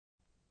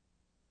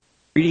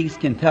Greetings,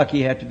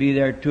 Kentucky. Have to be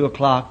there at 2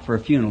 o'clock for a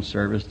funeral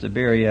service to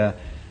bury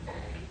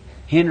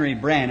Henry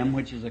Branham,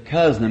 which is a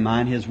cousin of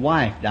mine. His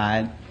wife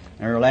died,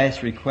 and her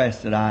last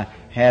request that I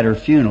had her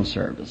funeral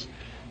service.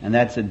 And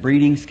that's at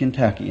Breedings,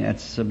 Kentucky.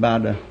 That's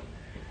about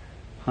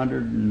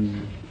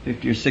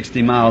 150 or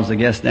 60 miles, I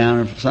guess, down,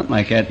 or something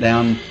like that,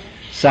 down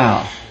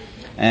south.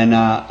 And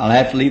I'll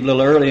have to leave a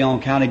little early on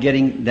account of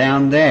getting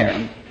down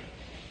there.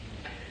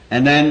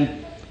 And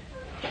then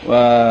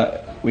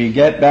we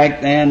get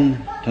back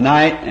then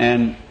tonight,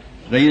 and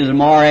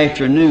tomorrow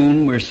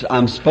afternoon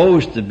I'm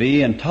supposed to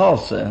be in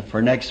Tulsa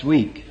for next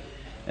week,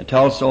 at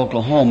Tulsa,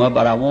 Oklahoma,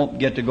 but I won't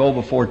get to go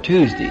before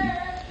Tuesday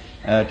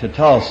to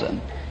Tulsa.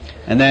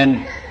 And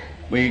then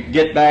we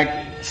get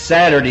back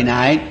Saturday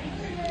night.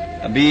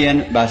 I'll be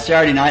in by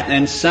Saturday night, and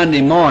then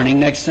Sunday morning,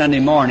 next Sunday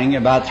morning,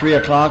 about 3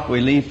 o'clock,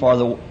 we leave for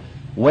the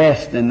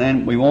west, and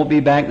then we won't be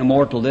back no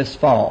more till this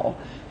fall.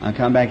 I'll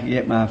come back and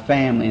get my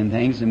family and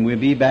things, and we'll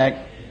be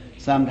back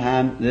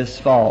sometime this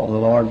fall, the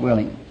Lord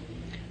willing.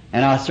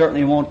 And I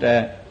certainly want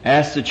to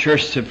ask the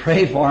church to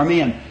pray for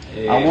me, and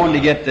I wanted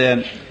to get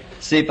to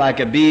see if I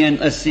could be in.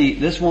 Let's see,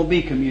 this won't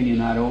be communion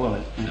night, or will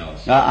it? No.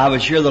 I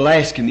was here the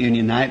last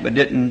communion night, but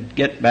didn't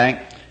get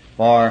back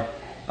for.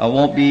 I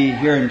won't be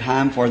here in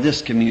time for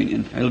this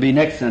communion. It'll be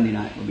next Sunday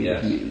night. Will be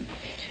the communion.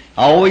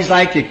 I always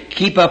like to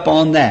keep up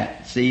on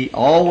that. See,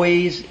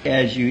 always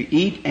as you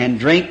eat and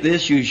drink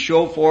this, you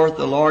show forth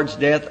the Lord's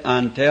death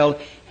until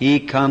He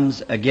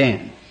comes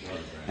again.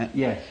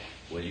 Yes.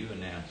 Will you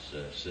announce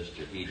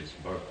Sister Edith's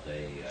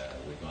birthday?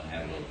 We're going to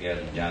have a little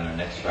gathering down there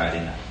next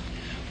Friday night.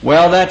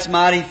 Well, that's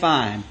mighty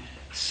fine.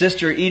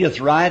 Sister Edith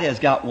Wright has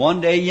got one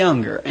day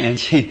younger, and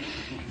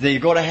they're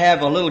going to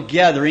have a little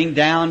gathering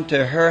down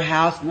to her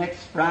house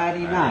next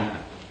Friday night.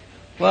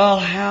 Well,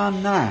 how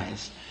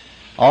nice.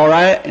 All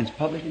right, it's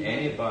public.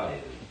 Anybody.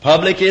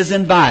 Public is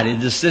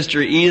invited to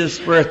Sister Edith's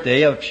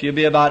birthday. She'll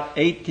be about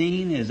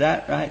 18. Is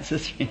that right,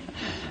 Sister?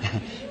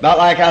 About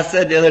like I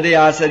said the other day,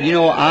 I said,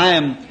 I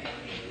am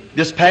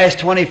just past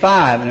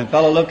 25. And a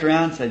fellow looked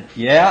around and said,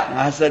 yeah. And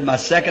I said, my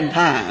second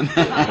time.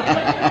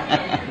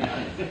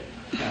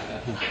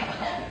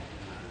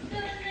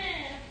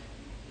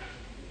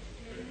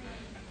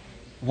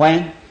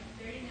 When?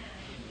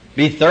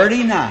 Be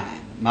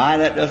 39. My,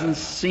 that doesn't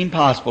seem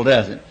possible,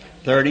 does it?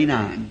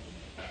 39.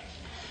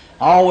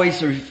 I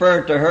always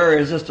refer to her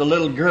as just a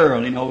little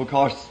girl,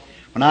 because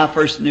when I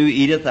first knew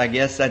Edith, I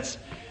guess that's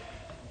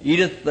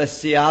Edith, let's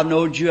see, I've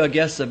known you, I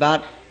guess,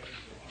 about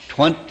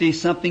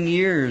 20-something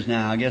years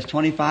now. I guess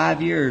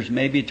 25 years,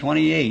 maybe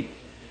 28.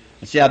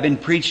 Let's see, I've been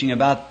preaching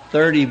about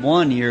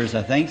 31 years,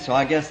 I think, so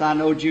I guess I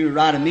knowed you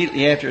right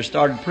immediately after I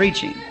started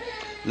preaching.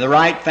 The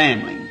right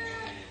family.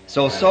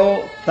 So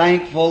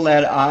thankful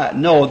that I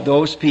know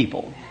those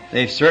people.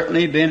 They've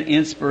certainly been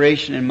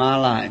inspiration in my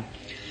life.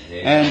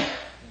 Yeah. And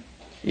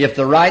if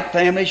the right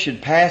family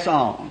should pass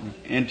on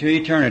into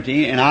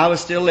eternity, and I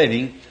was still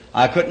living,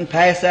 I couldn't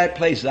pass that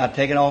place without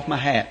taking off my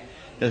hat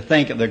to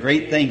think of the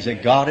great things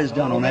that God has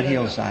done on that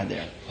hillside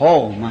there.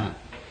 Oh, my.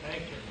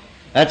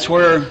 That's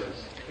where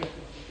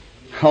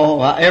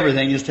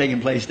everything is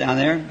taking place down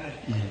there.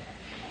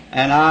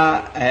 And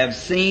I have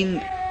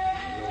seen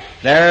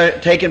there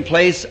taking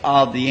place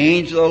of the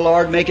angel of the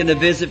Lord making the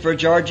visit for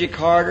Georgie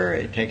Carter.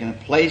 It taken a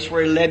place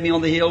where He led me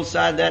on the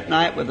hillside that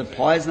night with the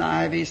poison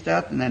ivy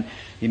stuff. And then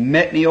He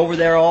met me over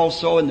there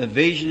also in the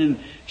vision and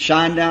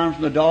shined down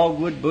from the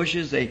dogwood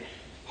bushes.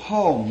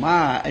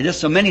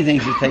 Just so many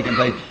things have taken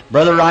place.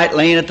 Brother Wright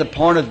laying at the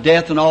point of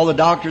death, and all the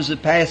doctors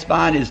that passed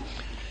by, and his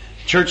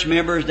church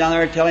members down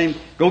there telling him,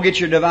 go get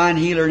your divine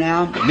healer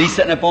now. Me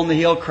sitting up on the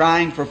hill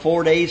crying for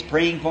 4 days,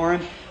 praying for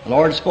him. The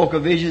Lord spoke a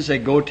vision and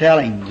said, go tell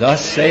him,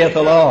 thus saith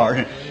the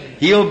Lord.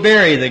 He'll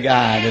bury the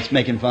guy that's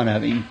making fun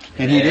of him.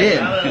 And He did.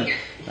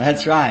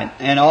 That's right.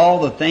 And all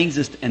the things,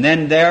 and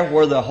then there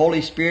where the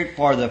Holy Spirit,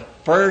 for the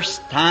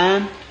first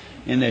time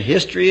in the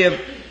history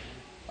of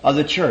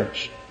the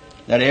church,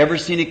 that I ever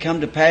seen it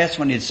come to pass,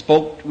 when He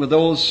spoke with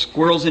those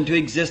squirrels into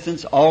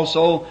existence,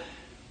 also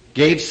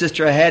gave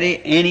Sister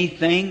Hattie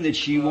anything that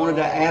she wanted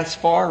to ask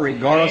for,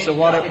 regardless of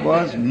what it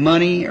was,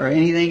 money or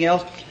anything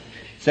else.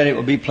 Said it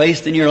will be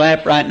placed in your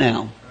lap right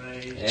now.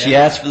 She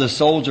asked for the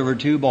souls of her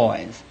 2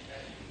 boys,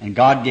 and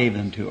God gave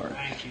them to her.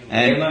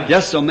 And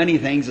just so many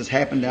things has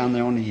happened down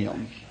there on the hill.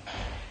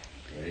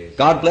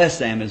 God bless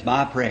them is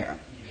my prayer.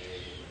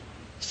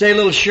 Say,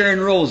 little Sharon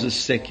Rose is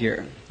sick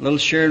here. Little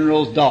Sharon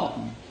Rose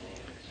Dalton.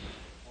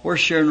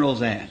 Where's Sharon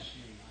Rose at?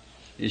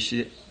 Is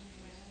she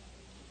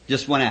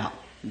just went out?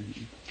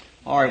 Mm-hmm.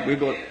 All right, we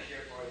go.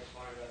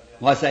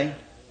 What I say?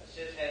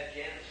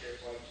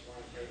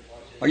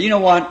 Or you know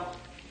what?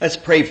 Let's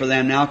pray for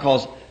them now,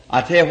 because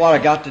I tell you what I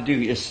got to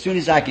do. As soon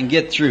as I can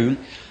get through,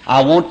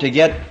 I got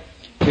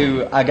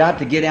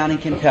to get down in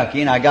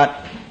Kentucky, and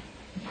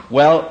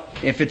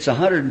if it's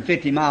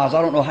 150 miles,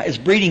 I don't know. It's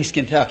Breedings,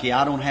 Kentucky.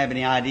 I don't have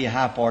any idea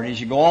how far it is.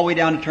 You go all the way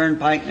down the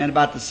turnpike, and then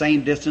about the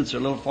same distance or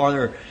a little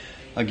farther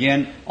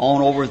again,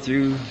 on over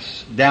through,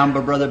 down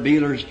by Brother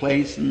Beeler's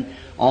place, and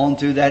on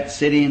through that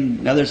city, and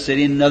another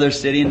city, and another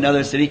city, and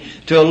another city,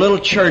 to a little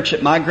church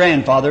that my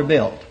grandfather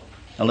built.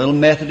 a little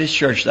Methodist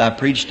church that I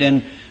preached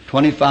in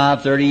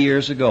 25, 30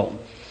 years ago.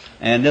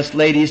 And this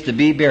lady's to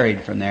be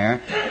buried from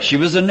there. She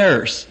was a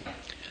nurse.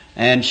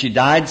 And she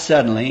died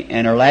suddenly,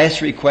 and her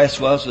last request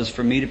was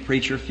for me to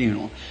preach her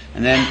funeral.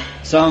 And then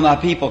some of my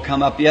people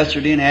come up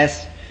yesterday and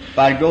asked if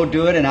I'd go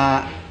do it, and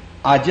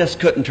I just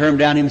couldn't turn them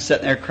down, even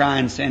sitting there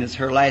crying, saying it's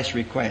her last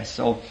request.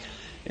 So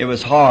it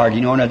was hard,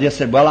 and I just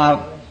said, well, I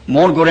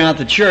want to go down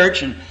to the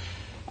church, and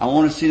I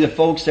want to see the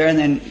folks there, and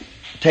then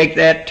take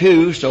that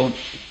too, so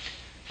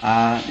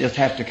I just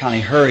have to kind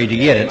of hurry to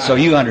get it, so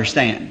you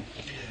understand.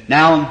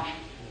 Now,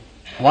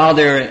 while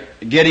they're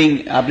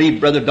getting, I believe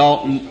Brother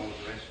Dalton,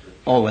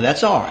 oh, well,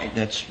 that's all right.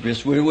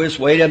 We'll just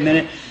wait a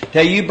minute.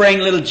 Till you bring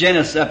little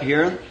Janice up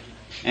here,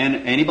 and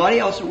anybody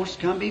else that wants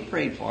to come be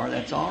prayed for,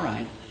 that's all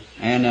right.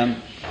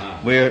 And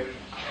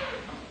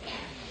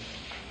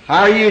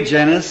how are you,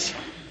 Janice?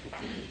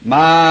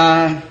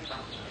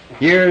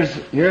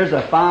 Here's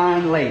a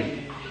fine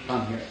lady.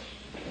 Come here.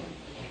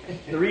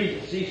 The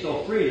reason she's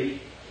so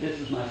pretty, this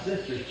is my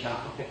sister's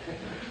child.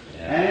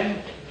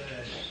 And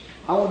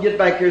I want to get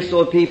back here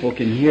so people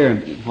can hear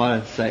me, what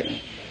I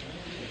say.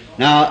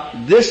 Now,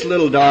 this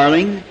little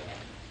darling,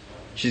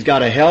 she's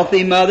got a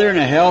healthy mother and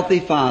a healthy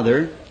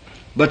father,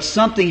 but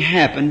something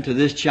happened to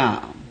this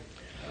child.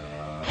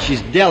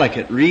 She's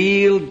delicate,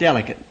 real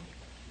delicate,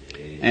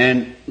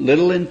 and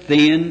little and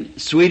thin,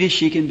 sweet as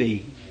she can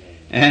be.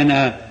 And,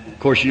 of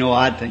course,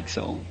 I'd think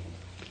so.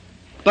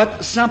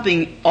 But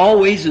something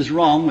always is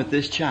wrong with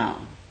this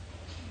child.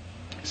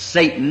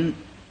 Satan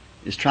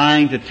is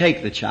trying to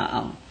take the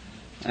child,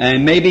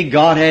 and maybe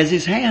God has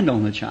His hand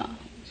on the child.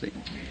 See?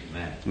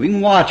 We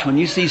can watch when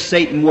you see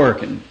Satan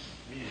working.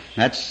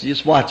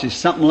 Just watch. There's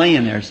something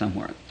laying there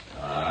somewhere.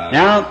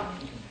 Now,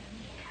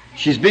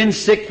 she's been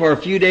sick for a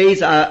few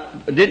days. I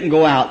didn't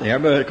go out there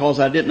because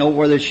I didn't know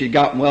whether she'd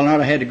gotten well or not.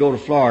 I had to go to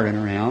Florida and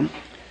around.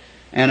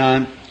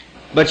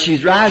 But she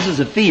rises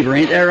a fever.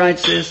 Ain't that right,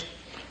 sis?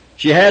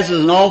 She has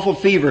an awful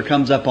fever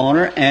comes up on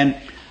her, and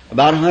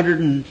about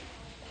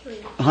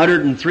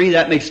 103.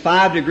 That makes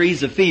 5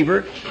 degrees of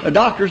fever. The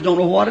doctors don't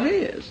know what it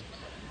is.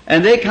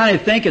 And they kind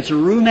of think it's a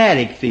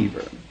rheumatic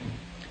fever.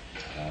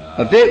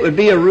 If it would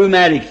be a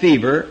rheumatic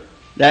fever,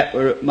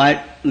 that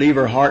might leave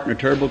her heart in a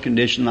terrible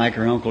condition like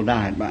her uncle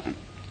died by.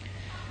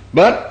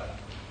 But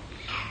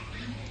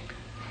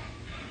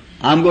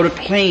I'm going to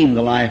claim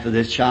the life of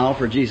this child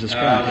for Jesus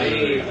Christ.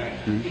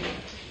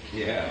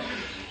 Yeah.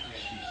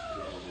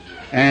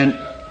 And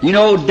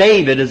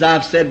David, as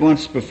I've said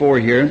once before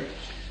here,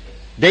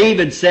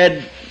 David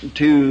said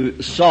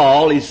to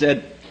Saul, he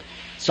said,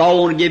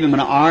 Saul wanted to give him an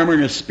armor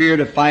and a spear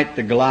to fight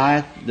the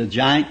Goliath, the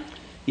giant.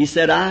 He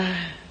said,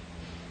 I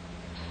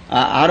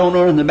don't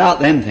know anything about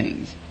them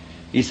things.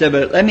 He said,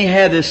 but let me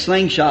have this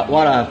slingshot,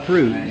 what I've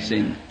proved, you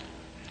see.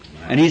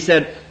 And he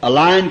said, a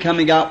lion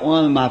coming got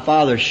one of my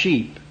father's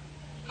sheep.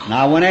 And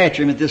I went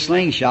after him at this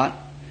slingshot,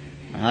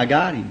 and I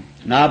got him.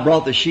 And I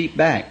brought the sheep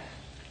back.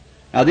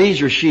 Now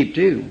these are sheep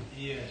too.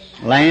 Yes.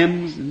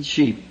 Lambs and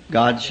sheep,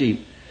 God's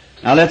sheep.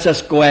 Now let's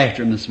us go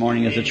after him this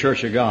morning as the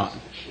Church of God.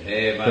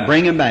 Amen. To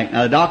bring him back.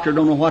 Now the doctor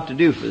don't know what to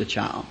do for the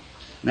child.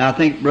 Now I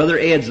think Brother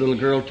Ed's little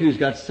girl too has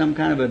got some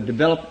kind of a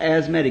developed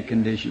asthmatic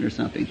condition or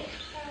something.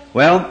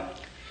 Well,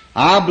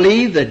 I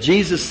believe that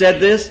Jesus said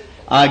this,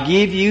 I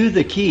give you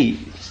the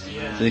keys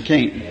to the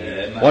kingdom.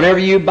 Amen. Whatever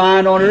you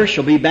bind on earth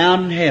shall be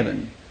bound in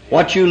heaven.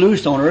 What you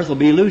loose on earth will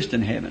be loosed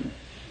in heaven.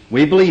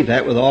 We believe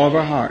that with all of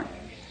our heart.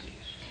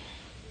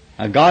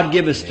 Now God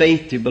give us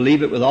faith to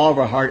believe it with all of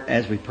our heart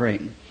as we pray.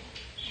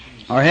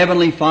 Our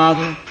Heavenly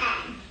Father,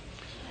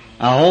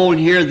 I hold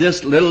here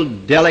this little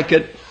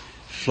delicate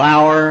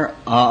flower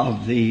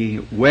of the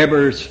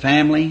Weber's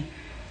family.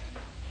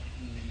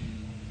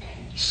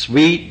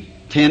 Sweet,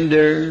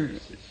 tender,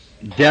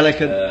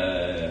 delicate.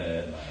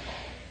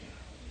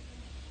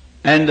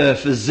 And the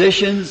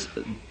physicians,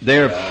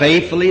 they're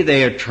faithfully,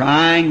 they are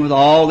trying with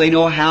all they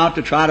know how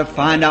to try to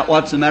find out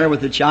what's the matter with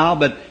the child,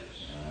 but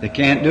they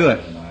can't do it.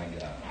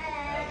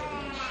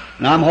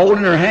 And I'm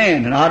holding her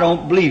hand, and I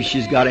don't believe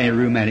she's got any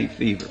rheumatic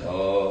fever.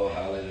 Oh,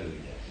 hallelujah.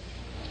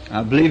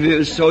 I believe it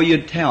was so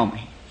you'd tell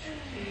me.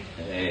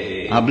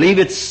 I believe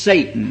it's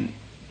Satan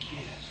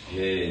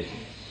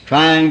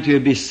trying to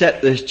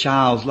beset this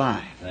child's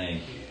life.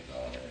 Thank you.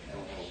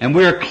 And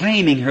we're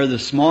claiming her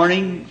this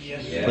morning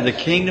for the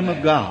kingdom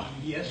of God.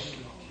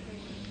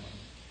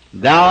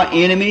 Thou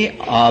enemy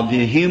of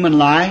the human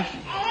life,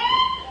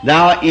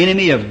 thou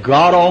enemy of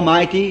God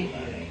Almighty,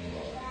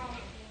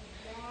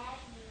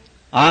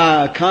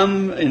 I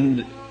come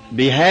in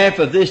behalf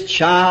of this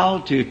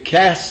child to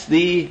cast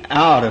thee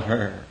out of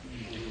her.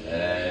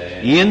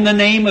 In the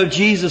name of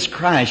Jesus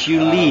Christ,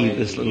 you leave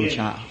this little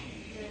child.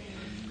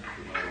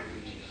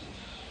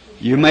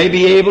 You may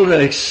be able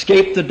to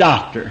escape the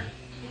doctor,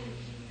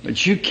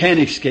 but you can't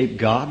escape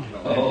God.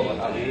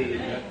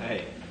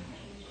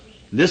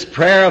 This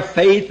prayer of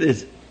faith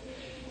is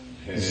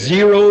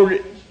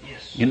zeroed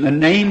in the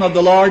name of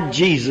the Lord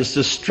Jesus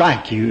to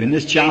strike you in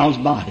this child's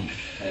body.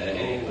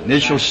 And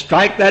it shall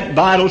strike that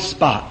vital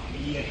spot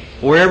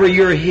wherever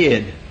you're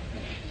hid.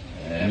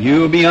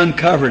 You will be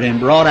uncovered and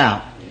brought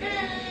out.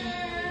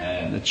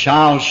 the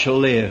child shall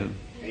live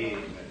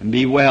and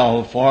be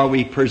well, for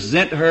we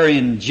present her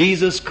in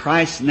Jesus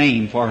Christ's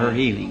name for her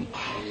healing.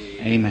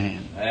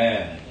 Amen.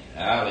 Amen.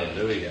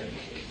 Hallelujah.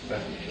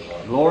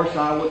 Lord, so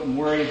I wouldn't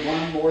worry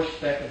one more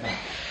speck about it.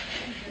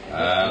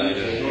 Hallelujah.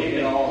 It'll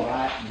get all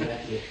right, and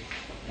that's it.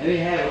 Let me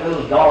have a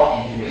little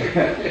dog in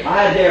here.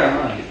 Hi there,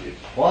 honey.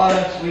 What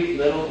a sweet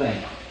little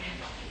thing.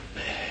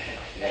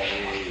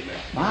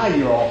 My,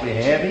 you're awfully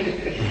heavy.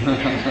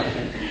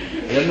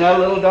 Isn't that a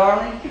little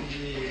darling?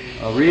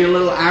 A real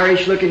little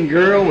Irish-looking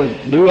girl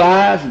with blue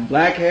eyes and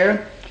black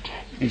hair.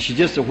 And she's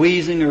just a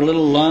wheezing her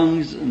little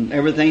lungs and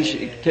everything.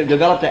 She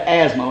developed an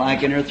asthma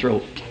like in her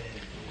throat.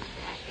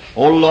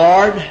 Oh,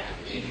 Lord.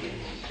 In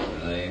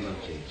the name of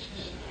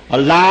Jesus. A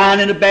lion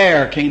and a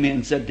bear came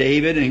in, said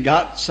David, and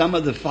got some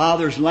of the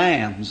father's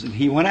lambs. And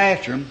he went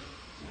after them.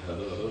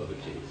 Oh,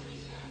 Jesus.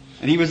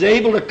 And he was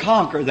able to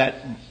conquer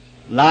that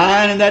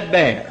lion and that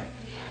bear.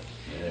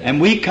 And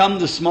we come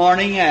this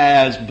morning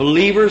as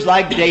believers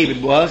like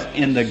David was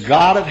in the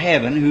God of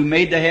heaven who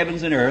made the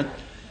heavens and earth.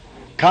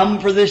 Come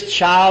for this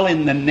child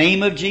in the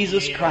name of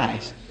Jesus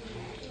Christ.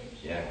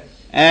 Yes.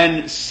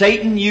 And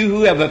Satan, you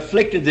who have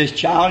afflicted this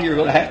child, you're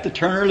going to have to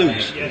turn her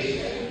loose.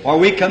 Or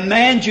we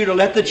command you to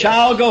let the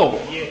child go,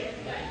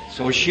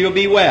 so she'll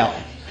be well.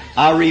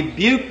 I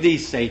rebuke thee,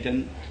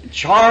 Satan,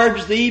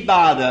 charge thee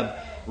by the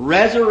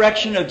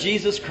resurrection of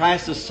Jesus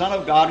Christ, the Son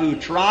of God, who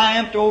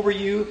triumphed over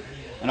you,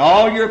 and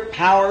all your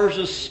powers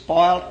are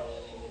spoiled.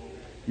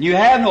 You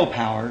have no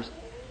powers.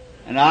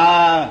 And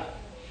I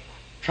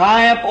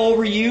triumph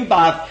over you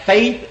by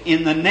faith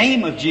in the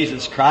name of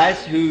Jesus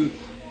Christ, who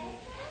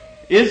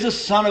is the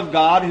Son of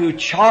God, who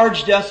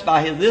charged us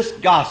by this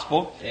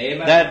gospel,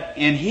 Amen. that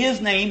in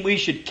His name we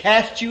should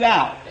cast you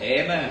out.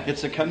 Amen.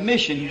 It's a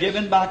commission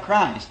given by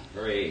Christ.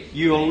 Praise.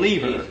 You'll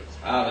leave Praise her. Jesus.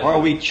 Hallelujah. Or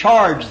we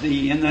charge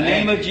thee in the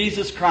name Thank of you.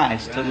 Jesus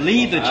Christ to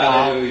leave the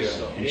child,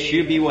 Hallelujah. and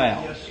she'll be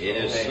well. It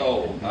is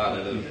so.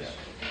 Hallelujah.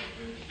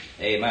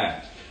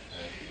 Amen.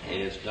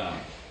 It is done.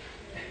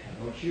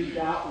 Don't you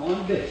doubt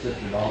one bit,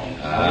 Sister Dalton.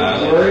 Hallelujah.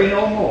 Don't worry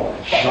no more.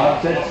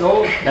 God said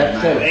so,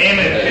 that's it.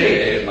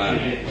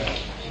 Amen.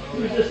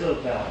 Who's this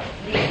little fella?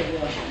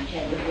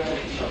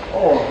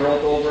 Oh, a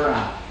growth over her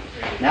eye.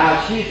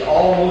 Now, she's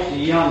almost a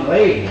young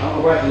lady. I don't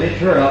know whether to lift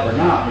her up or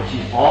not, but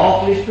she's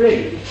awfully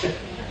pretty.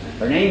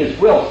 Her name is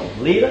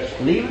Wilson.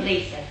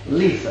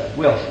 Lisa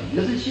Wilson.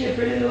 Isn't she a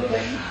pretty little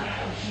thing?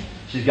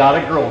 She's got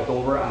a growth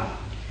over her eye.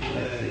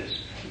 That's it.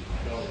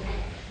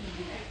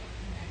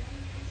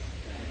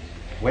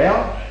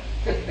 Well,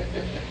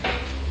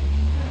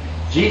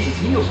 Jesus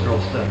heals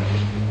girl stuff.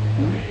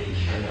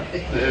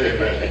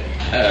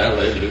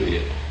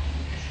 Hallelujah.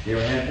 You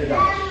ever had your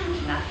doctor?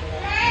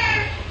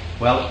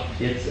 Well,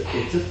 it's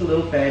just a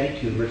little fatty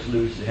tumor. It's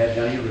loose. It has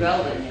down your roots.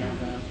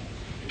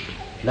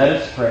 Let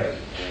us pray.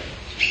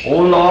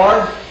 Oh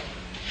Lord,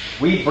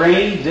 we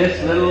bring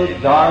this little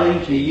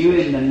darling to you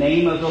in the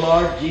name of the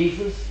Lord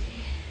Jesus,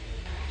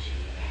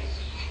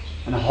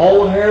 and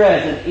hold her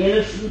as an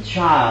innocent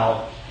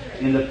child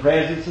in the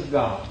presence of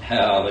God.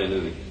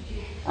 Hallelujah.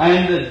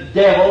 And the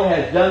devil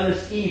has done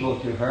this evil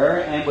to her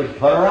and would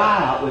put her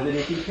eye out with it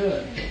if he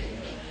could.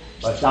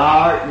 But thou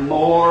art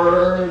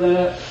more than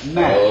a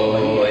match.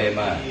 Oh,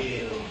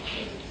 amen.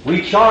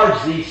 We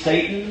charge thee,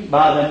 Satan,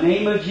 by the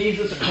name of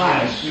Jesus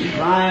Christ, who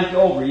triumphed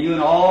over you in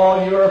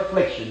all your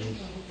afflictions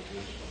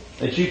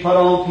that you put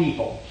on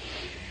people.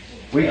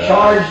 We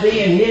charge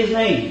thee in His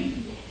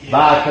name,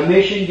 by a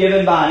commission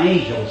given by an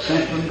angel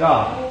sent from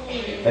God,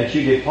 that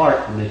you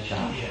depart from this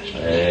child.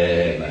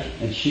 Amen.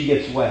 And she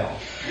gets well.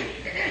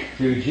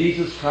 Through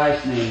Jesus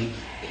Christ's name,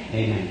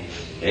 amen.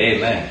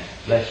 Amen.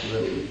 Bless you,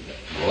 little.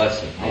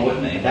 Bless Him. I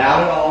wouldn't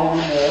doubt it all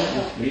no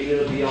more. Just believe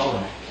it'll be all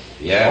right.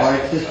 Yes. All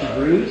right, Sister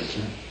Bruce.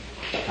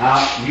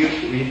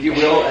 If you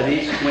will,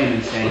 these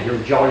women stand here.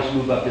 Would you always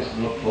move up just a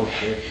little closer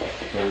here?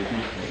 So we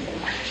can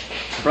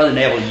pray. Brother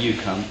Neville, you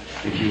come,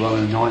 if you will,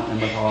 and anoint them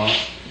with oil.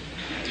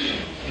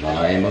 In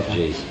the name of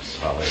Jesus.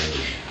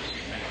 Hallelujah.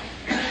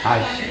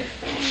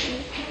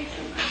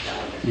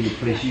 You can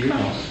place your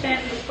knees.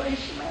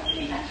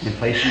 And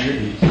place your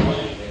knees.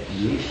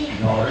 Knees,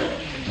 daughter.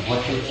 And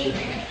what's your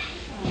sister?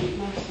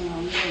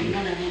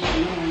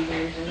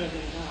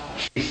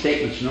 These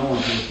statements known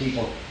to the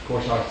people, of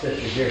course, our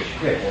sister here is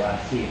crippled. I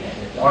see that.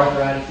 It's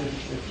arthritis,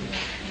 sister.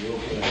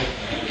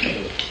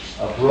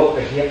 Broke a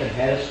hip and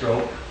had a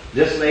stroke.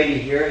 This lady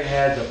here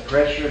has a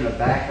pressure in the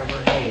back of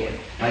her head,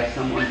 like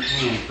someone's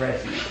hand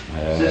pressing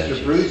it.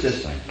 Sister Bruce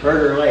has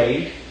hurt her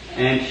leg,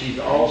 and she's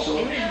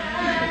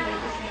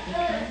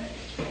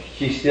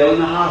still in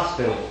the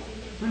hospital.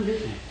 When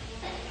did that?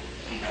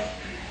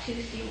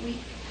 Tuesday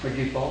week. Did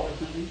you fall or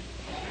something?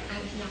 I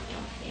was knocked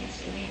off the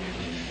escalator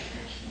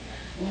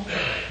and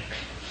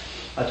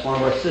That's one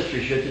of our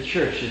sisters here at the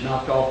church. She's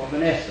knocked off of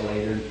an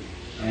escalator,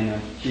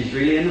 and she's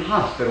really in the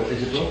hospital.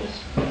 Is it broken?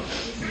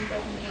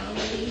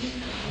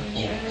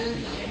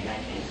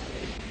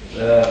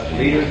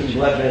 Bleeders and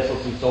blood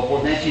vessels and so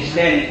forth. And then she's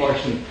standing for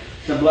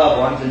some loved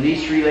ones, and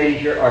these three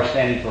ladies here are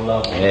standing for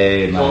loved ones.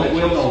 Amen. So that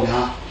we'll know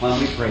now when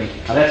we pray.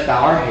 Now let's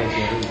bow our heads,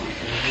 everyone.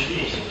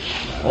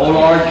 O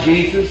Lord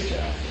Jesus,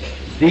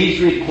 these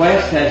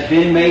requests has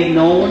been made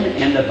known,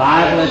 and the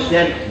Bible has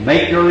said,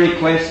 make your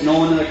requests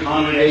known in the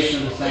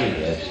congregation of the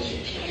saints.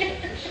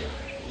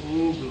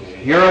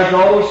 Here are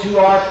those who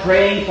are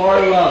praying for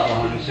loved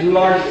ones, who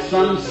are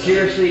some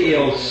seriously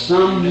ill,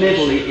 some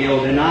mentally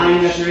ill,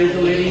 denying that there is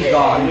a living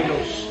God,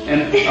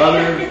 and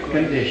other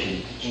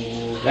conditions.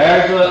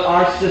 There's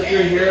our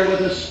sister here with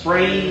a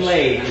sprained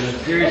leg in a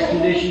serious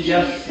condition,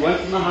 just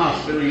went from the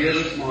hospital here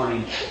this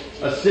morning.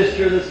 A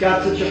sister that's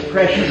got such a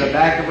pressure in the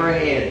back of her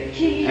head,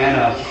 and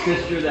a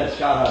sister that's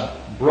got a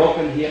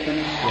broken hip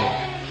and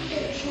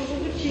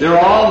foot. They're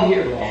all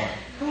here, Lord.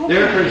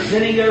 They're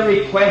presenting their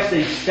requests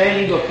and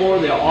standing before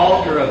the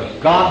altar of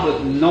God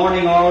with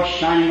anointing oil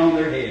shining on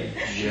their head.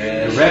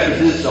 It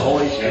represents the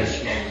Holy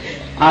Spirit.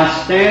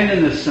 I stand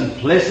in the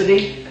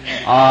simplicity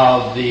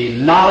of the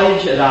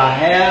knowledge that I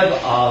have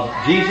of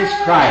Jesus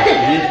Christ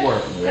and His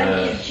Word.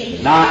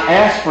 And I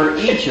ask for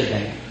each of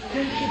them.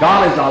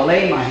 God, as I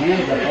lay my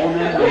hands upon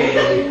them, may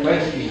the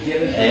request be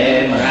given to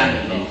them.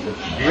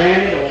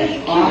 Granted,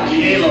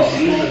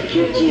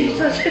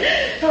 Jesus.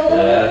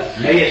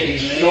 May it be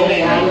so,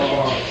 Father, for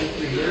our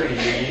sister here in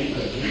the name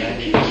of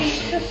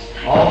Jesus.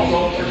 Also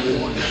for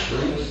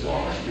this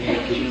Lord, may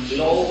it be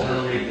so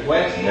her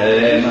request.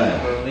 Amen.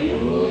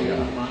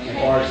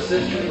 For our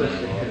sister with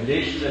the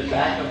condition at the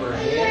back of her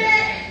head.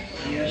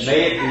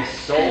 May it be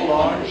so,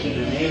 Lord,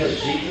 in the name of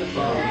Jesus,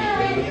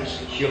 Lord,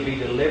 she'll be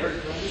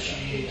delivered.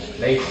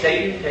 May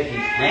Satan take his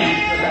hand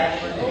to that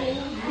for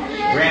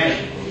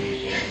granted.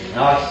 And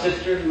our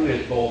sister who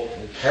is both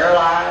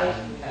paralyzed,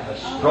 have a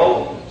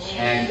stroke,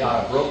 and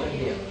got a broken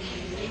hip.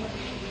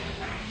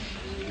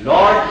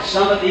 Lord,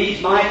 some of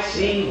these might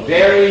seem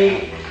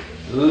very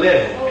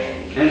little,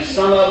 and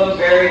some of them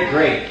very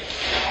great.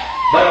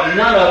 But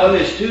none of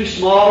them is too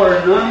small or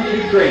none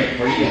too great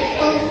for you.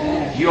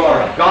 You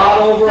are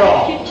God over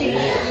all.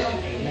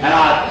 And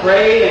I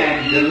pray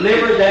and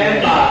deliver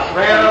them by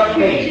prayer of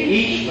faith.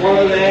 Each one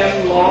of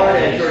them, Lord,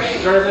 as your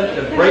servant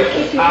to break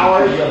the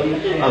powers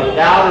of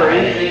doubt or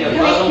anything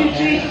above them.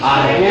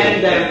 I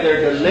hand them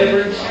their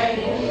deliverance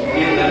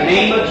in the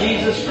name of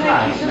Jesus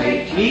Christ.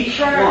 May each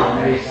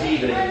one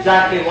receive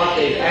exactly what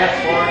they've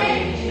asked for.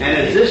 And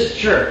as this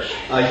church,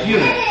 a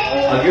unit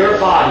of your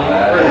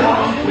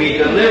body, we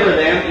deliver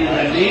them in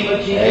the name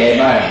of Jesus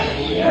Christ.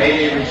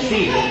 May they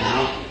receive it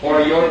now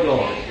for your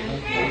glory.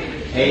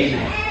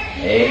 Amen.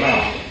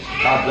 Amen.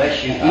 God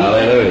bless you.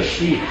 Hallelujah.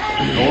 Receive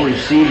it. Go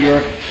receive your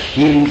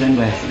healings and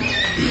blessings.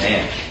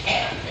 Amen.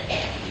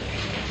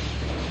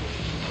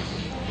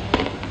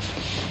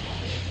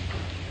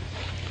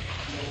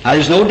 Now,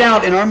 there's no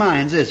doubt in our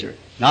minds, is there?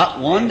 Not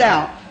one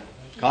doubt.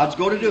 God's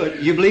going to do it.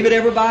 You believe it,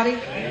 everybody?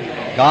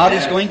 God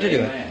is going to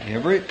do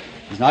it.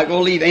 He's not going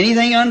to leave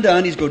anything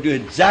undone. He's going to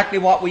do exactly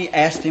what we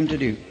asked Him to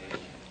do.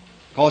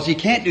 Because He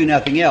can't do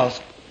nothing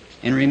else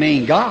and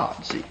remain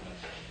God. See?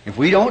 If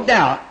we don't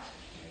doubt,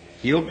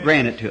 He'll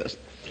grant it to us.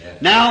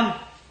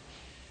 Now,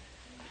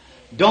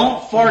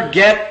 don't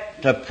forget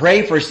to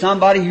pray for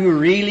somebody who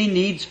really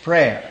needs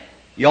prayer.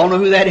 You all know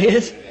who that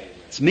is?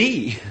 It's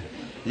me.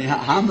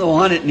 Yeah, I'm the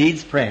one that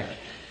needs prayer.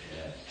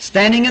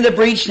 Standing in the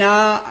breach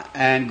now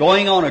and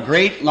going on a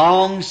great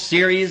long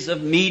series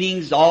of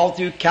meetings all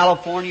through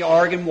California,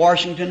 Oregon,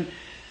 Washington,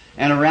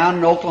 and around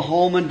in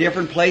Oklahoma and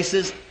different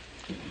places.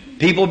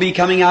 People be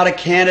coming out of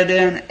Canada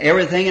and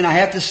everything, and I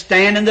have to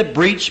stand in the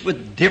breach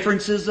with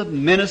differences of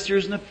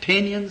ministers and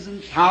opinions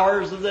and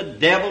powers of the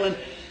devil and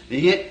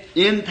the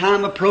end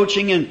time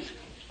approaching. And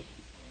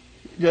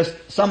just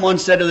someone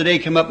said the other day,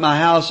 come up my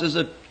house, there's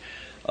a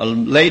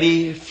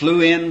lady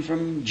flew in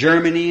from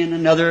Germany, and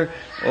another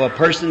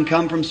person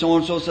come from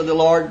so-and-so, said the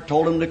Lord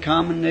told him to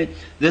come, and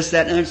this,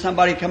 that, and then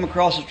somebody come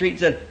across the street and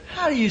said,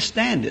 how do you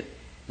stand it?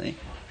 See?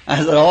 I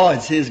said, oh,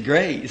 it's His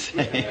grace.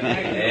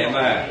 Amen.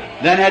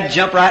 Then I had to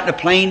jump right in the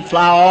plane,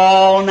 fly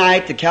all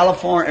night to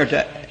California, or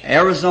to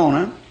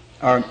Arizona,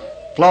 or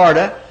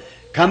Florida,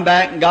 come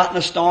back and got in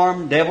a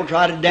storm. The devil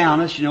tried to down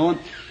us, and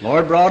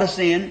Lord brought us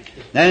in.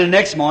 Then the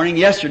next morning,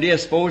 yesterday, I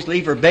was supposed to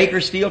leave for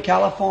Bakersfield,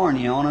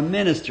 California on a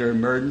minister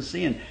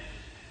emergency, and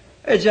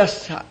I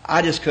just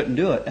couldn't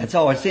do it. That's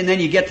all. And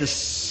then you get to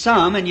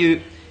some, and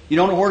you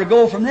don't know where to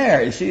go from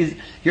there. You see,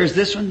 here's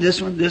this one,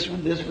 this one, this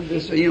one, this one,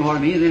 this one. You know what I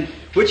mean? And then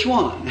which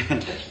one?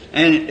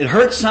 And it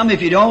hurts some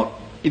if you don't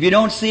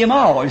see them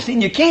all. You see,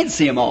 you can't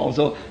see them all.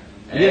 So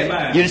you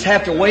just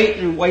have to wait,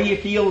 and the way you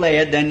feel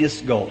led, then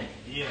just go.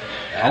 Yeah,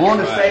 I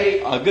want to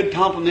say a good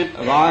compliment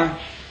of our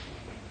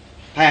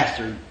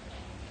pastor.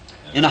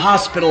 In the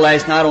hospital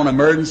last night on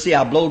emergency,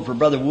 I blowed for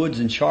Brother Woods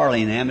and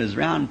Charlie and them. It was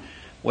around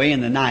way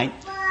in the night.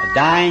 A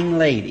dying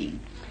lady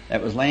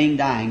that was laying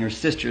dying. Her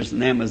sisters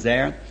and them was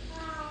there.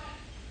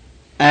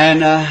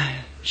 And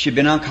she'd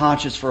been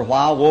unconscious for a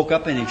while, woke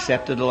up and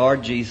accepted the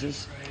Lord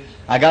Jesus.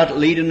 I got to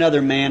lead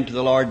another man to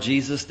the Lord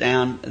Jesus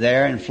down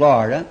there in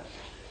Florida,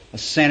 a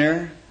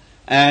sinner,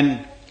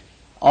 and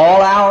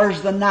all hours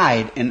of the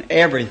night and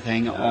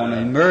everything on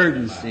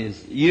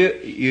emergencies.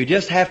 You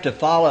just have to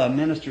follow a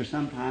minister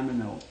sometime to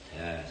know.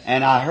 Yes.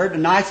 And I heard the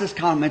nicest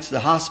comments at the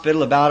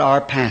hospital about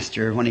our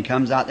pastor when he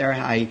comes out there,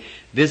 how he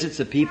visits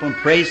the people and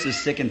prays the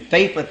sick and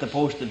faithful at the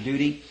post of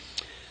duty.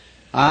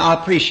 I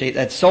appreciate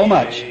that so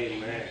much,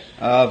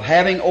 of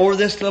having over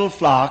this little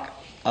flock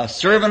a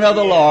servant of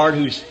the Lord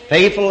who's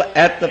faithful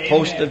at the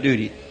post of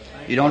duty.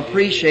 You do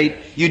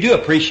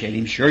appreciate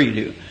him, sure you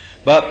do.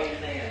 But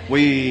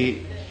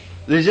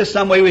there's just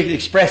some way we can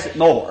express it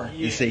more,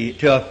 you see,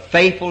 to a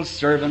faithful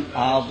servant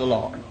of the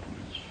Lord.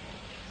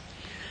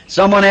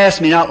 Someone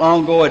asked me not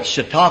long ago at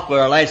Chautauqua,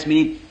 our last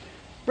meeting,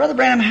 Brother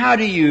Branham, how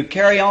do you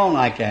carry on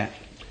like that?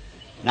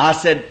 And I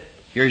said,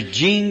 here's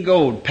Gene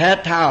Gold,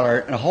 Pat Tyler,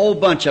 and a whole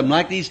bunch of them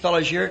like these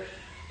fellows here.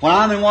 When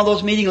I'm in one of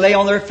those meetings, lay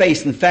on their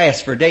face and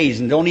fast for days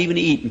and don't even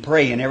eat and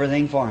pray and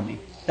everything for me.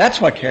 That's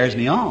what carries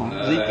me on.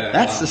 See?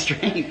 That's the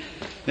strength.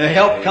 The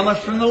help cometh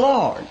from the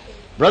Lord.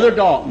 Brother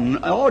Dalton,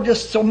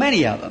 just so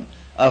many of them,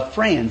 of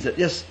friends that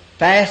just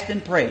fast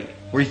and pray.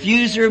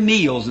 Refuse their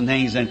meals and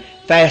things and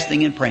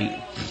fasting and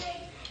praying.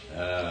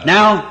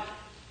 Now,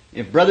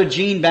 if Brother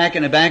Gene back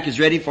in the back is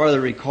ready for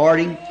the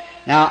recording,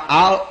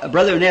 now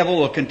Brother Neville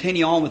will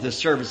continue on with the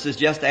services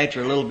just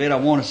after a little bit. I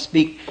want to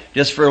speak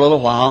just for a little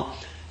while.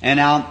 And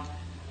now,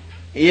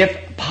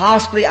 if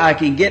possibly I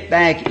can get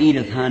back,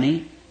 Edith,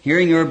 honey,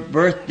 hearing your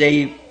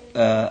birthday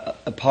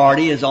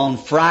party is on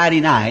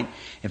Friday night.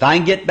 If I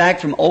can get back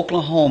from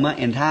Oklahoma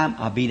in time,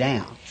 I'll be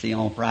down, see,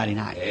 on Friday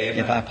night,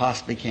 Amen. if I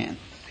possibly can.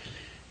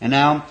 And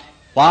now,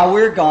 while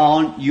we're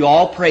gone, you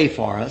all pray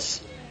for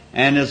us.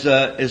 And as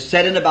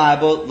said in the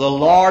Bible, the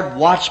Lord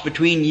watch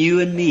between you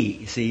and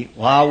me, see,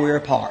 while we're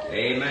apart.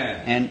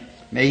 Amen. And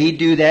may He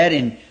do that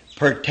and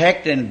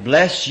protect and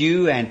bless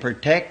you and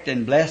protect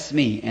and bless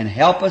me and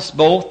help us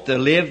both to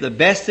live the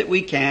best that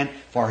we can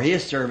for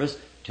His service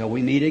till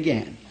we meet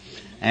again.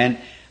 And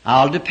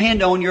I'll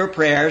depend on your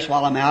prayers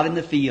while I'm out in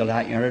the field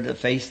out here to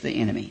face the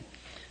enemy.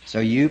 So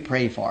you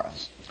pray for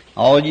us.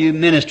 All you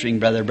ministering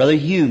Brother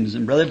Humes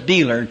and Brother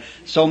Dealer and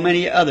so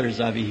many others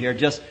of you here,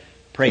 just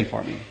pray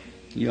for me.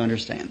 You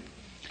understand.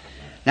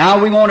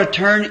 Now we want to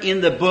turn in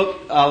the book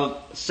of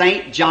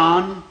St.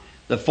 John,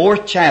 the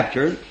 4th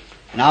chapter.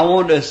 And I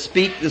want to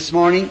speak this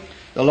morning,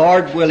 the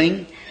Lord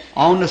willing,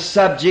 on the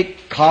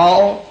subject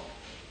called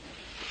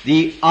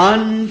the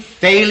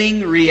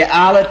unfailing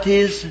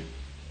realities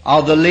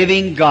of the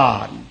living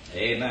God.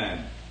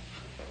 Amen.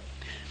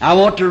 I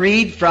want to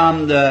read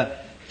from the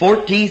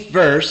 14th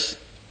verse,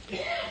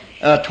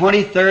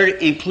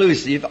 23rd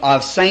inclusive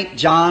of St.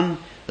 John,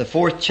 the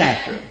 4th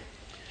chapter.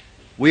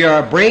 We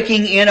are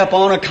breaking in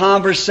upon a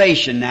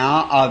conversation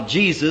now of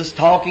Jesus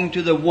talking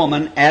to the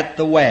woman at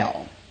the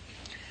well.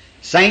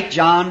 St.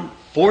 John,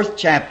 4th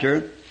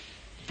chapter,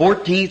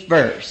 14th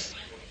verse,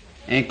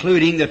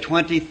 including the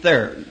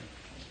 23rd.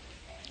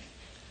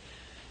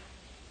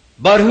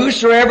 But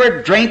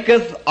whosoever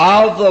drinketh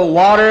of the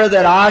water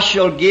that I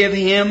shall give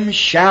him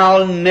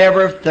shall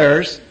never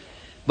thirst,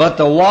 but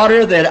the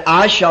water that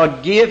I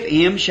shall give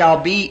him shall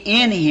be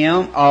in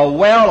him a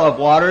well of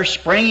water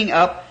springing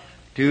up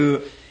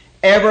to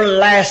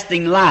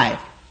everlasting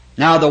life.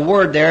 Now the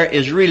word there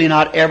is really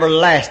not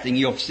everlasting.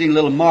 You'll see a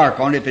little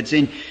mark on it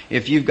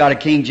if you've got a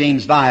King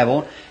James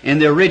Bible.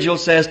 And the original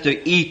says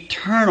to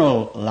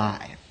eternal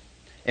life.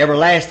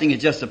 Everlasting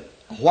is just a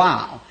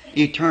while.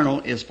 Eternal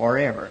is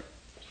forever.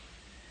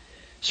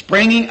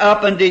 Springing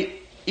up unto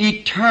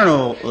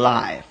eternal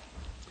life.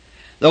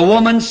 The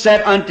woman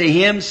said unto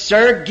him,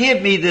 Sir,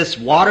 give me this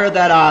water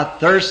that I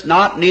thirst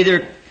not,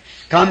 neither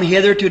come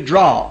hither to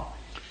draw.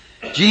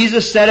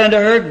 Jesus said unto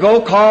her,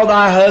 Go call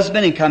thy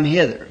husband and come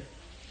hither.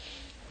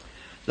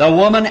 The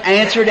woman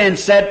answered and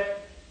said,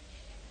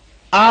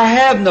 I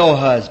have no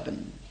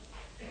husband.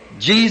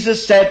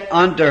 Jesus said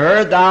unto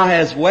her, Thou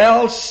hast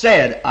well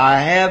said, I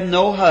have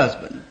no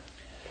husband.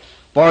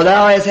 For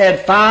thou hast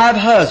had 5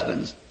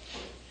 husbands,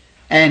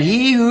 and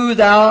he who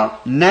thou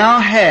now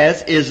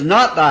hast is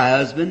not thy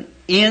husband.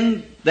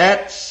 In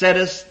that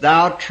saidest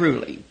thou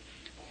truly.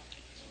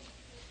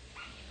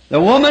 The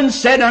woman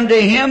said unto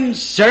him,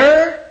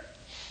 Sir,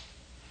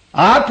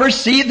 I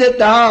perceive that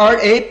thou art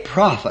a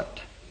prophet.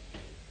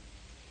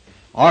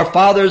 Our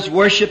fathers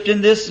worshipped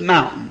in this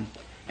mountain,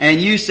 and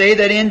you say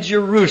that in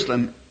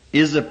Jerusalem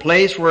is the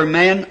place where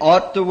man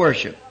ought to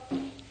worship.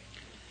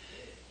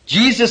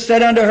 Jesus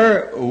said unto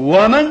her,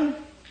 Woman,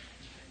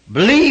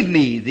 believe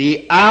me,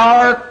 the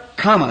hour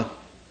cometh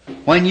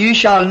when you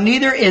shall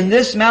neither in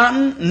this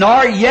mountain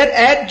nor yet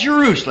at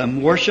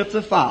Jerusalem worship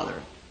the Father.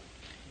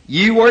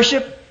 You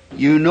worship,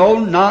 you know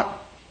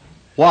not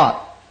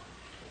what.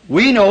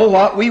 We know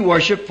what we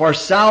worship, for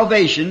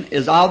salvation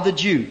is of the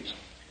Jews.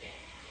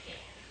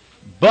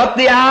 But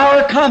the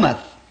hour cometh,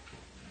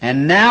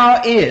 and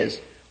now is,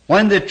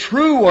 when the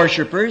true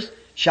worshippers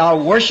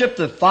shall worship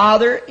the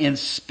Father in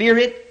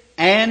spirit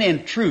and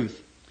in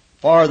truth,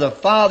 for the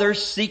Father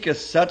seeketh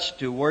such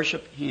to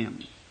worship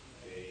Him.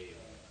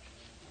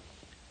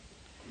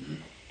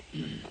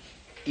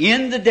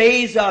 In the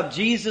days of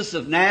Jesus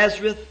of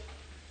Nazareth,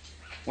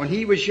 when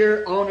He was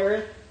here on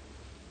earth,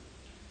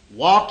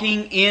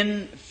 walking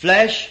in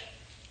flesh,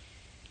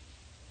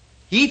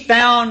 He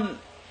found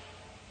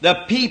the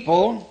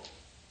people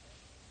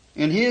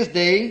in his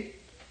day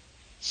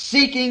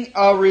seeking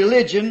a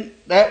religion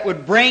that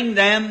would bring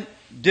them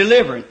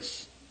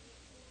deliverance.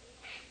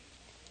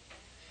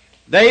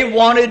 They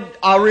wanted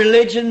a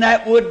religion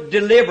that would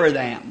deliver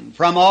them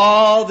from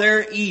all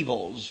their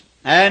evils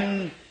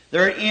and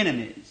their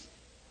enemies.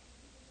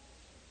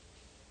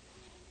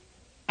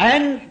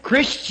 And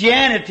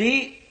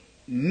Christianity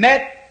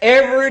met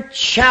every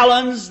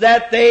challenge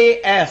that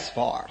they asked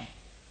for.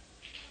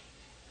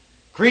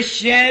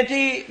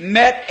 Christianity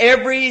met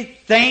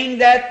everything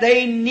that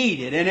they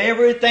needed and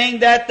everything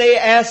that they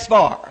asked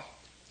for.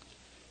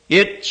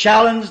 It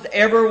challenged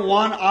every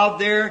one of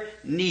their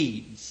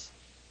needs.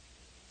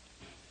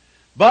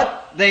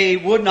 But they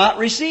would not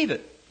receive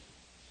it.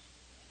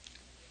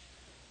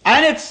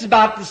 And it's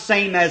about the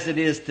same as it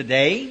is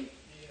today.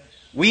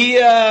 We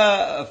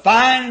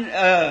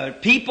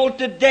find people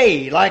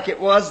today, like it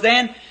was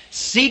then,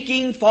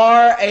 seeking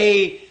for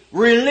a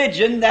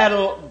religion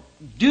that'll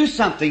do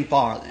something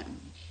for them.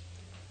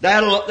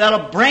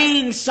 That'll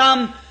bring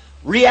some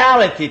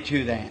reality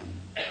to them.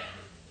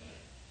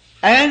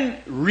 And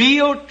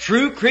real,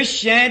 true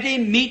Christianity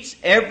meets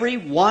every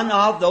one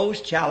of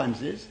those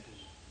challenges,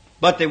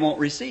 but they won't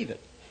receive it.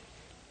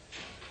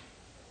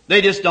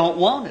 They just don't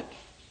want it.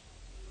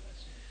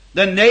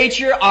 The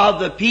nature of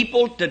the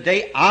people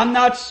today, I'm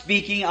not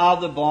speaking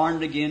of the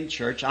born-again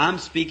church, I'm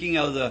speaking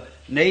of the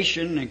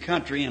nation and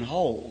country in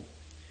whole.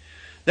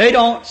 They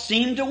don't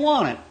seem to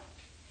want it.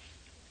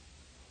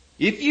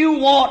 If you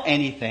want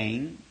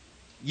anything,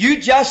 you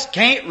just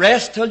can't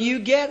rest till you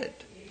get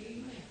it.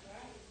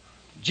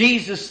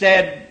 Jesus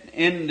said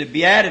in the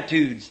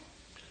Beatitudes,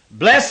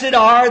 "Blessed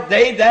are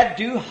they that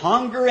do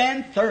hunger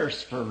and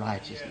thirst for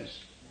righteousness,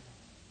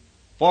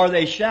 for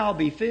they shall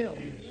be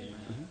filled."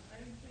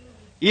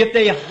 If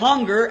they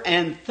hunger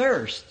and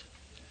thirst.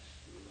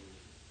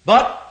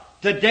 But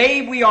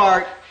today we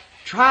are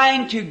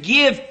trying to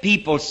give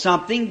people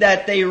something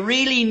that they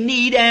really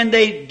need and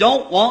they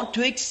don't want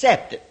to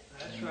accept it.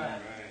 That's right.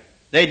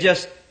 They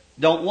just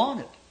don't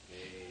want it.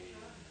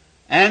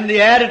 And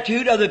the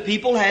attitude of the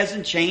people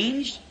hasn't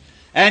changed.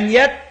 And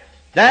yet,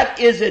 that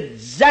is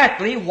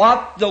exactly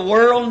what the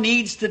world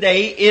needs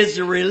today, is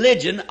the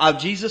religion of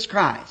Jesus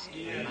Christ.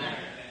 Amen.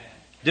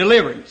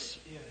 Deliverance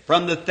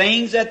from the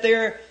things that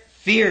they're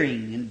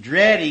fearing and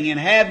dreading and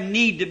have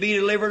need to be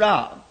delivered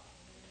of.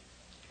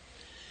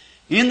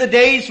 In the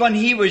days when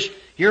He was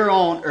here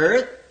on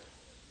earth,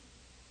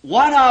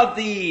 one of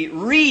the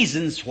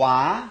reasons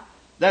why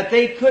that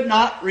they could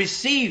not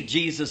receive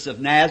Jesus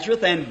of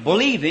Nazareth and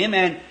believe Him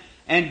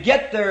and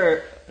get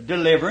their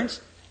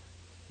deliverance,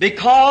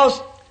 because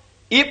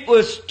it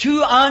was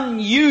too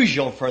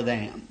unusual for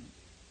them.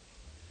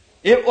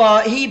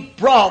 He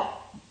brought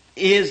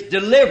His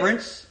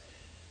deliverance.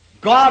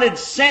 God had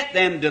sent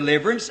them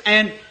deliverance,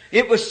 and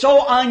it was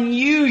so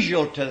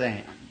unusual to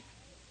them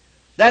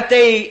that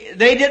they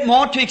didn't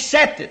want to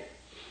accept it,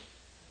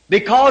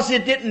 because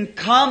it didn't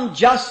come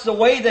just the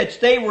way that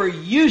they were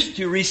used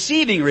to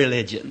receiving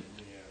religion.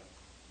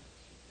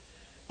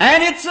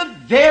 And it's a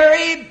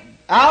very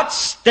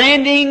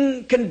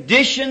outstanding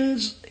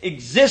conditions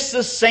exist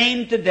the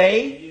same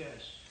today. Yes.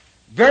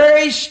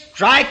 Very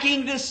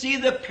striking to see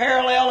the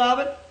parallel of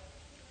it.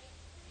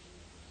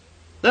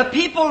 The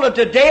people of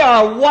today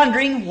are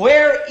wondering,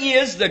 where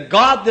is the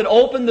God that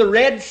opened the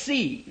Red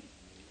Sea?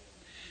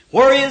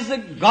 Where is the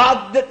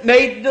God that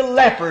made the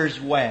lepers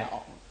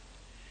well?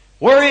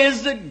 Where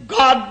is the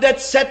God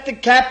that set the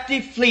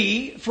captive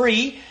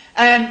free?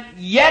 And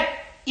yet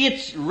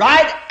it's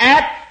right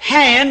at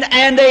hand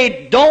and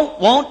they don't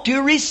want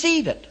to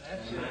receive it.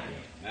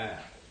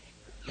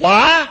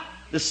 Why?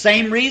 The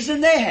same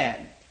reason they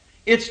had.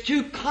 It's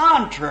too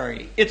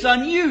contrary. It's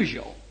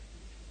unusual.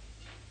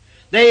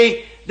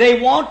 They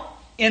want,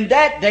 in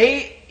that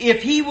day,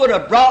 if He would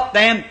have brought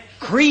them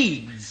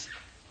creeds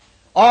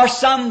or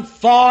some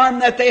form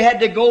that they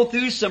had to go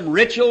through, some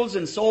rituals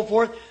and so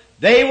forth,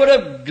 they would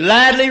have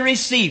gladly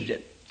received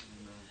it.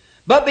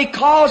 But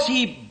because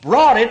He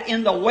brought it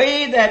in the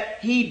way that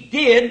He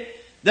did,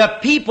 the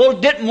people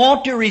didn't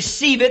want to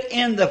receive it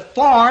in the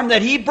form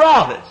that He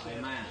brought it.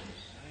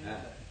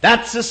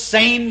 That's the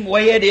same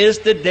way it is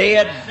today,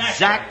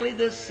 exactly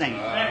the same.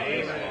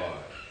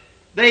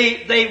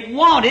 They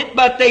want it,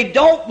 but they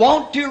don't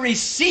want to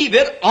receive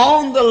it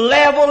on the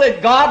level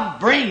that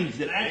God brings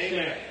it.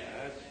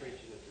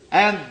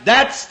 And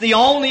that's the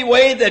only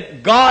way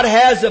that God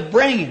has of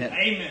bringing it.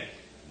 Amen.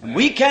 And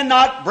we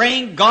cannot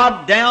bring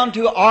God down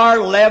to our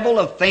level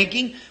of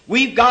thinking.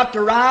 We've got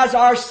to rise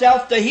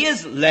ourselves to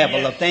His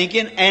level of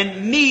thinking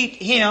and meet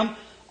Him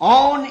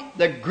on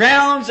the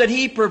grounds that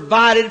He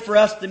provided for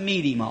us to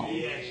meet Him on.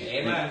 Yes.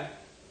 Amen.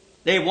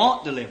 They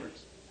want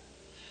deliverance.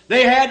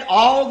 They had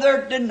all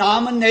their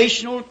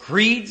denominational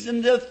creeds,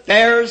 and the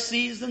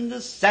Pharisees and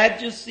the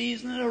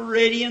Sadducees and the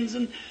Herodians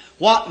and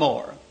what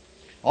more.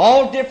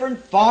 All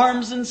different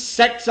forms and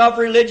sects of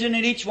religion,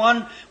 and each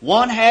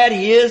one had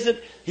his,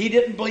 that he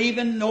didn't believe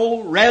in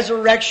no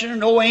resurrection or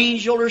no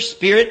angel or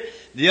spirit.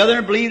 The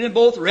other believed in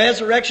both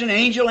resurrection,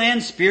 angel,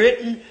 and spirit.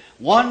 And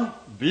one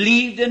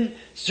believed in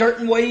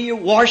certain way you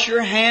wash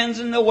your hands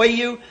and the way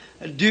you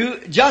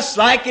do, just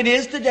like it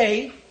is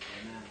today.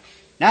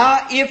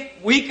 Now,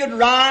 if we could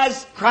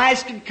rise,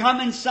 Christ could come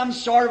in some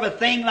sort of a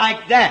thing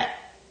like that,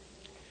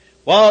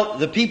 well,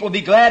 the people would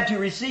be glad to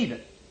receive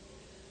it.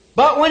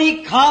 But when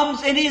He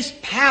comes in His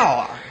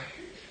power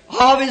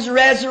of His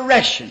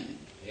resurrection,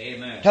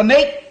 Amen. to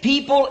make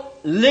people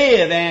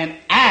live and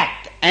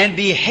act and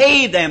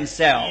behave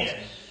themselves,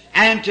 Yes.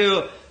 and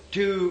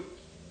to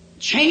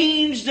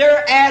change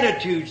their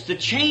attitudes, to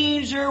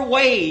change their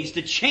ways,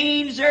 to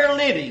change their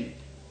living.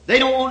 They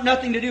don't want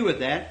nothing to do with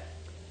that.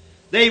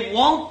 They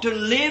want to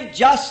live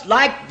just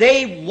like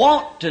they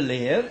want to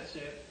live.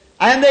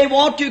 And they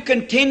want to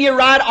continue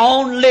right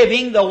on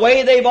living the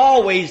way they've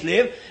always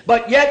lived,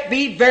 but yet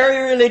be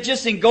very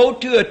religious and go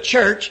to a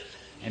church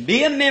and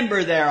be a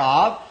member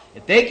thereof.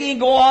 If they can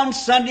go on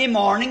Sunday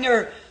morning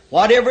or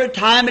whatever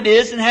time it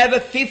is and have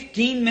a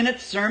 15-minute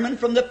sermon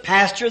from the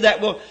pastor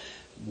that will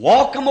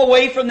walk them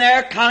away from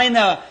there kind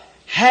of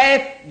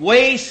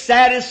halfway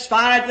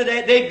satisfied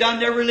that they've done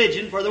their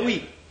religion for the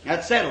week.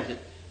 That settles it.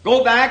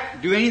 Go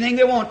back, do anything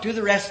they want to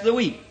the rest of the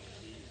week.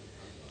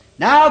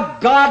 Now,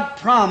 God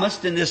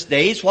promised in this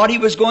days what He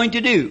was going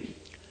to do.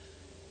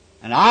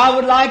 And I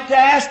would like to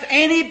ask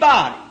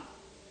anybody,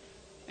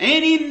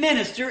 any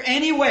minister,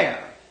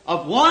 anywhere,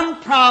 of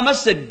one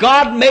promise that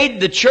God made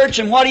the church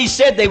and what He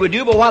said they would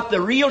do, but what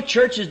the real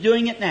church is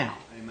doing it now.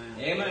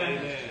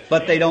 Amen.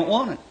 But they don't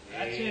want it.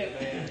 That's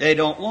it. They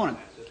don't want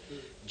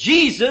it.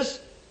 Jesus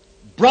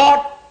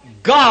brought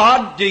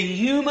God to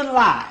human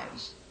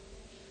lives.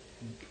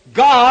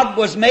 God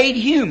was made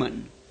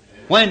human.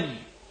 When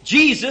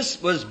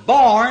Jesus was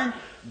born,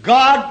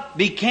 God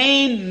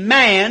became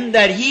man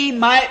that He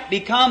might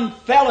become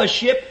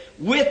fellowship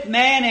with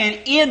man and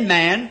in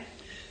man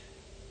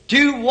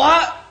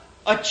to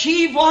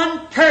achieve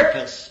one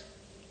purpose.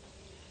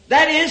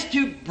 That is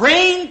to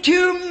bring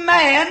to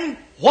man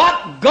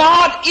what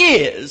God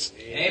is.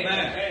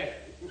 Amen.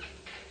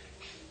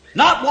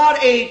 Not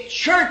what a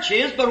church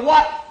is, but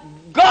what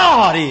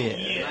God is.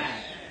 Amen.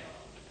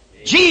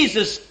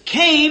 Jesus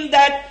came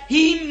that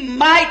He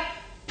might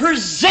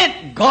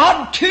present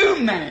God to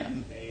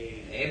man.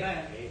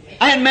 Amen.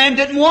 And man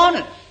didn't want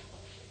it.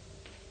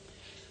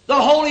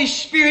 The Holy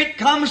Spirit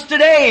comes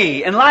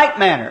today in like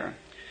manner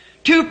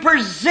to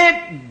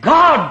present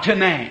God to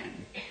man.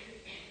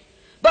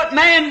 But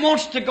man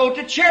wants to go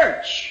to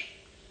church.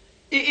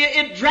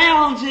 It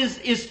drowns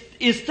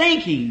his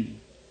thinking.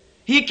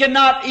 He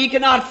cannot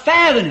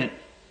fathom it.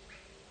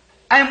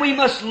 And we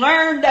must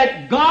learn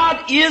that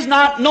God is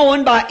not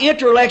known by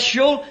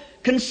intellectual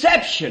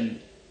conception.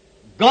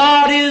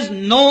 God is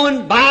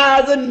known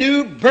by the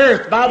new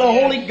birth, by the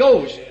Holy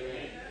Ghost.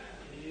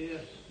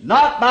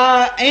 Not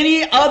by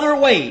any other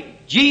way.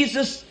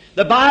 Jesus,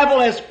 the Bible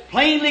has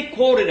plainly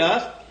quoted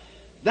us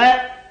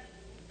that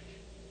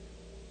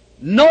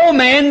no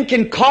man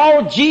can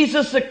call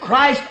Jesus the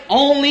Christ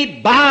only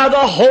by the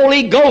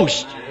Holy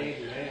Ghost.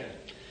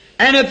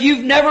 And if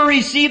you've never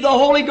received the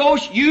Holy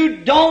Ghost, you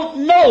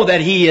don't know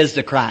that He is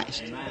the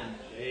Christ.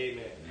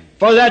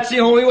 For that's the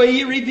only way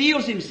He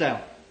reveals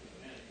Himself.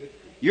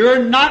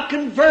 You're not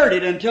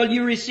converted until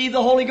you receive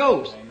the Holy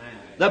Ghost.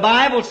 The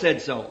Bible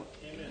said so.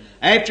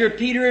 After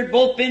Peter had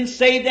both been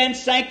saved and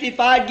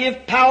sanctified,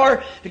 give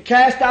power to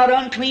cast out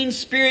unclean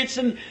spirits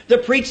and to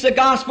preach the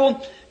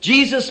gospel,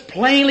 Jesus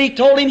plainly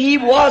told him he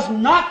was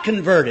not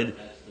converted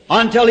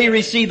until he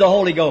received the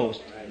Holy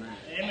Ghost.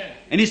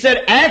 And He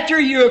said, after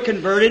you are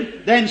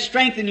converted, then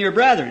strengthen your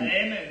brethren.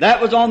 Amen.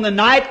 That was on the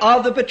night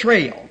of the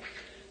betrayal,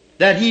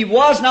 that he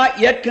was not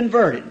yet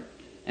converted.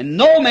 And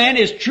no man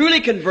is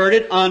truly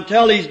converted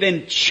until he's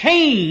been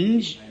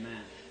changed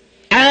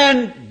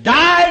and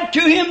died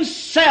to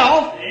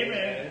himself.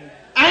 Amen.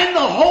 And the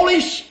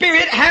Holy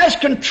Spirit has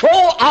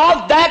control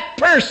of that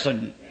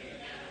person.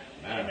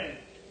 Amen.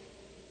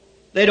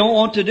 They don't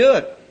want to do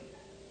it.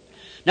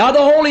 Now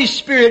the Holy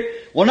Spirit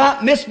will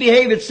not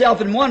misbehave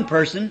itself in one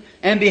person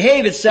and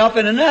behave itself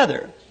in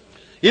another.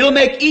 It'll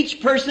make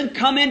each person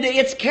come into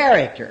its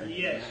character.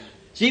 Yes.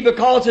 See,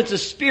 because it's a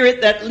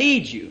Spirit that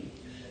leads you.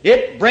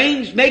 It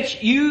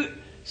makes you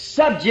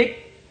subject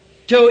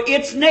to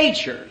its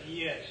nature.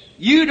 Yes.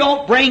 You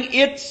don't bring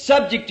it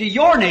subject to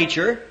your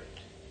nature.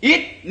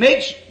 It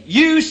makes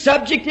you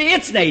subject to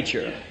its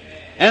nature.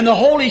 And the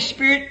Holy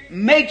Spirit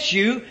makes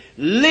you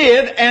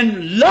live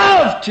and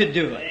love to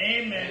do it.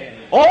 Amen.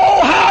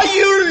 Oh, how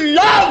you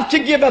love to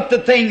give up the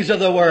things of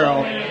the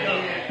world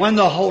when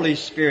the Holy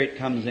Spirit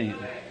comes in.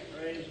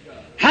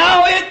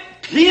 How it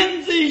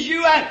cleanses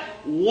you and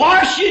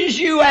washes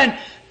you and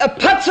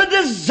puts a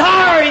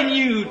desire in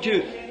you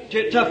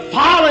to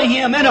follow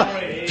Him, and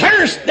a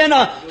thirst and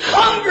a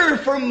hunger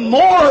for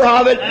more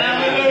of it.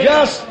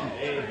 Just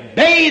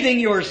bathing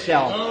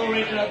yourself.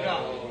 Glory to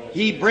God.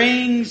 He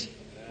brings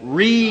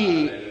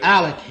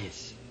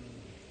realities.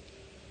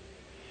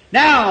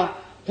 Now,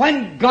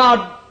 when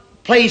God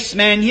placed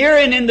man here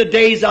and in the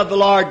days of the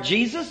Lord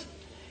Jesus,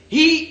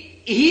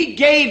 He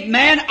gave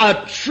man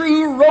a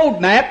true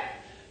roadmap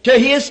to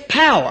His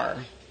power.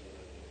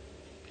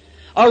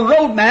 A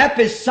roadmap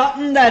is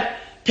something that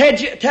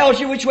tells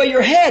you which way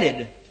you're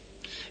headed.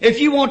 If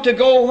you want to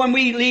go when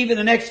we leave in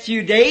the next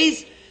few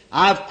days,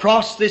 I've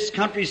crossed this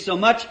country so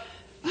much,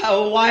 my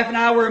old wife and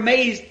I were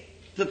amazed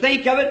to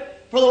think of it.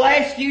 For the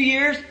last few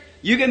years,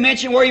 you can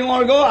mention where you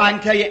want to go, I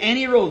can tell you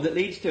any road that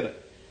leads to it.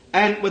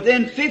 And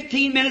within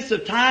 15 minutes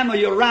of time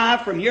you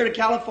arrive from here to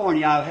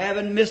California. I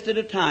haven't missed it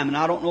a time, and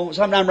I don't know,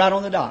 sometimes right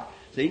on the dot.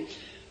 See?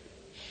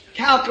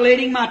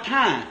 Calculating my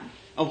time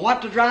of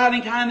what the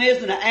driving time is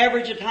and the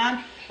average of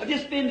time. I've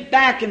just been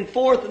back and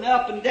forth and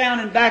up and down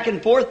and back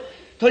and forth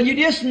till you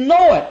just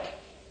know it.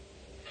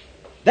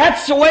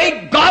 That's the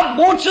way God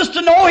wants us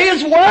to know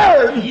His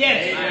Word.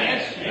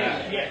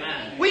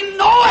 Yes. We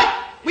know it.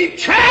 We've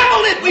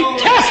traveled it.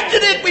 We've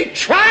tested it. We've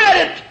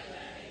tried it.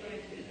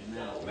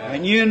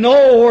 And you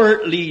know where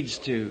it leads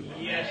to.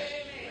 Yes.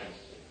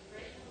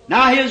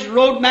 Now His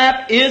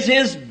roadmap is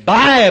His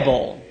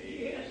Bible.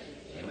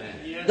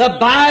 The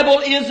Bible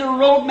is a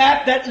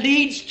roadmap that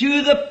leads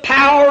to the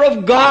power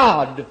of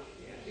God.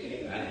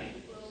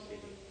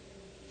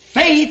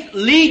 Faith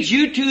leads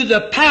you to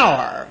the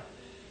power.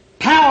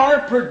 Power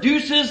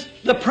produces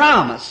the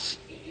promise.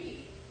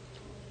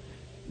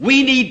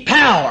 We need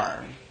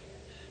power.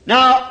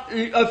 Now,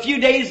 a few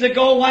days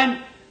ago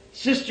when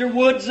Sister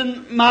Woods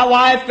and my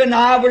wife and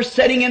I were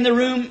sitting in the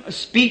room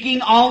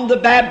speaking on the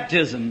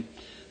baptism,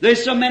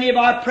 there's so many of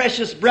our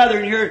precious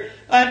brethren here,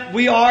 and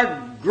we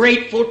are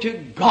grateful to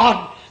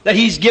God that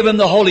He's given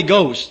the Holy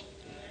Ghost.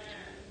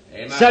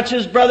 Amen. Such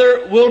as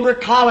Brother Wilbur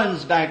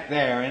Collins back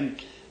there,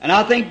 and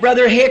I think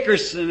Brother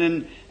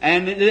Hickerson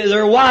and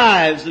their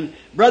wives, and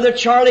Brother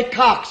Charlie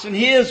Cox and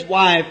his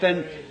wife,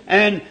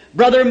 and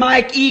Brother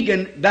Mike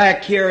Egan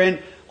back here, and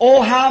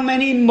oh, how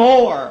many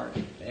more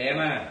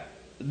Amen.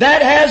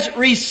 that has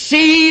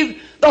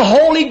received the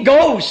Holy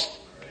Ghost,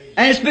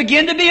 and it's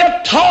begun to be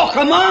a talk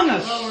among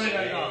us.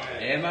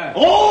 Amen.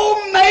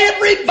 Oh, may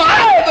it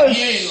revive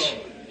us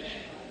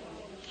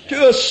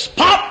to a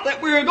spot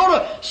that we're going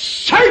to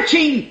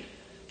searching,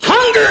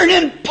 hungering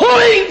and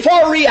pulling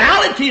for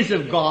realities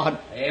of God.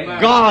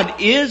 Amen.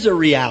 God is a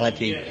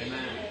reality.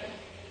 Amen.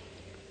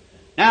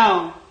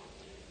 Now,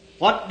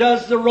 what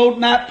does the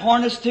roadmap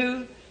point us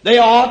to? They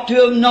ought to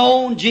have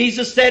known.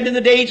 Jesus said in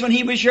the days when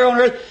He was here on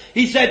earth,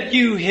 He said,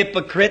 "You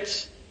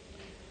hypocrites."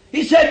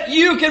 He said,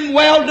 "You can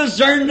well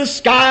discern the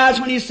skies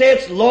when you say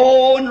it's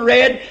low and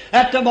red,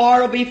 that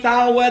tomorrow will be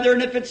foul weather,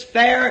 and if it's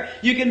fair,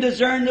 you can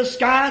discern the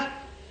skies.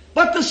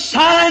 But the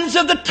signs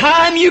of the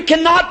time you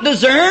cannot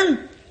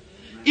discern.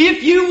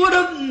 If you would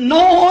have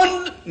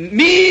known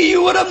me,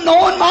 you would have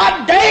known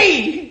my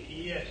day."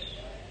 Yes.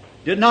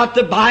 Did not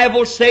the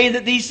Bible say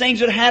that these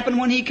things would happen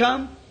when He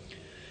come?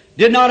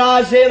 Did not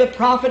Isaiah the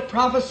prophet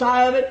prophesy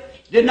of it?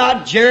 Did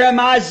not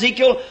Jeremiah,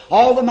 Ezekiel,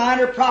 all the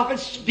minor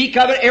prophets speak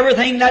of it?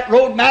 Everything, that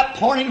roadmap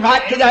pointing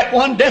right to that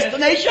one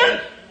destination?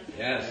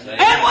 Yes.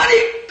 And when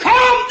He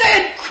come,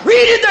 they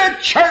created their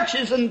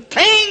churches and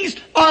things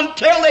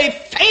until they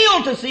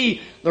failed to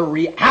see the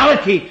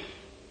reality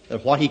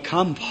of what He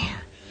come for.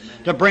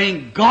 To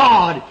bring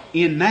God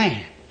in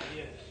man.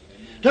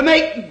 To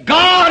make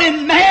God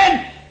in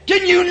man, to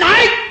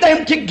unite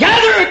them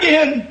together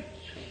again.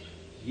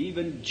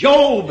 Even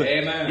Job,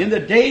 Amen. in the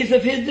days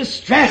of his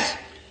distress,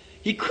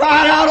 he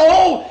cried out,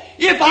 "Oh,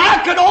 if I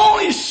could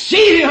only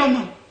see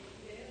Him."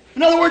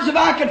 In other words, if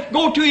I could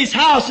go to his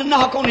house and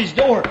knock on his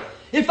door.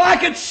 If I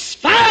could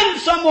find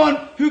someone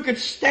who could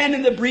stand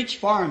in the breach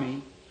for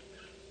me.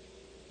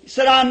 He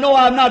said, "I know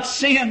I've not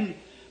sinned,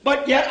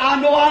 but yet I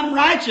know I'm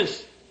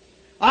righteous.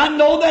 I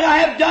know that I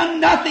have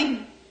done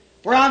nothing,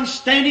 for I'm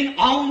standing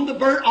on the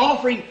burnt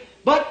offering."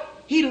 But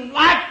he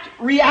lacked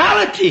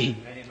reality.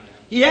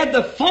 He had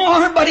the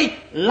form, but he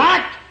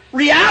lacked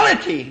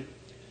reality.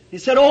 He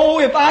said, "Oh,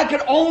 if I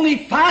could only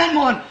find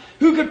one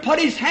who could put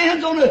his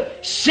hands on a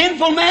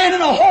sinful man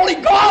and a holy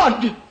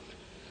God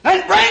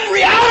and bring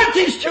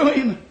realities to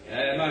him."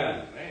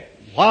 Amen.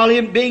 While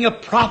him being a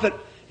prophet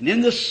and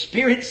in the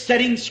Spirit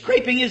sitting,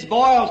 scraping his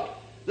boils,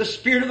 the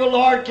Spirit of the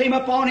Lord came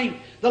upon him.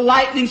 The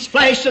lightnings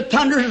flashed, the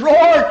thunders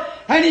roared,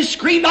 and he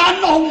screamed,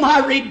 "I know my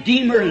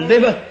Redeemer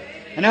liveth,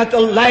 and at the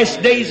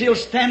last days He'll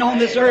stand on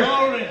this earth.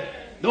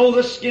 Though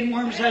the skin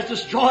worms has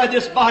destroyed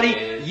this body,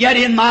 yet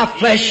in my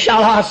flesh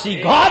shall I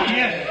see God."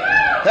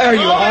 There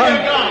you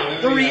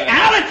are. The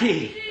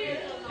reality.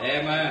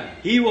 Amen.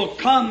 He will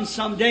come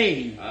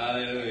someday.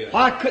 Hallelujah.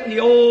 Why couldn't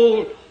the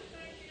old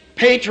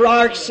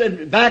patriarchs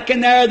and back in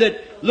there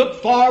that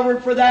looked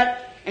forward for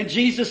that? And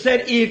Jesus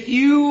said, "If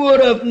you would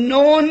have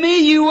known me,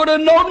 you would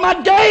have known my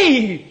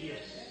day."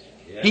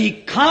 Yes. He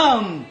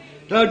come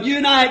to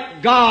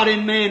unite God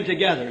and man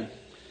together.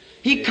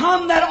 He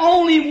come that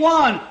only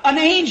one, an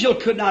angel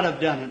could not have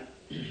done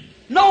it.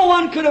 No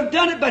one could have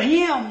done it but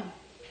Him.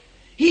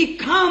 He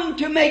come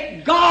to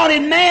make God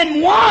and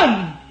man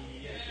one.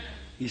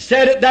 He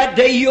said it that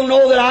day, "You'll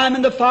know that I am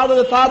in the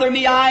Father in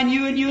me, I and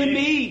you in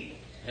me."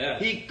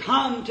 Yes. He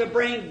come to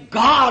bring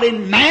God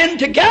and man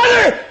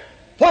together.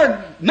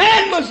 For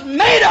man was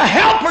made a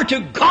helper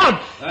to God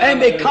and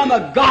become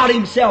a God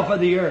himself of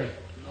the earth.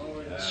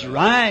 That's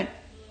right.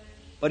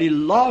 But he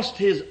lost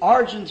his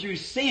origin through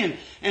sin,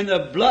 and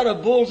the blood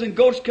of bulls and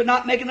goats could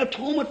not make an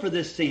atonement for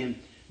this sin.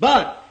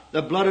 But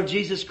the blood of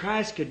Jesus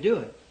Christ could do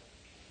it.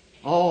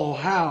 Oh,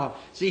 how.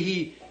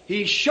 See,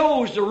 he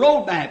shows the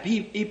roadmap.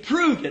 He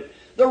proved it.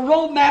 The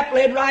roadmap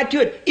led right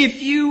to it.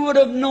 If you would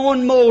have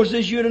known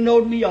Moses, you'd have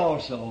known me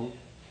also.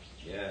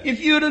 Yeah.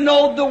 If you'd have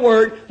known the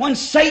Word, when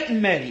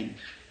Satan met him,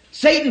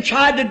 Satan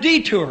tried to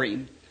detour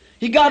him.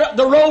 He got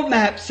the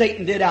roadmap,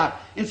 Satan did out,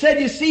 and said,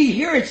 you see,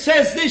 here it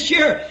says this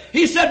year.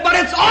 He said, but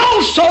it's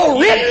also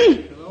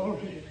written.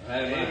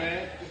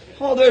 Amen.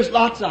 Oh, there's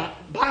lots of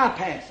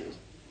bypasses.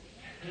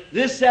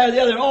 This, that, or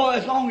the other. Oh,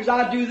 as long as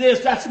I do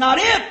this, that's not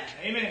it.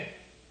 Amen.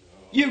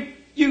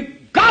 You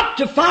got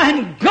to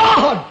find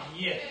God.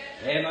 Yes.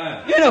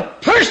 Amen. In a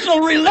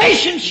personal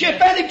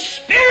relationship and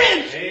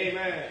experience.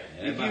 Amen.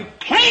 If you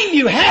claim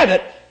you have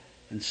it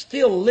and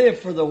still live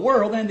for the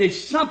world, then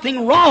there's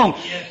something wrong.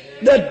 Yes.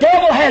 The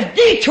devil has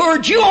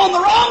detoured you on the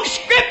wrong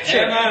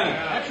Scripture. Amen.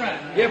 That's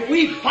right. If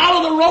we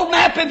follow the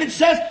roadmap, if it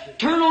says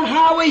turn on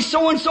highway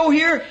so-and-so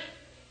here,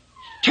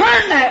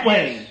 turn that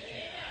way.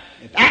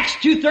 If Acts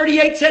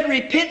 2:38 said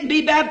repent and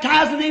be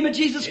baptized in the name of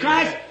Jesus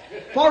Christ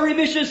for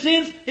remission of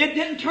sins, it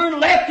didn't turn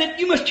left.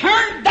 You must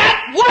turn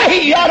that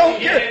way. I don't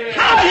care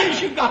how it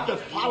is, you've got to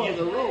follow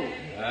the road.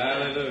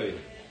 Hallelujah.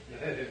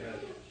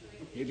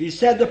 If He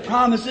said the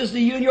promises to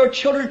you and your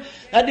children,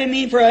 that didn't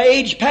mean for an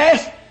age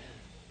past.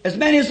 As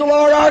many as the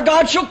Lord our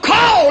God shall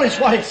call, is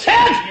what it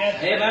says.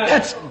 Amen.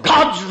 That's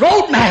God's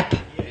roadmap.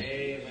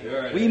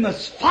 Sure. We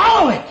must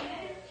follow it.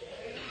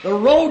 The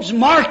road's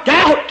marked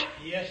out.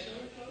 Yes.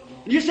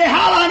 You say,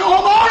 how do I know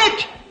I'm on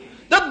it?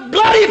 The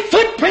bloody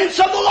footprints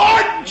of the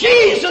Lord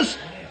Jesus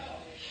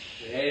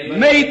Amen.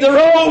 made the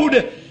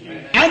road.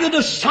 And the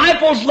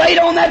disciples laid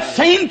on that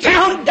same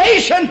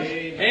foundation.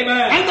 Amen.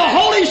 And the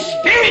Holy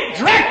Spirit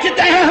directed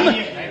them.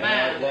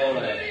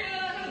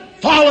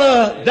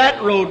 Follow that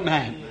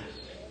roadmap.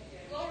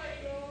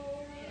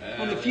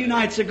 Well, a few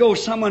nights ago,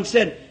 someone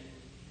said,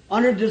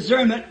 under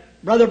discernment,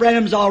 Brother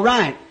Branham's all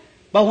right.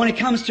 But when it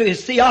comes to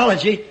his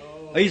theology,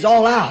 he's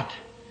all out.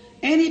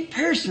 Any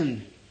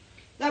person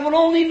that will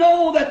only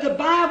know that the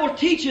Bible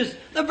teaches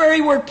the very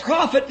word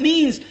prophet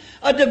means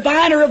a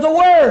diviner of the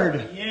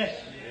Word. Yes.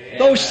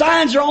 Those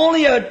signs are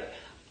only an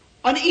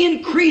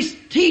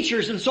increased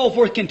teachers and so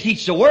forth can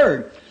teach the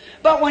Word.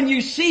 But when you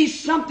see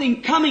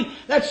something coming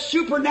that's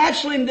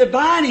supernatural and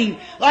divining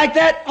like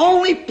that,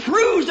 only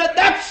proves that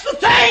that's the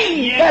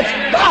thing. Yes.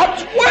 That's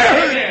God's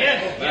Word.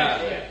 Yes.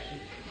 Yes.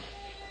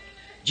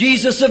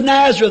 Jesus of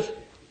Nazareth,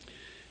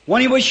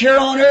 when He was here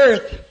on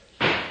earth,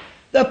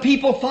 the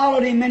people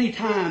followed Him many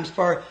times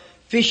for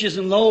fishes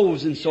and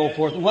loaves and so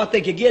forth and what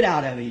they could get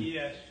out of Him.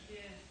 Yes.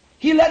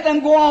 He let them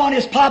go on.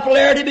 His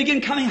popularity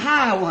began coming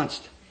high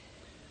once.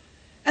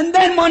 And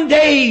then one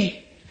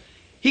day,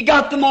 He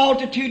got the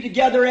multitude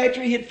together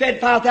after He had fed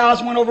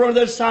 5,000, went over on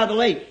the other side of the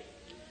lake.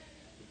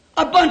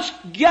 A bunch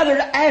gathered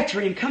after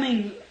Him,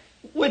 coming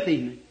with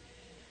Him.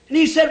 And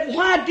He said,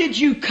 why did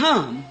you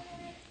come?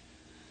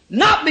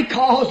 Not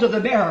because of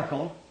the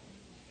miracle,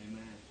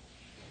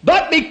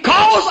 but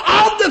because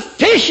of the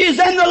fishes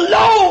and the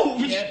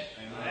loaves. Yes.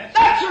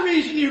 That's the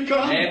reason you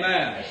come.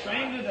 Amen.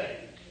 Same today.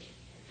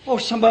 Oh,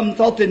 some of them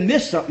thought they'd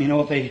miss something,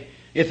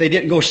 if they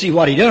didn't go see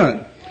what He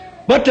done.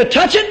 But to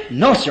touch it?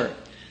 No, sir.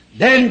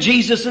 Then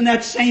Jesus in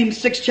that same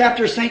 6th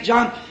chapter of St.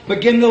 John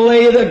began to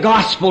lay the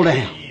gospel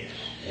down.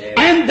 Yes.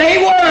 And they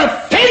were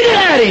offended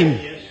at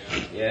Him.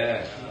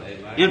 Yes.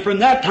 Amen. And from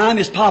that time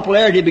His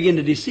popularity began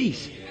to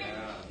decease.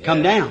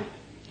 Come down.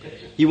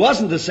 He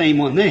wasn't the same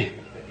one then.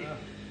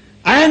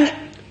 And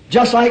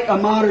just like a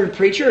modern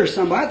preacher or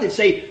somebody, they'd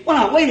say, well,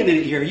 now, wait a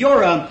minute here.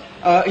 You're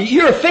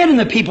offending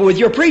the people with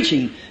your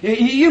preaching.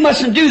 You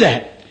mustn't do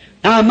that.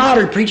 Now, a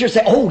modern preacher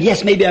say, oh,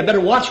 yes, maybe I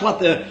better watch what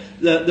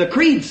the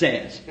creed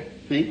says.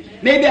 See?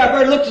 Maybe I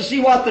better look to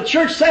see what the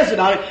church says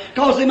about it,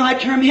 because they might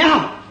turn me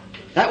out.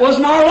 That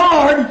wasn't our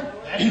Lord.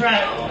 That's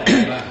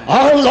right.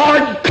 Our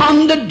Lord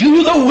come to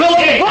do the will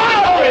of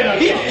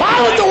God. He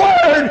followed the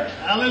Word.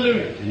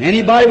 Hallelujah. And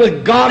anybody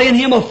with God in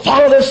him will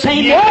follow the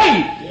same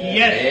way.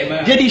 Yes.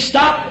 Amen. Did he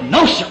stop?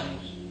 No, sir.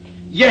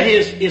 Yet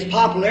his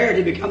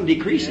popularity become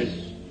decreasing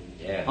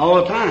Yeah. all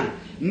the time.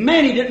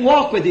 Many didn't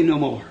walk with him no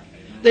more.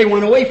 They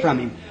went away from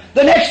him.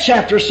 The next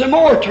chapter, some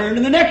more turned,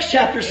 and the next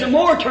chapter, some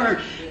more turned.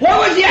 Where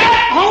was he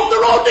at? On the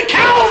road to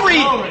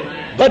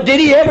Calvary. But did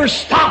he ever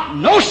stop?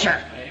 No,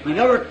 sir. He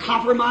never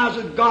compromised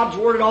with God's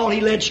Word at all.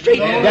 He led straight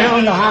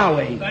down the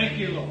highway. Thank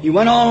you, Lord. He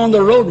went on the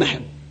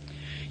roadmap.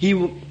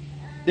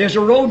 There's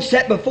a road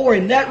set before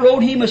him. That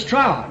road he must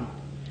trod.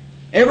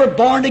 Every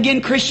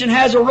born-again Christian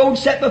has a road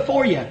set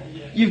before you.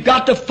 You've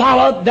got to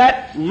follow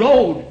that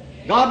road.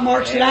 God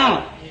marks it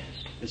out.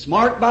 It's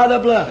marked by the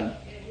blood.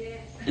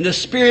 And the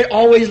Spirit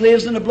always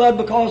lives in the blood,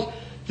 because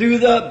through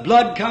the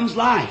blood comes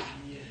life.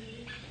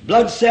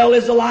 Blood cell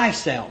is a life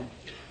cell.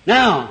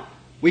 Now,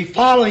 we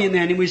follow Him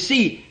then, and we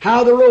see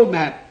how the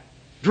roadmap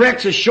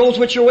directs us, shows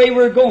which way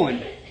we're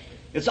going.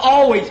 It's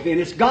always been.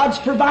 It's God's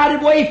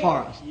provided way for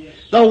us.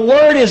 The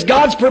Word is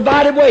God's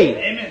provided way.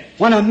 Amen.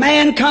 When a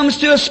man comes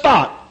to a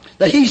spot,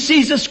 that he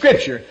sees the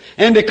Scripture,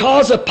 and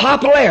because of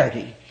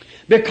popularity,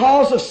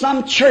 because of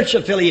some church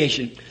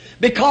affiliation,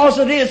 because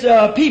of his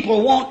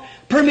people won't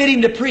permit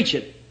him to preach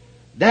it,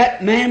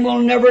 that man will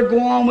never go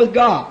on with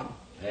God.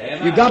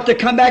 Amen. You've got to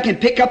come back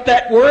and pick up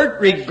that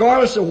Word,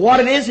 regardless of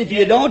what it is. If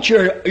you don't,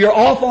 you're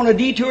off on a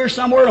detour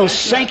somewhere and will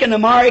sink in the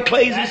miry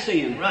clays of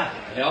sin. Right.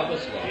 Help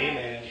us, Lord.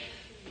 Amen.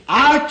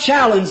 I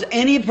challenge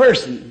any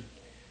person,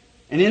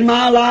 and in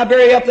my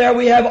library up there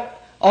we have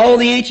all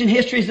the ancient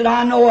histories that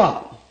I know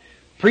of.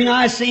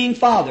 Pre-Nicene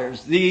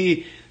Fathers,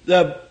 the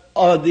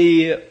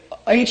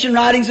ancient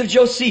writings of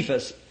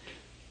Josephus,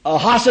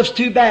 Hossif's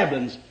Two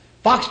Babylons,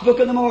 Fox Book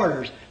of the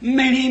Martyrs,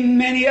 many,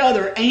 many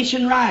other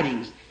ancient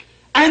writings.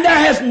 And there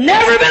has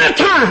never been a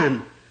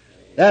time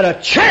that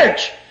a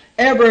church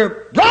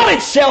ever brought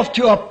itself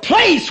to a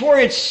place where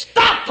it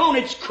stopped on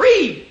its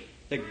creed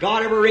that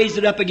God ever raised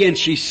it up again.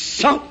 She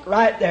sunk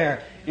right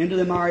there into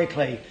the miry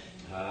clay.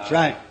 That's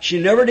right. She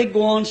never did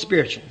go on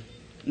spiritual.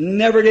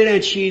 Never did,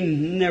 and she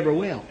never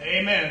will.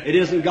 Amen. It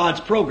isn't God's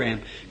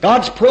program.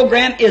 God's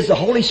program is the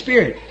Holy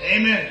Spirit.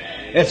 Amen.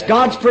 It's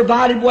God's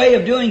provided way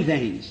of doing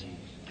things.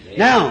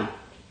 Now,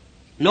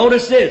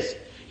 notice this.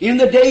 In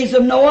the days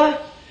of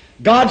Noah,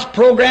 God's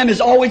program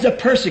is always a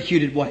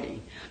persecuted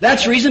way.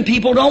 That's the reason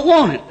people don't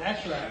want it.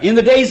 That's right. In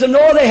the days of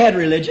Noah, they had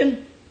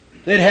religion.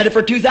 They'd had it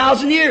for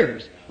 2,000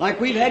 years,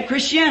 like we've had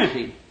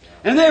Christianity.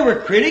 And they were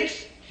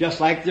critics, just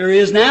like there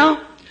is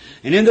now.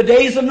 And in the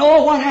days of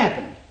Noah, what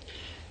happened?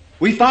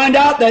 We find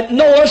out that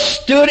Noah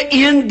stood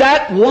in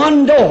that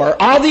one door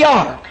of the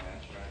ark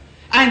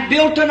and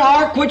built an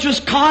ark which was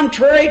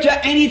contrary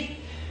to any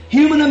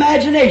human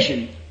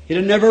imagination. It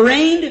had never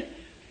rained,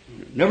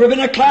 never been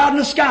a cloud in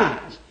the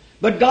skies.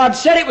 But God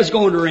said it was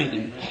going to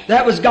rain.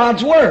 That was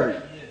God's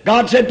Word.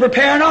 God said,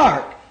 prepare an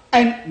ark.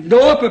 And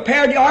Noah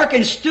prepared the ark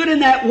and stood in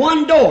that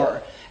one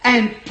door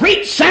and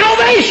preached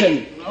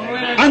salvation.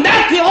 And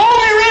that's the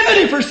only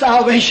remedy for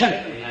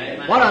salvation.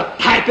 What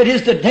a type it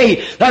is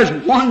today. There's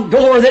one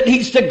door that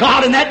leads to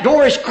God, and that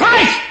door is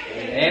Christ.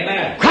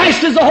 Amen.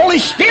 Christ is the Holy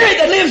Spirit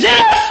that lives in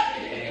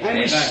us. And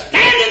we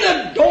stand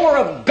in the door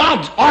of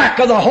God's ark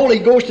of the Holy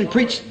Ghost and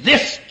preach,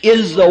 this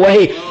is the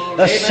way.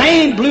 The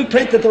same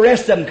blueprint that the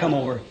rest of them come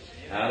over.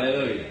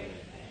 Hallelujah.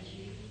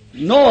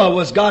 Noah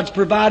was God's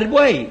provided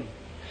way.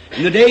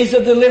 In the days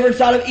of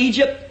deliverance out of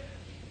Egypt,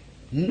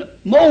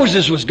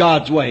 Moses was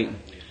God's way.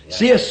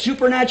 See, a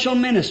supernatural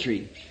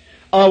ministry.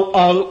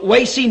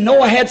 See,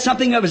 Noah had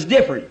something that was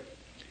different.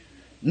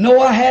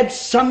 Noah had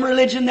some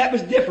religion that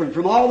was different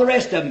from all the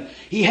rest of them.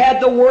 He had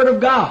the Word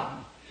of God.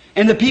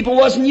 And the people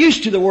wasn't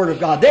used to the Word of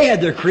God. They had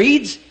their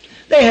creeds.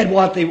 They had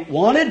what they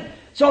wanted.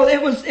 So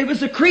it was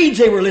the creeds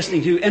they were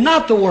listening to and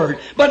not the Word.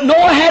 But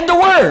Noah had the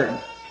Word.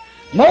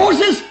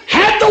 Moses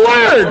had the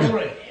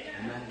Word.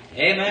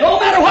 Amen. No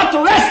matter what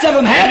the rest of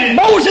them had,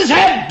 Moses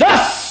had,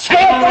 thus saith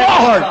the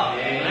Lord.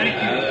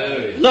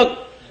 Hallelujah.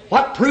 Look,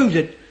 what proved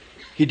it?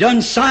 He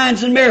done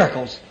signs and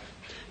miracles.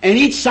 And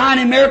each sign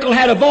and miracle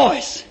had a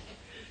voice.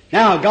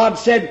 Now, God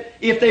said,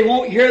 if they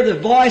won't hear the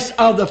voice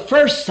of the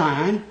first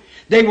sign,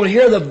 they will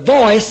hear the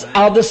voice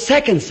of the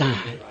second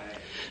sign.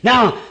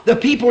 Now, the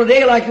people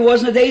today, like it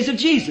was in the days of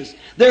Jesus,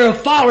 they're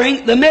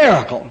following the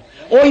miracle.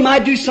 Or he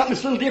might do something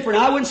that's a little different.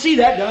 I wouldn't see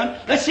that done.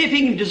 Let's see if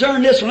he can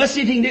discern this one. Let's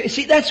see if he can do.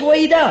 See, that's the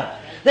way he does.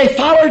 They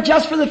follow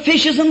just for the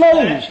fishes and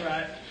loaves. That's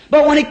right.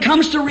 But when it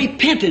comes to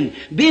repenting,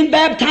 being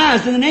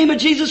baptized in the name of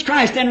Jesus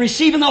Christ, and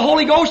receiving the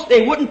Holy Ghost,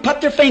 they wouldn't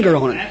put their finger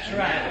on it. That's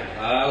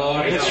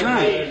right. That's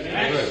right.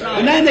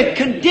 And then they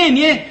condemn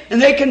you, and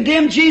they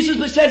condemn Jesus,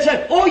 but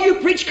said, oh, you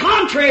preach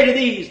contrary to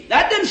these.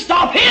 That didn't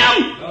stop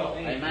him.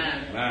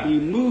 Amen. He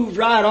moved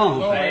right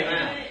on.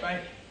 Amen.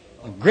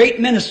 A great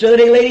minister the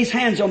other day laid his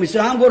hands on me and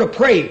said, I'm going to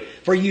pray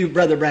for you,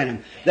 Brother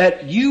Branham,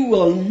 that you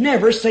will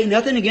never say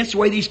nothing against the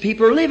way these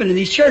people are living in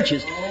these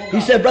churches. He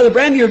said, Brother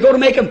Branham, you're going to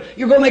make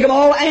them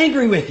all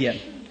angry with you.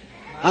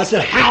 I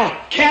said, how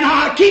can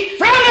I keep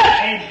from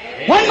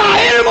it when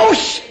my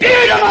innermost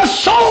spirit and my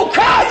soul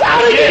cries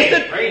out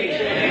against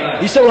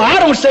it? He said, well, I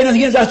don't say nothing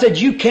against it. I said,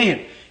 you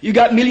can't. You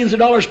got millions of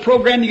dollars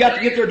programmed. You got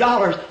to get their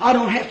dollars. I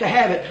don't have to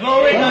have it. The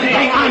only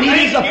thing I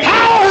need is the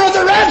power of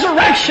the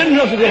resurrection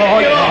of the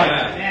Lord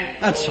God.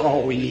 That's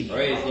all we need.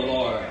 Praise the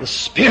Lord. The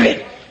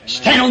Spirit.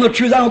 Stand on the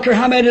truth. I don't care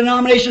how many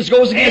denominations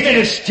goes against it.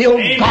 It's still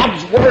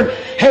God's Word.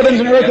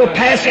 Heavens and earth will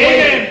pass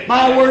away.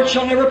 My word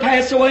shall never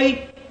pass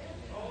away.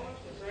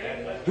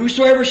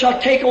 Whosoever shall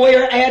take away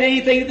or add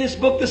anything to this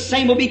book, the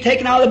same will be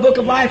taken out of the book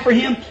of life for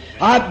him.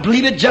 I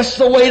believe it just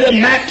the way the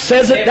map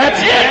says it. That's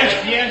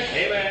it.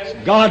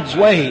 Yes. God's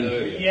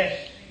way.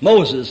 Yes.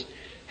 Moses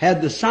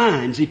had the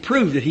signs. He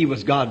proved that he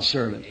was God's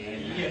servant.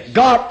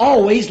 God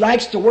always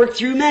likes to work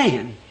through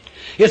man.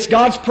 It's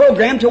God's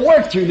program to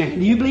work through man.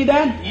 Do you believe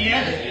that?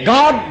 Yes.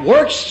 God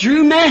works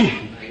through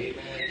man.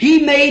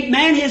 He made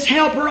man his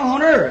helper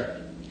on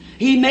earth.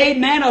 He made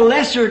man a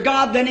lesser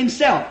God than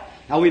himself.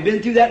 Now, we've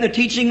been through that in the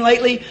teaching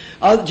lately.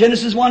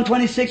 Genesis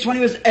 1:26, when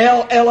he was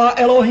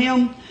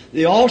Elohim,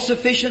 the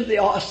all-sufficient,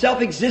 the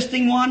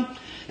self-existing one.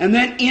 And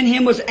then in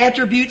him was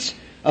attributes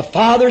A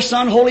Father,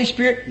 Son, Holy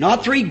Spirit,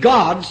 not three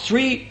gods,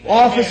 three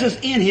offices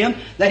in Him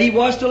that He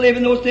was to live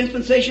in those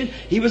dispensations.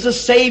 He was a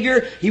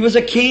Savior, He was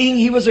a King,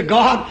 He was a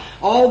God.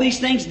 All these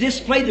things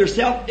displayed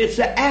themselves. It's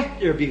the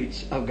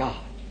attributes of God.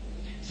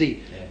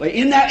 See, but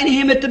in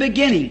Him at the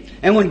beginning,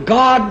 and when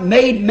God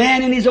made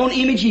man in His own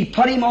image, He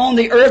put him on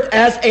the earth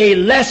as a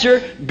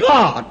lesser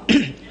God.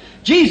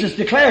 Jesus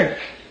declared it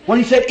when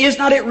He said, "Is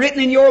not it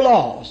written in your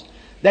laws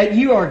that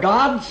you are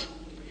gods?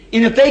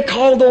 And if they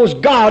call those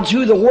gods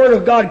who the Word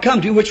of God come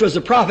to, which was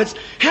the prophets,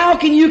 how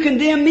can you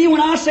condemn me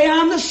when I say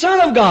I'm the Son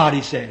of God?"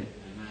 He said.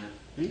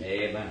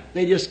 Amen.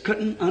 They just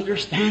couldn't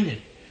understand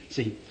it.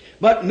 See,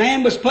 but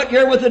man was put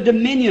here with a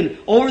dominion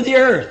over the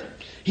earth.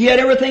 He had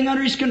everything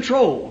under his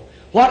control.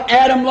 What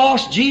Adam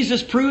lost,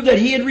 Jesus proved that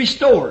He had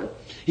restored.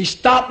 He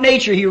stopped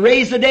nature. He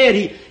raised the dead.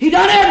 He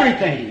done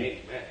everything.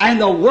 And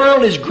the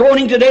world is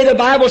groaning today, the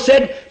Bible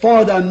said,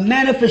 for the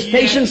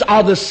manifestations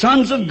of the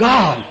sons of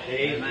God.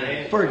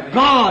 Amen. For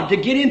God to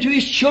get into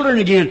His children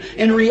again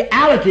in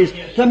realities,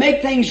 to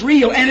make things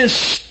real, and it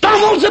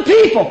stumbles the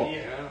people.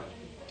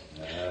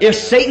 If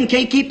Satan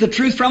can't keep the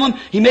truth from them,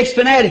 he makes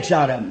fanatics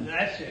out of them.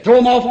 Throw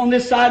them off on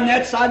this side and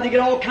that side. They get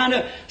all kind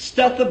of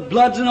stuff of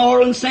bloods and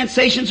oil and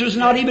sensations that's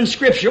not even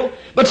scriptural.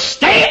 But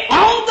stay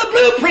on the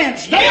blueprint.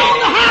 Stay on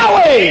the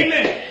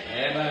highway.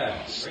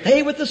 Amen.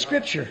 Stay with the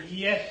Scripture.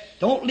 Yes.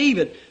 Don't leave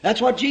it.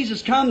 That's what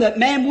Jesus come, that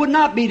man would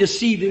not be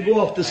deceived and go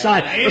off the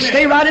side. But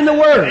stay right in the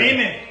Word.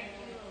 Amen.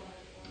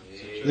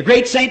 The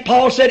great St.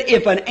 Paul said,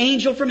 if an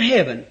angel from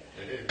heaven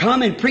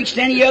come and preach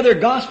any other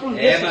gospel than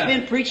this has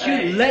been preached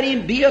to you, let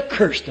him be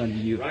accursed unto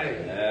you.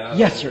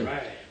 Yes,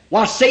 sir.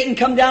 Why, Satan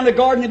come down the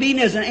Garden of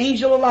Eden as an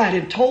angel of light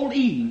and told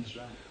Eve.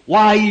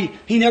 Why,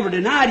 he never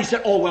denied. He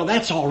said, "Oh, well,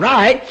 that's all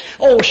right.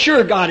 Oh,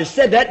 sure, God has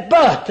said that,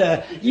 but,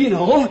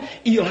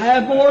 you'll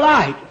have more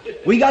light."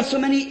 We got so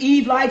many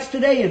Eve lights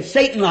today and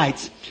Satan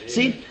lights.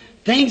 See,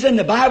 things in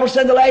the Bible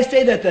said the last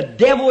day that the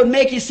devil would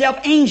make himself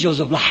angels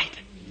of light.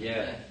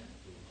 Yeah.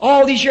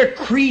 All these your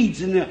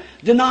creeds and the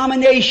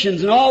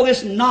denominations and all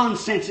this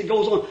nonsense that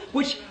goes on,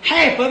 which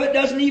half of it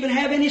doesn't even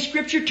have any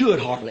Scripture to it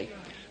hardly.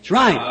 That's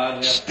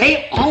right.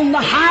 Stay on the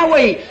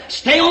highway.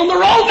 Stay on the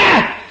road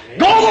map.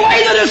 Go the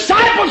way the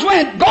disciples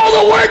went.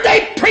 Go the word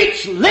they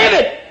preached. Live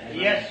it.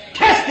 Yes.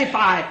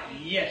 Testify it.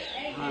 Yes.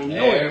 I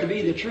know it to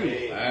be the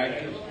truth.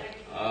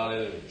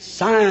 Hallelujah.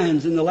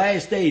 Signs in the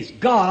last days.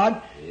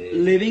 God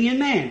living in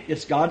man.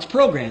 It's God's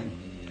program.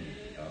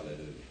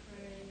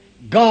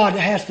 God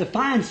has to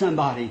find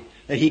somebody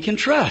that He can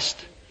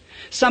trust.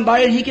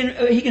 Somebody that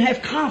he can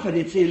have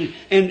confidence in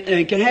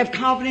and can have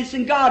confidence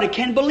in God and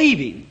can believe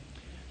Him.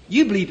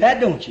 You believe that,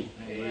 don't you?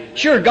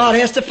 Sure, God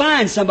has to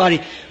find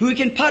somebody who He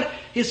can put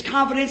His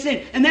confidence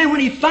in. And then when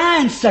He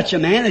finds such a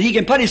man that He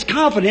can put His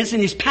confidence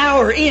and His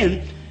power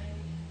in,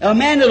 a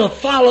man that'll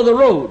follow the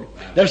road,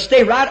 that'll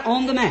stay right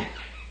on the map.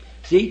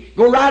 See?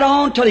 Go right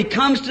on till he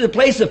comes to the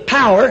place of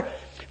power.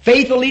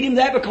 Faith will lead him to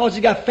that because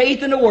he's got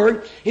faith in the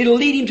Word. It'll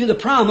lead him to the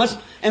promise,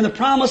 and the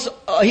promise,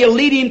 he'll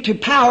lead him to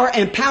power,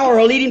 and power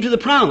will lead him to the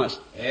promise.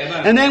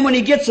 Amen. And then when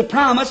he gets the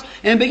promise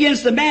and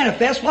begins to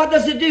manifest, what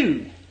does it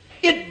do?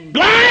 It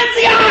blinds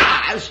the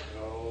eyes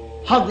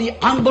of the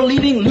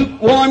unbelieving,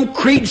 lukewarm,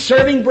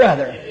 creed-serving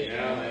brother.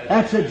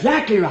 That's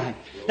exactly right.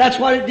 That's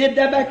what it did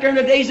back there in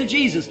the days of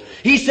Jesus.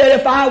 He said,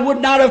 if I would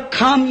not have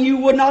come, you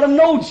would not have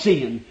known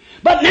sin.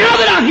 But now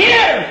that I'm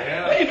here,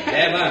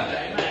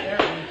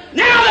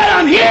 now that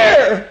I'm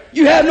here,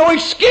 you have no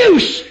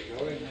excuse.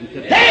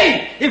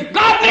 Hey, if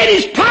God made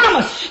His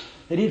promise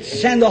that He'd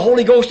send the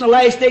Holy Ghost in the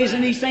last days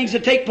and these things to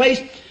take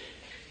place,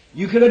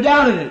 you could have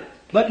doubted it.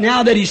 But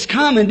now that He's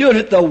come and doing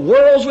it, the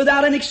world's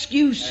without an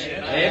excuse.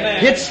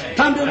 Amen. It's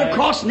thundered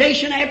across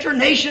nation after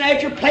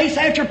place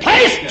after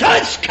place till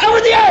it's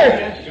covered the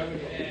earth.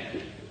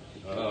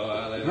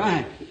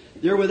 Right.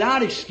 They're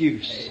without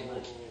excuse.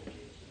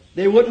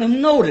 They wouldn't have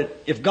known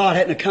it if God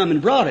hadn't come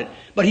and brought it.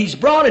 But He's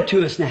brought it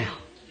to us now.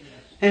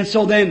 And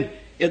so then,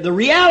 the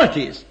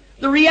realities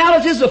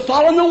of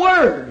following the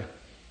Word.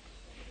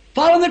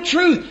 Following the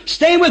truth.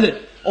 Stay with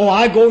it. Oh,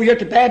 I go over here at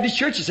the Baptist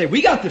church and say,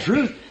 we got the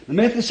truth. The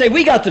Methodists say,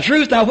 we got the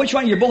truth. Now, which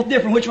one? You're both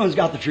different. Which one's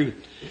got the truth?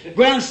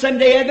 Go down to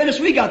Seventh-day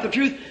Adventists, we got the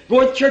truth. Go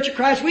to the Church of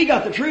Christ, we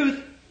got the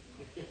truth.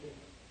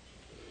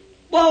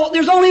 Well,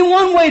 there's only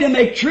one way to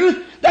make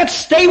truth. That's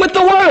stay with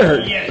the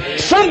Word.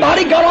 Yes.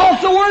 Somebody got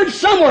off the Word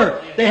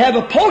somewhere. They have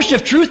a post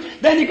of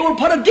truth, then they go and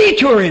put a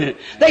detour in it.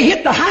 They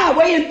hit the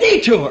highway and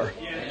detour.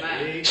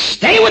 Yes.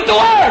 Stay with the Word.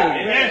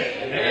 Yes.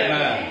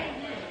 Amen.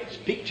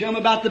 Speak to them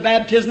about the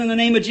baptism in the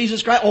name of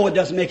Jesus Christ. Oh, it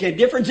doesn't make any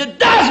difference. It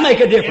does make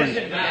a difference.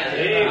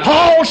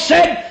 Paul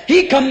said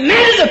he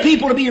commanded the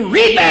people to be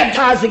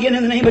rebaptized again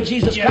in the name of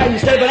Jesus Christ.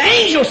 Instead of an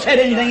angel said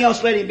anything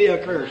else, let him be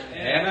accursed.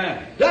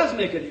 Amen. It does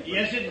make a difference.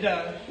 Yes, it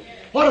does.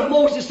 What if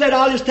Moses said,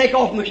 I'll just take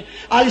off my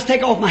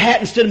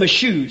hat instead of my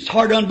shoes? It's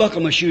hard to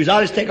unbuckle my shoes.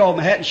 I'll just take off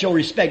my hat and show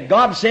respect.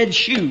 God said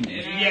shoes.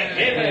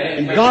 Yes.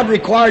 And God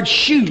required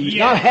shoes,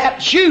 not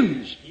hat,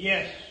 shoes.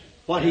 Yes.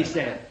 What He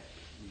said.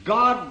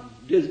 God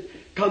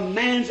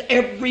commands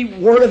every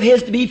word of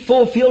His to be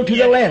fulfilled to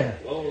the letter.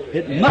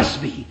 It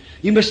must be.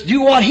 You must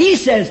do what He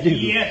says do.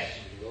 Yes.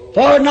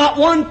 For not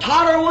one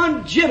tittle or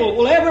one jittle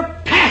will ever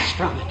pass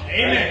from it.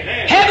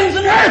 Amen. Heavens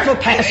and earth will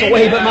pass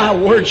away, but my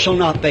word shall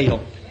not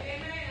fail.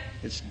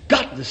 It's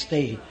got to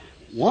stay.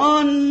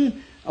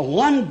 One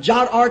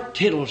jot or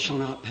tittle shall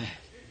not pass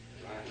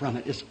from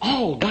it. It's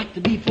all got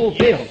to be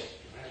fulfilled.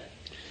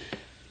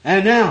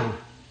 And now,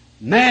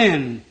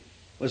 man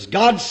was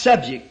God's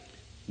subject.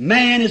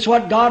 Man is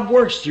what God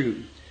works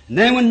through. And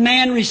then when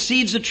man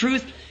receives the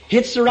truth,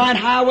 hits the right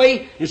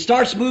highway, and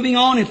starts moving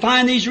on and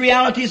find these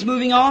realities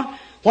moving on,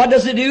 what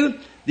does it do?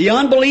 The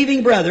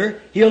unbelieving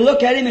brother, he'll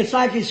look at him, it's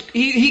like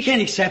he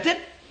can't accept it.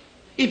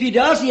 If he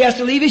does, he has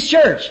to leave his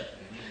church.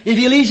 If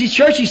he leaves his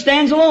church, he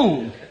stands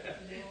alone.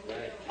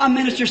 A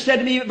minister said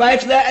to me right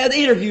after that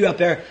interview up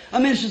there, a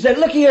minister said,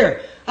 look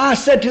here, I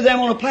said to them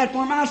on a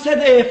platform, I said,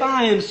 hey, if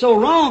I am so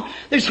wrong,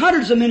 there's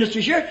hundreds of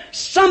ministers here,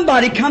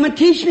 somebody come and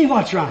teach me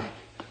what's right.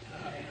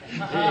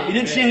 You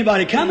didn't see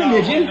anybody coming,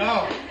 did you?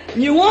 No.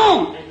 And you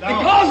won't,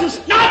 because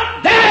it's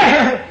not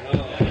there.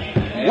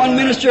 One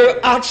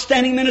minister,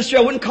 outstanding minister,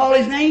 I wouldn't call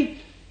his name.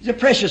 He's a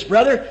precious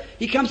brother.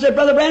 He comes and said,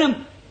 Brother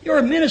Branham, you're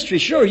a ministry,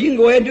 sure, you can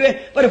go ahead and do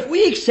it. But if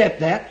we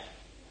accept that,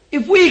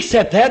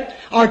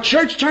 our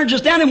church turns us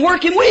down and where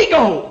can we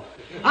go?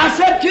 I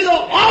said, to the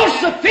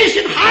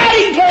all-sufficient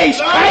hiding place,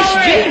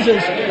 Christ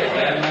Jesus.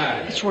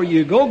 That's where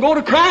you go. Go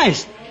to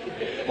Christ.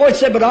 Boy, it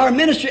said, but our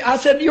ministry, I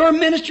said, your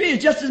ministry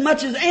is just as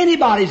much as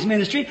anybody's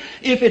ministry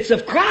if it's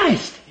of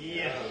Christ.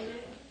 Yes.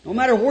 No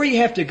matter where you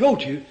have to go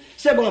to. He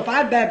said, well, if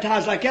I'd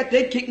baptized like that,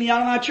 they'd kick me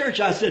out of my church.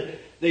 I said,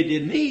 they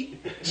did me.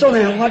 So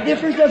now, what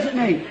difference does it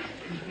make?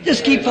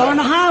 Just keep following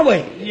the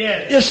highway.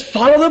 Yes. Just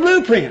follow the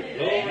blueprint.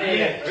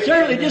 Yes.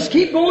 Certainly, just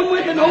keep going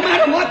with it no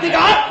matter what they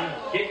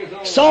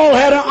got. Saul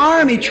had an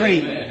army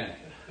trained.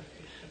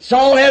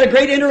 Saul had a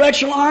great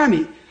intellectual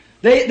army.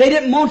 They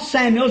didn't want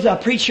Samuel, as I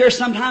preached here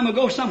some time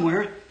ago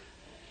somewhere.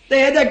 They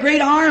had that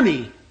great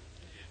army.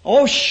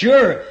 Oh,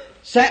 sure.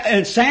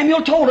 And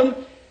Samuel told them,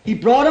 he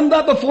brought them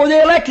up before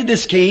they elected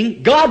this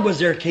king. God was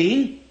their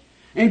king.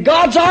 And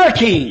God's our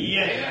king.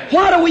 Yes.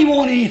 Why do we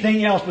want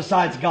anything else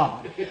besides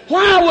God?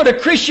 Why would a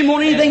Christian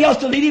want anything else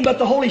to lead him but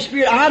the Holy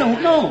Spirit? I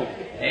don't know.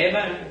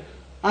 Amen.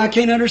 I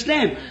can't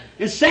understand.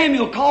 And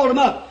Samuel called him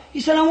up.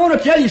 He said, I want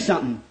to tell you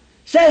something.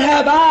 Said,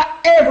 have I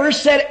ever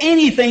said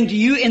anything to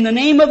you in the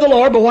name of the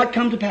Lord but what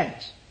come to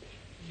pass?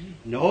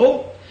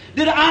 No.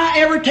 Did I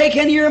ever take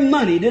any of your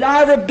money? Did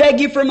I ever beg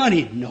you for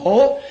money?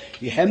 No.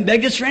 You haven't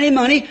begged us for any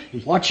money.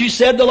 And what you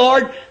said, the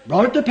Lord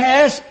brought it to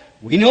pass.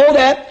 We know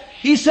that.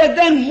 He said,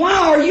 then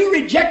why are you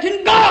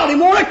rejecting God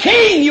and want a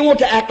king? You want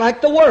to act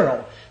like the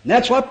world. And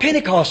that's what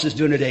Pentecost is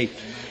doing today.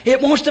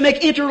 It wants to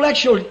make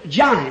intellectual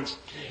giants.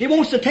 It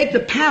wants to take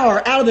the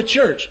power out of the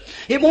church.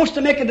 It wants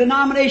to make a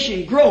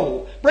denomination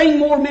grow, bring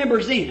more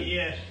members in.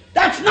 Yes.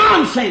 That's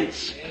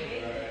nonsense.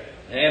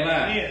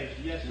 Amen. Yes.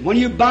 Yes. When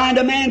you bind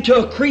a man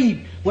to a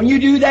creed, when you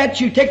do that,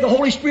 you take the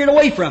Holy Spirit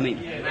away from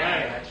him.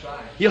 Yes.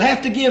 You'll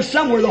have to give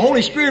somewhere. The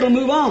Holy Spirit will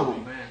move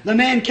on. The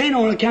man can't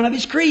on account of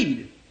his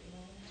creed.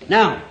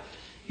 Now,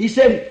 he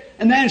said,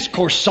 and then of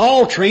course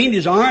Saul trained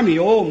his army.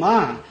 Oh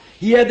my.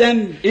 He had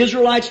them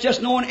Israelites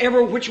just knowing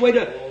ever which way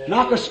to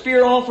knock a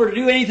spear off or to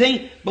do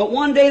anything. But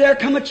one day there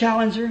come a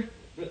challenger.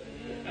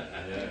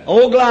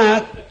 Old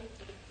Goliath.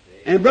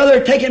 And brother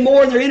had taken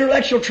more than their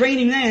intellectual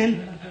training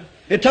then.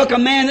 It took a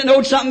man that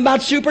knowed something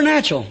about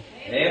supernatural.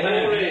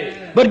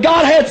 Amen. But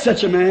God had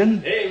such a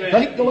man. Amen.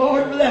 Thank the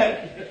Lord for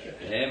that.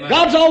 Amen.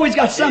 God's always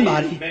got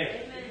somebody.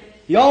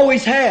 He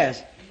always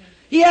has.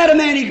 He had a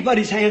man he could put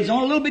his hands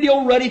on, a little bitty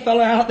old ruddy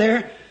fella out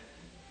there.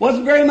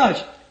 Wasn't very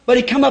much. But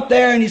he come up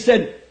there and he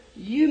said,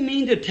 you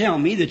mean to tell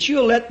me that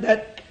you'll let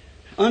that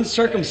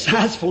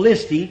uncircumcised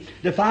Philistine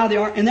defy the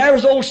ark? And there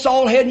was old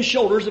Saul head and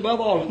shoulders above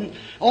all of them.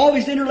 All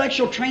his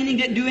intellectual training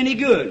didn't do any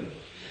good.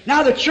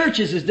 Now the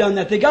churches has done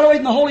that. They got away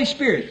from the Holy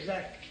Spirit.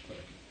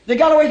 They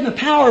got away from the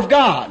power of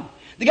God.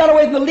 They got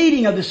away from the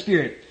leading of the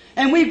Spirit.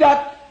 And we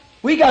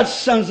got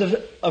sons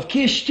of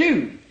Kish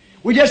too.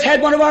 We just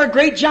had one of our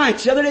great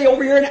giants the other day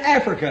over here in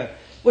Africa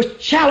was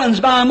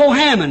challenged by a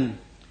Mohammedan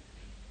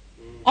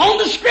on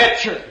the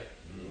Scripture.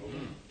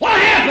 What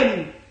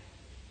happened?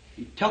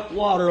 He took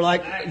water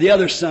like the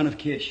other son of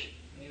Kish.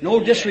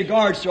 No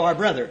disregards to our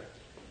brother.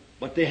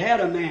 But they had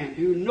a man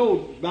who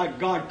knew about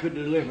God could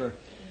deliver.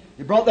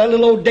 They brought that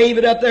little old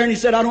David up there and he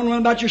said, I don't know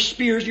about your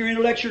spears, your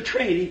intellectual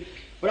training,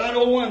 but I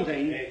know one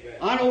thing.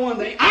 I know one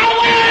thing. I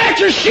went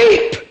after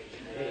sheep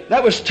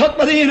that was took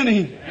by the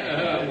enemy.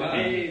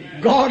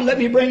 God, let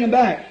me bring him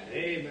back.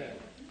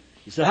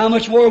 He said, how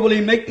much more will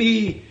he make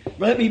me,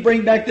 let me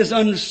bring back this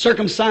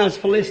uncircumcised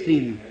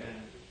Philistine?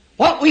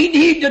 What we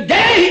need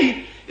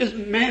today is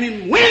men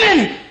and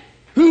women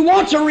who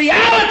wants a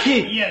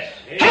reality. Yes.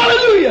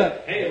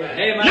 Hallelujah.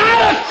 Amen.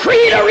 Not a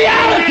creed, a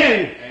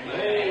reality.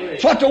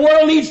 That's what the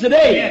world needs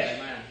today.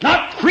 Yes.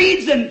 Not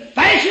creeds and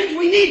fashions.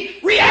 We need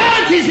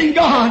realities in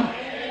God.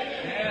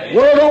 The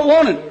world don't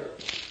want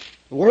it.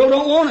 The world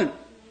don't want it.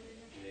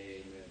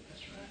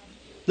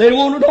 They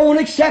don't want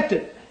to accept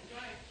it.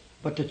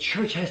 But the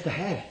church has to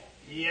have it.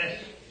 Yes.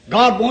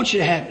 God wants you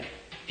to have it.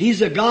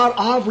 He's a God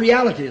of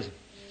realities.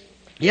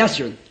 Yes,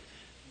 sir.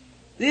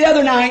 The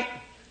other night,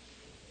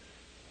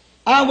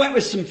 I went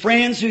with some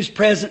friends who's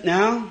present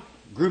now,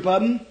 a group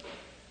of them,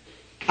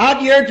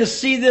 out here to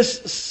see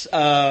this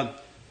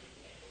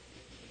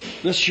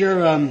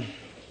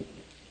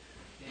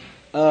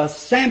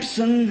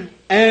Samson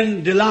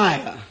and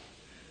Delilah,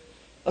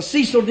 a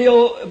Cecil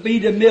B.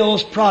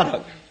 DeMille's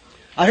product.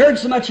 I heard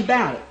so much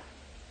about it.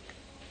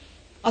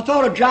 I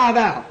thought I'd drive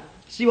out,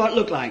 see what it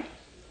looked like.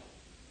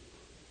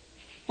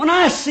 When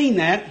I seen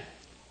that,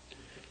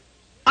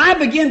 I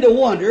began to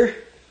wonder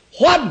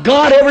what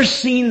God ever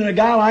seen in a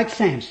guy like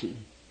Samson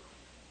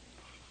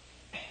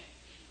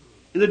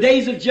in the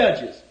days of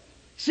Judges.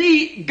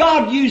 See,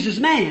 God uses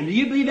man. Do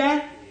you believe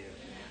that?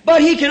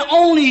 But He can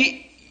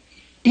only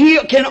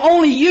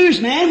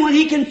use man when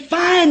He can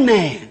find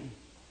man.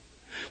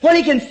 When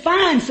He can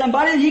find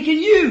somebody that He can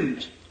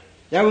use.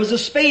 There was a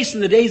space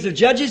in the days of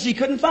Judges He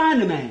couldn't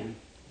find a man.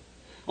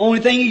 Only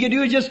thing He could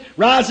do is just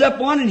rise up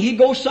one and he'd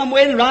go some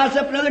way, and rise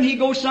up another and he'd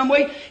go some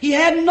way. He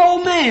had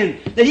no man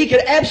that He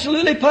could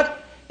absolutely put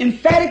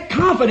emphatic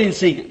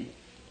confidence in.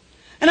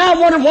 And I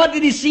wondered, what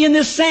did He see in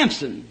this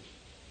Samson?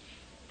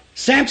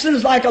 Samson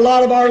is like a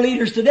lot of our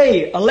leaders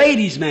today, a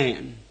ladies'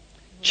 man,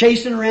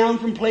 chasing around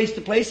from place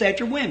to place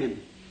after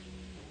women.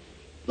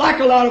 Like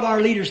a lot of our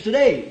leaders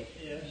today.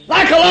 Yes.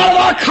 Like a lot of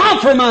our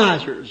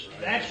compromisers.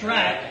 That's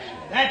right.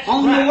 That's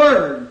on right. the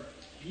Word.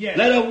 Yes.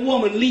 Let a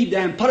woman lead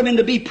them, put them in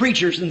to be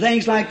preachers and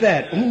things like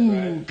that.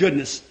 Ooh,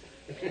 goodness.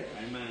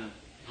 Amen.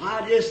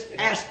 I just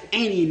ask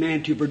any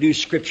man to produce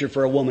Scripture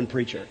for a woman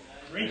preacher.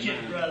 Preach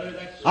it, brother.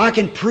 That's I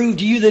can prove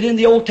to you that in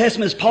the Old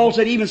Testament, as Paul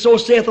said, even so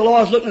saith the Lord.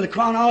 I was looking at the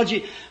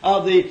chronology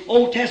of the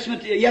Old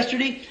Testament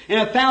yesterday, and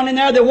I found in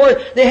there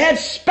they had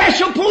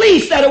special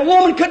police that a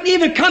woman couldn't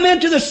even come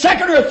into the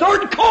second or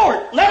third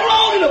court, let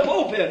alone in the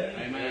pulpit.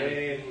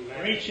 Amen.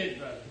 preach it,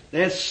 brother.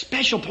 They had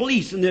special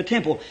police in their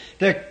temple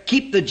to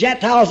keep the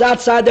Gentiles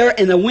outside there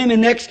and the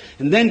women next,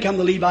 and then come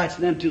the Levites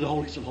and then to the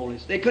holiest of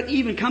holies. They couldn't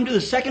even come to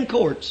the second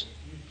courts.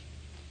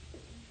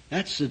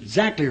 That's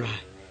exactly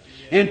right.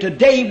 And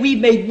today we've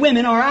made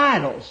women our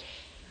idols.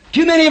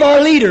 Too many of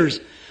our leaders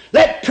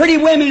let pretty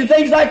women and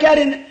things like that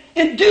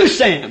induce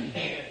them.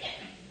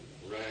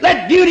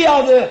 Let beauty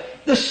of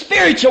the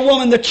spiritual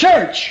woman, the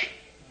church.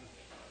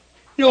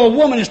 You know, a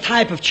woman is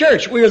type of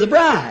church. We are the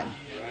bride.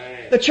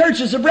 The church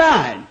is the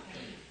bride.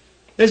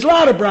 There's a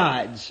lot of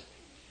brides.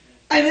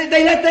 And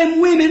they let them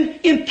women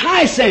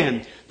entice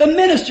them. The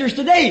ministers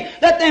today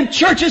let them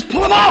churches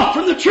pull them off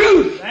from the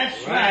truth.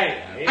 That's right.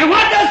 And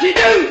what does he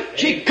do?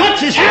 She cuts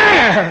his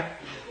hair.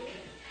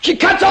 She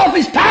cuts off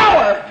his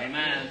power.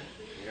 Amen.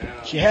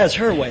 She has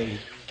her way.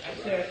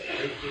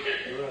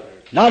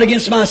 Not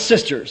against my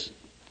sisters.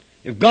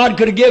 If God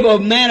could have given a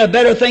man a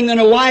better thing than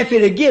a wife,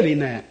 He'd have given him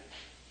that.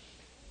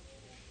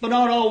 But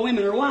not all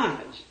women are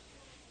wives.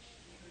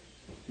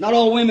 Not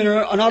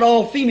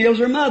all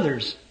females are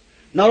mothers.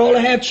 Not all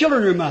that have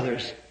children are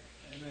mothers.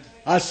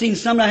 I've seen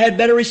some that had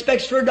better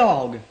respects for a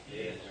dog.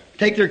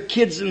 Take their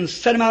kids and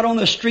set them out on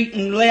the street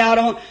and lay out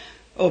on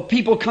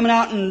people coming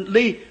out and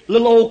lay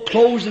little old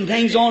clothes and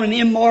things on and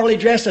immorally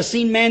dressed. I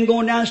seen man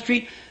going down the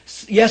street.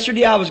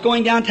 Yesterday I was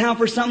going downtown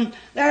for something.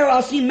 There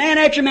I seen man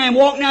after man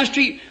walking down the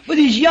street with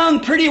his young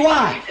pretty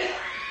wife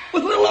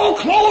with little old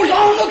clothes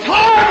on. Look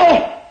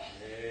horrible.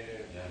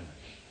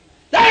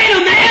 That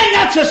ain't a man,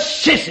 that's a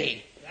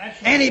sissy.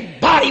 That's right.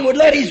 Anybody would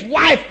let his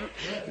wife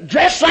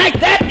dress like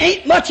that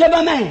ain't much of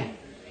a man.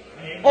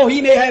 Oh,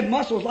 he may have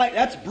muscles like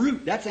that's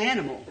brute, that's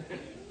animal.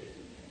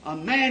 A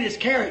man is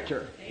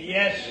character.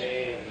 Yes.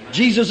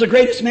 Jesus, the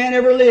greatest man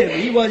ever lived.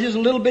 He was just a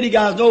little bitty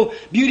guy. No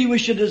beauty we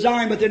should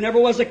desire him, but there never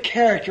was a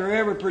character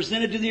ever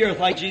presented to the earth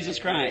like Jesus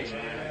Christ.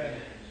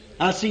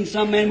 I've seen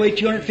some men weigh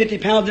 250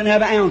 pounds and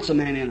have an ounce of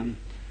man in them.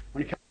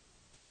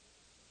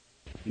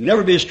 He'll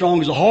never be as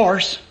strong as a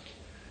horse.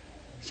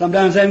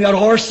 Sometimes they haven't got a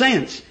horse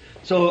sense.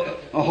 So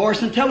a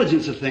horse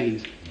intelligence of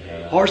things.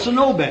 Horse will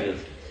know better.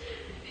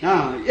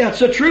 Now, yeah, it's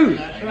the truth.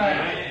 That's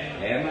right.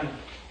 Amen.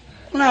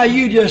 Well, now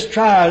you just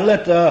try to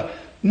let the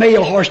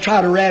male horse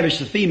try to ravish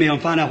the female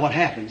and find out what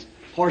happens.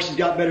 Horse has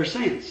got better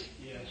sense.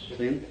 Yes.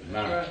 See?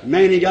 No.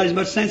 Man ain't got as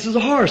much sense as a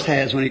horse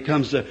has when it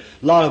comes to a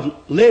lot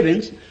of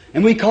livings.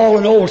 And we call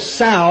an old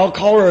sow,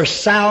 call her a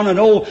sow, and an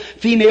old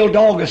female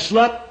dog a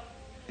slut.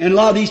 And a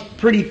lot of these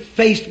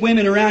pretty-faced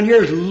women around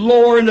here is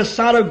lower in the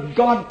sight of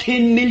God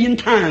 10 million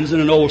times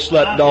than an old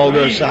slut dog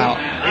or a sow.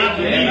 I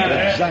believe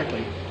that.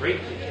 Exactly.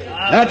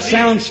 I That believe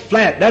sounds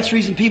flat. That's the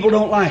reason people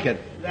don't like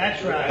it.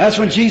 That's right. That's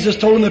when Jesus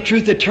told them the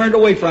truth, they turned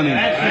away from Him.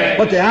 That's right.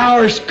 But the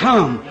hour's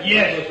come.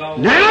 Yes.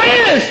 Now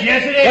it is.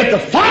 Yes, it That is. the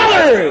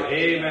Father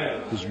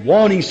Amen. is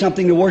wanting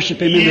something to worship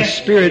Him in the Yes.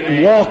 Spirit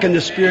and walk in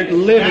the Spirit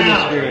and live in the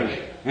Now.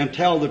 Spirit and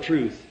tell the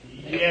truth.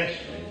 Yes.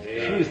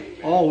 Truth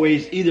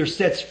always either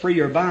sets free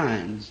or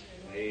binds.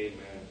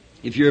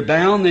 If you're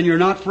bound, then you're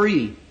not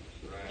free.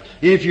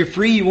 If you're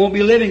free, you won't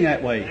be living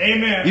that way.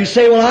 Amen. You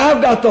say, well,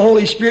 I've got the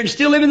Holy Spirit and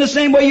still living the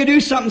same way you do,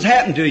 something's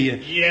happened to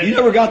you. Yes. You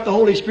never got the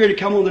Holy Spirit to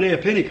come on the day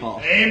of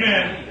Pentecost.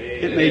 Amen.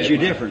 It made you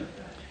different.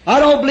 I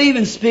don't believe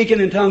in speaking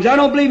in tongues. I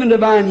don't believe in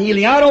divine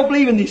healing. I don't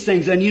believe in these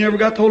things. And you never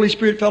got the Holy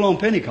Spirit fell on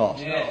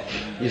Pentecost.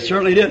 You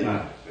certainly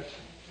didn't.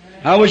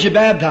 How was you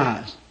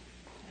baptized?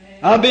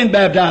 I've been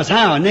baptized.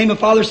 How? In the name of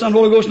Father, Son,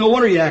 Holy Ghost. No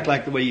wonder you act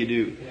like the way you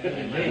do.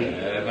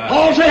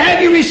 Paul said,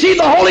 have you received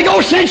the Holy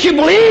Ghost since you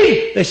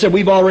believe? They said,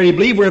 we've already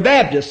believed. We're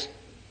Baptists.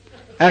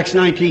 Acts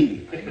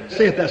 19.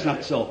 See if that's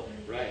not so.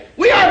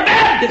 We are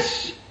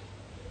Baptists.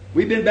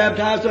 We've been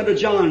baptized under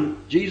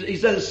John. Jesus, he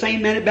said the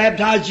same man that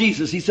baptized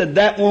Jesus. He said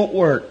that won't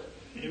work.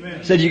 Amen.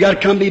 He said you got to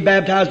come be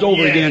baptized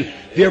over again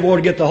if you ever want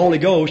to get the Holy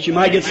Ghost. You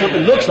might get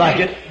something that looks like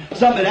it,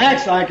 something that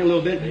acts like it a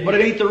little bit, but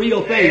it ain't the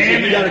real thing.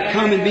 So you got to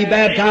come and be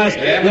baptized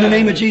in the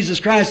name of Jesus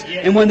Christ.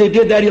 And when they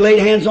did that, He laid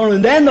hands on them,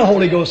 and then the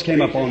Holy Ghost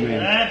came upon them.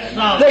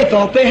 They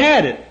thought they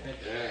had it.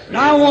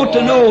 Now I want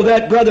to know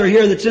that brother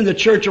here that's in the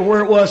church or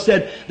where it was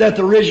said that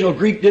the original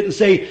Greek didn't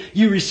say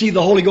you receive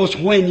the Holy Ghost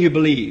when you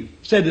believe.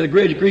 Said that the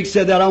Greek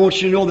said that. I want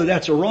you to know that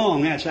that's a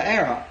wrong. That's an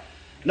error.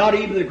 Not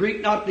even the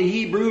Greek, not the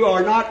Hebrew,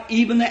 or not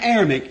even the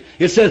Aramaic.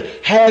 It says,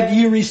 have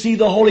you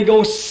received the Holy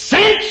Ghost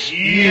since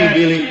you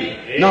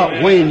believe,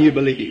 not when you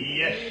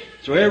believe.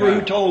 So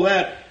everyone who told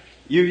that,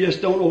 you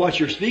just don't know what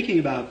you're speaking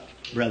about,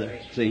 brother.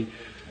 See?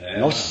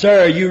 No,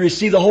 sir, you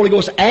receive the Holy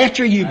Ghost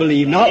after you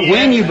believe, not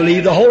when you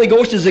believe. The Holy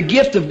Ghost is a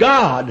gift of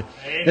God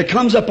that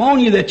comes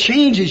upon you, that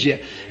changes you,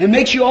 and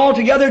makes you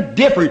altogether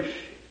different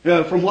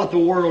from what the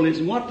world is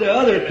and what the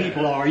other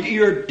people are.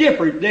 You're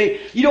different.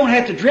 You don't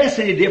have to dress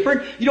any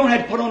different. You don't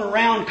have to put on a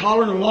round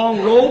collar and a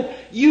long robe.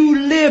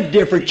 You live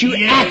different.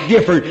 You act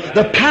different.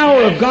 The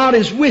power of God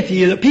is with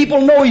you. The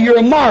people know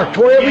you're marked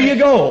wherever you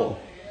go.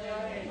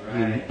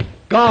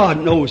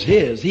 God knows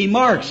His. He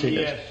marks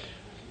His.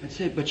 That's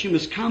it. But you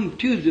must come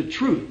to the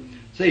truth.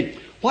 Say,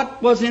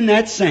 what was in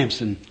that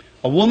Samson?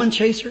 A woman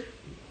chaser?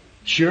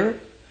 Sure.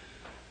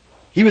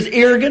 He was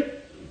arrogant,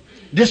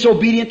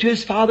 disobedient to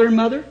his father and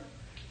mother.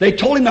 They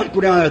told him not to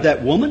go down there with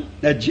that woman,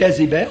 that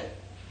Jezebel.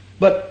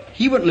 But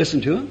he wouldn't listen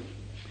to him.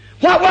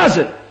 What was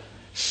it?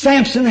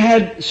 Samson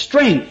had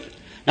strength.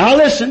 Now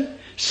listen,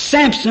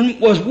 Samson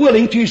was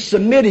willing to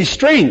submit his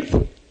strength.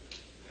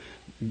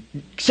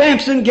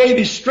 Samson gave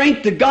his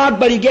strength to God,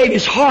 but he gave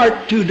his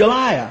heart to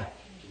Delilah.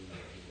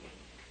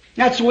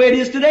 That's the way it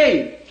is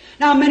today.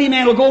 Now many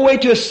men will go away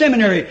to a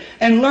seminary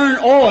and learn,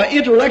 an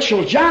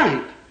intellectual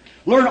giant.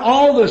 Learn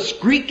all the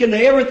Greek and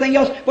everything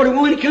else. But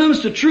when it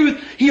comes to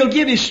truth, he'll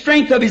give his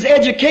strength of his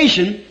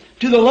education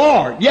to the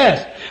Lord.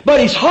 Yes.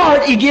 But his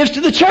heart he gives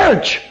to the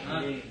church.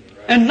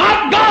 And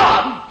not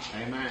God.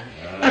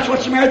 That's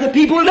what's the matter with the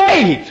people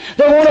today.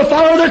 They want to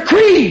follow their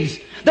creeds.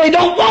 They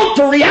don't want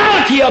the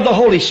reality of the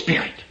Holy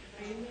Spirit.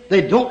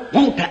 They don't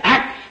want to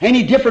act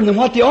any different than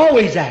what they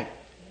always act.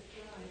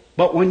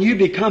 But when you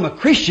become a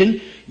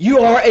Christian, you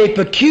are a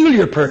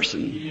peculiar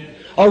person.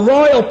 A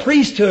royal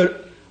priesthood.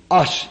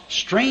 A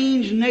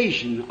strange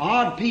nation,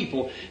 odd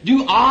people,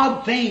 do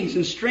odd things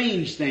and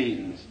strange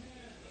things.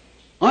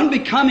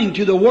 Unbecoming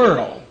to the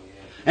world.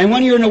 And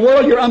when you're in the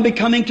world, you're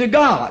unbecoming to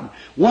God.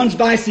 One's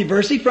vice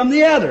versa from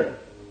the other.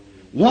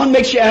 One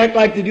makes you act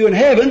like they do in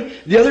heaven,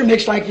 the other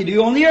makes like you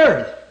do on the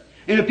earth.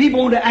 And if people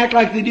want to act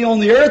like they do on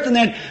the earth and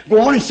then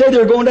go on and say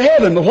they're going to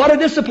heaven, but what a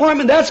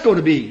disappointment that's going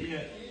to be.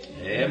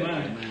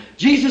 Amen.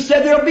 Jesus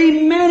said there'll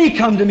be many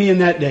come to me in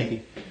that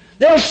day.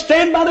 They'll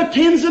stand by the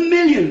tens of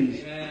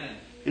millions.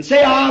 And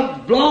say, I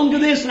belong to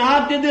this and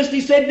I did this. And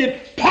He said,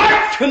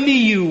 depart from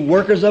me, you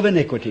workers of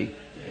iniquity.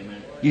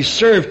 Amen. You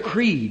serve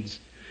creeds.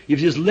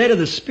 You've just led of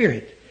the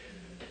Spirit.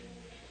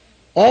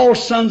 All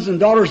sons and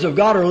daughters of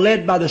God are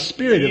led by the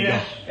Spirit of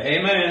God.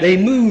 Amen. They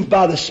move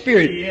by the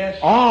Spirit.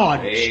 Odd,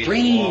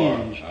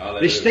 strange.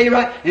 They stay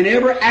right, and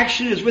every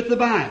action is with the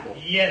Bible.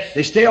 Yes.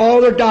 They stay, all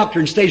their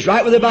doctrine stays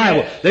right with the Bible.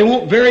 Yes. They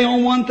won't vary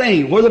on one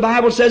thing. Where the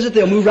Bible says it,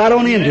 they'll move right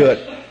on into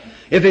it.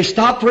 If they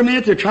stop for a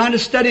minute, they're trying to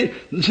study it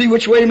and see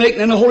which way to make it,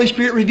 then the Holy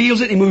Spirit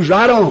reveals it and He moves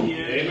right on.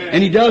 Amen.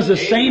 And He does the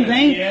same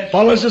thing,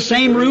 follows the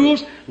same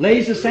rules,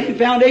 lays the same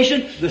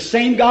foundation, the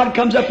same God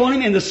comes up on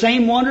Him, and the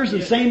same wonders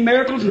and same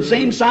miracles and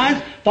same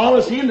signs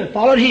follows Him that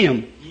followed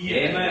Him.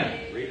 Amen.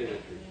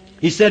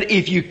 He said,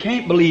 if you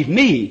can't believe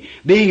me,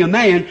 being a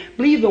man,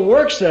 believe the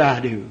works that I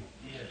do.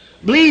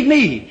 Believe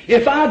me.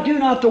 If I do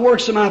not the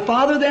works of my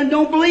Father, then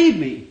don't believe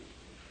me.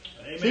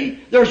 Amen. See,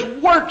 there's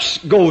works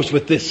goes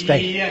with this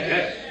faith.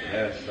 Yes.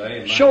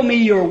 Show me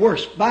your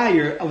works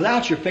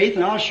without your faith,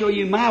 and I'll show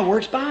you my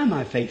works by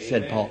my faith,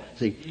 said Paul.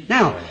 See,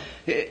 now,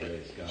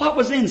 what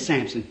was in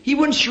Samson? He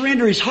wouldn't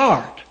surrender his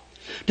heart.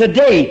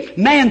 Today,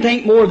 man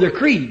think more of their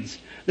creeds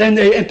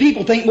and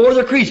people think more of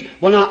their creeds.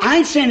 Well, now, I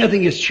ain't saying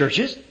nothing against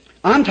churches.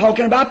 I'm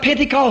talking about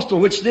Pentecostal,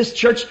 which this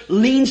church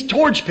leans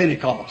towards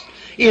Pentecost.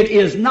 It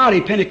is not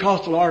a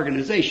Pentecostal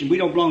organization. We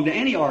don't belong to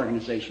any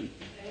organization.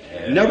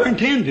 Never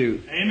intend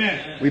to.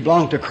 Amen. We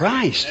belong to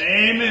Christ.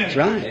 Amen. That's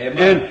right.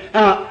 Amen.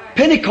 And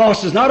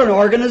Pentecost is not an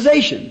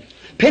organization.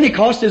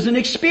 Pentecost is an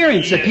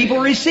experience that people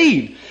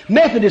receive.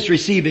 Methodists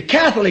receive it.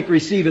 Catholic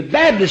receive it.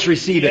 Baptists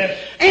receive it.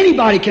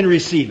 Anybody can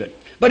receive it.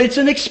 But it's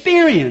an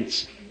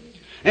experience.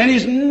 And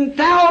these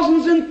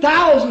thousands and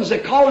thousands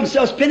that call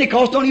themselves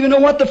Pentecost don't even know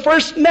what the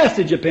first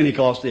message of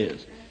Pentecost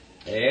is.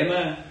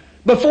 Amen.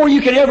 Before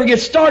you can ever get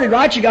started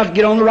right, you got to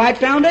get on the right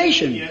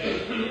foundation.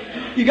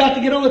 Yes. You got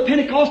to get on the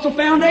Pentecostal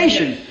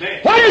foundation.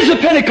 Yes. What is the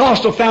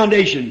Pentecostal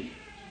foundation?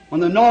 When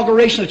the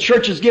inauguration of the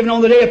church is given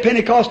on the day of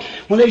Pentecost,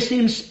 when they see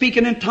him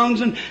speaking in tongues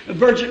and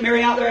Virgin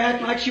Mary out there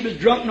acting like she was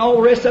drunk and all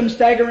the rest of them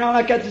staggering around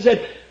like that, they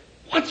said,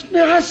 what's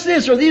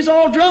this? Are these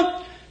all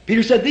drunk?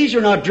 Peter said, these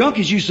are not drunk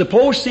as you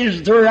suppose, since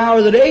the third hour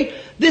of the day.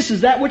 This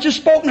is that which is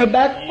spoken of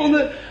back on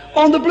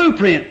the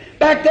blueprint,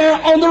 back there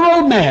on the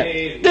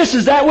roadmap. This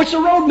is that which the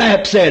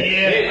roadmap said.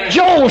 Yeah.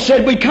 Joel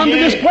said, we come to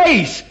this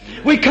place.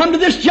 We come to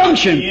this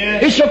junction.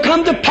 Yes. It shall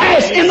come to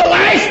pass in the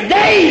last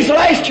days, the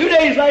last 2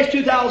 days, the last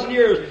 2,000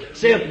 years,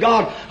 saith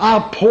God,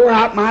 I'll pour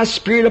out my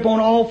Spirit upon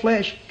all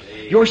flesh.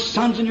 Your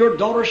sons and your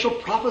daughters shall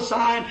prophesy,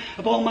 and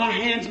upon my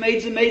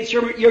handmaids and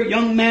maidservants. Your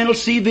young man will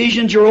see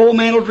visions, your old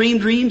man will dream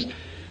dreams.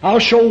 I'll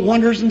show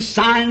wonders and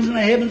signs in the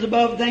heavens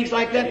above, things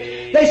like that.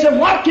 They said,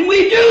 what can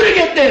we do to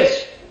get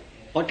this?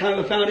 What kind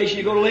of a foundation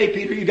you go to lay,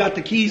 Peter? You got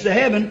the keys to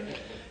heaven.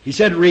 He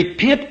said,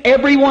 repent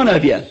every one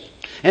of you,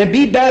 and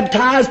be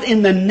baptized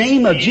in the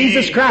name of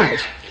Jesus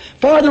Christ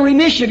for the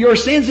remission of your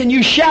sins, and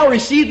you shall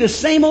receive the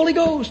same Holy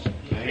Ghost.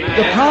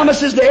 The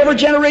promise is to every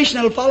generation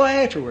that will follow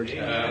afterwards.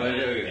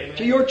 Hallelujah.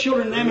 To your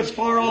children, them as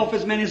far off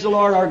as many as the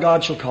Lord our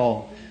God shall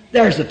call.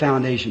 There's the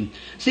foundation.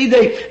 See,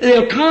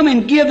 they'll come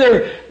and give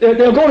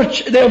they'll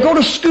go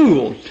to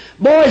school.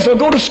 Boys will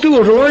go to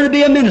school to learn to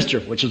be a minister,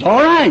 which is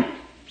all right.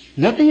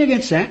 Nothing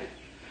against that.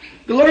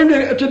 To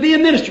learn to be a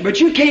minister, but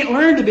you can't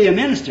learn to be a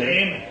minister.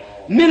 Amen.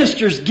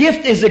 Minister's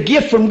gift is a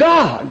gift from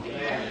God.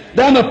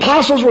 Them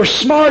apostles were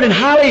smart and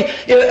highly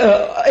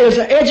as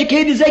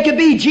educated as they could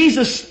be.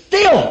 Jesus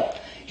still,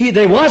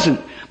 they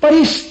wasn't, but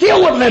he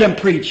still wouldn't let them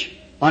preach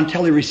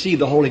until he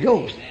received the Holy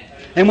Ghost.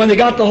 And when they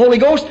got the Holy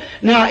Ghost,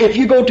 now if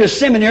you go to a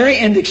seminary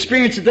and the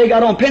experience that they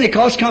got on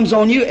Pentecost comes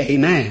on you,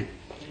 amen.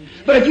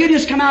 But if you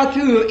just come out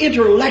through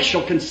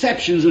intellectual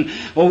conceptions and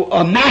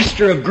a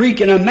master of Greek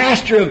and a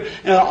master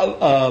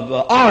of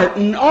art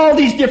and all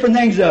these different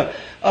things,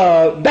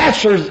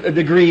 bachelor's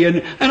degree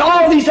and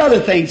all these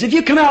other things, if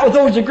you come out with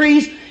those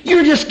degrees,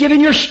 you're just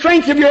giving your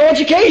strength of your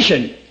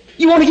education.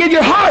 You want to give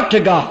your heart to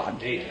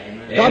God.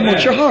 Amen. God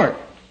wants your heart.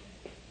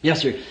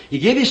 Yes, sir. He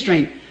gave his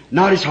strength,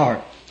 not his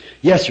heart.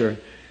 Yes, sir.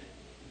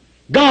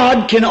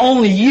 God can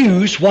only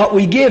use what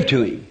we give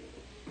to him.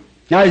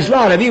 Now, there's a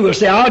lot of you will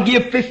say, I'll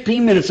give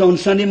 15 minutes on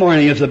Sunday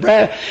morning.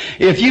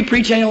 If you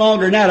preach any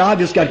longer than that, I've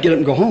just got to get up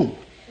and go home.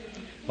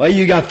 Well,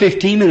 you got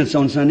 15 minutes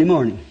on Sunday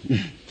morning.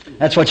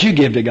 That's what you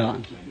give to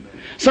God.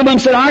 Some of them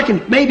said, I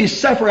can maybe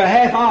suffer a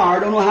half hour. I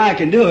don't know how I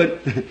can do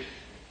it.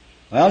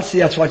 Well, see,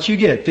 that's what you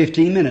get,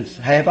 15 minutes,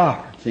 a half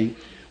hour. See?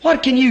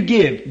 What can you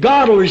give?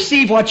 God will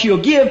receive what you'll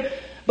give,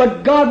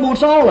 but God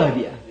wants all of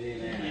you.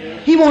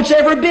 He wants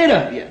every bit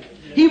of you.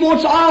 He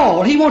wants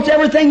all. He wants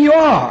everything you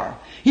are.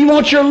 He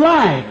wants your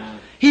life.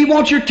 He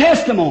wants your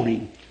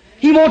testimony.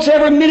 He wants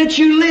every minute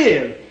you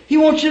live. He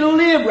wants you to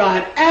live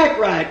right, act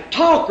right,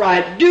 talk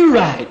right, do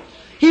right.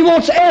 He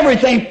wants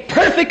everything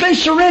perfectly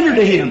surrendered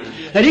to Him,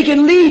 that He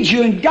can lead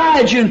you and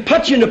guide you and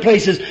put you into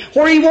places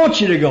where He wants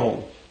you to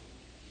go.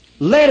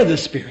 Led of the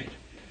Spirit.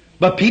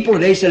 But people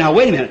today say, now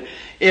wait a minute.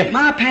 If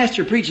my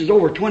pastor preaches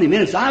over 20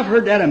 minutes, I've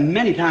heard that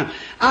many times.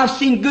 I've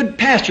seen good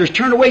pastors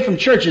turn away from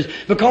churches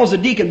because the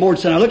deacon board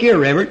said, now look here,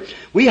 Reverend,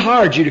 we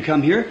hired you to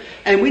come here,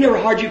 and we never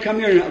hired you to come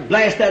here and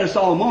blast at us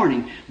all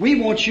morning.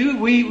 We want you,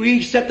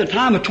 we set the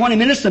time of 20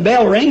 minutes, the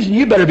bell rings, and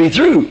you better be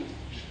through.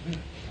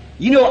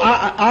 You know,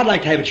 I'd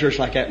like to have a church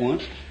like that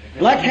once.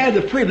 I'd like to have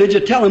the privilege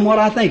of telling what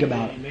I think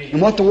about it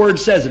and what the Word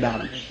says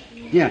about it.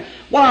 Yeah.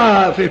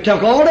 Why, if it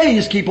took all day,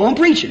 just keep on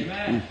preaching.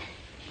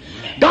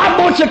 God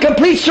wants a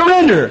complete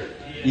surrender.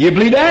 You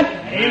believe that?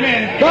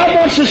 Amen. God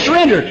wants to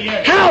surrender.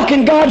 How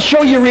can God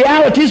show you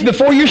realities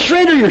before you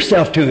surrender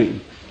yourself to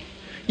Him?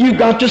 You've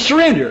got to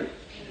surrender.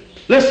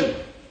 Listen.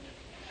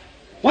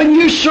 When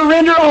you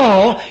surrender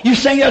all, you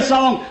sing that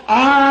song,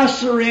 I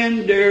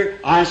surrender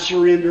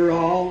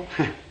all.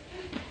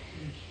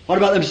 What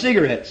about them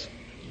cigarettes?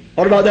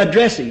 What about that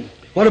dressing?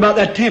 What about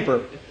that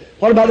temper?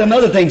 What about them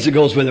other things that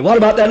goes with it? What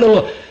about that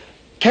little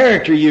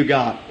character you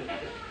got?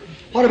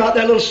 What about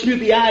that little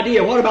snoopy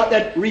idea? What about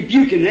that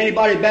rebuking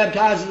anybody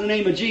baptized in the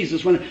name of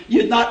Jesus when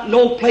you'd not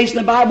no place in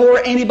the Bible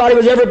where anybody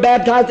was ever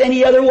baptized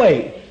any other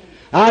way?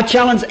 I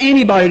challenge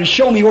anybody to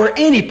show me where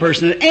any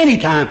person at any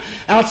time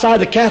outside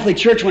the Catholic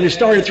Church when it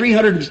started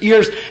 300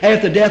 years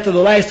after the death of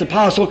the last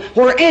apostle,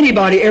 where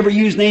anybody ever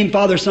used name,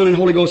 Father, Son, and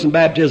Holy Ghost in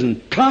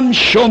baptism. Come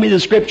show me the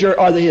Scripture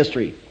or the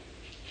history.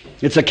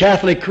 It's a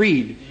Catholic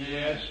creed.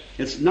 Yes.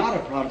 It's not a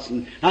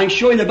Protestant. I can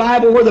show you in the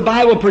Bible where the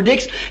Bible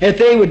predicts if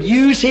they would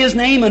use His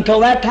name until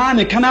that time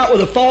and come out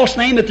with a false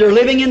name that they're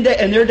living in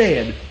and they're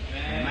dead.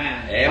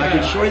 Amen. I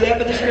can show you that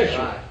by the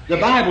Scripture. The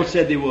Bible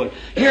said they would.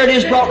 Here it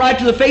is brought right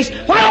to the face.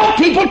 Why don't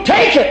people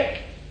take it?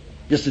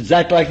 Just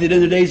exactly like they did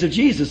in the days of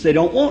Jesus. They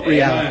don't want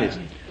realities.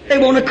 They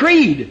want a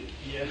creed.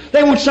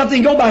 They want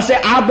something to go by. Say,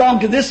 I belong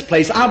to this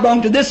place. I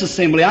belong to this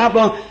assembly. I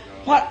belong.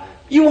 What?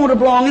 You want to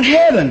belong in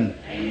heaven.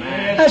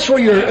 Amen. That's where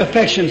your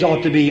affections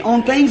ought to be,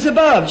 on things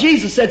above.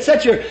 Jesus said,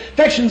 set your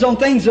affections on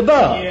things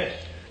above, Yes.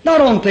 not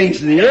on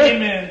things of the earth.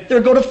 Amen. They're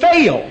going to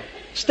fail.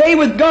 Stay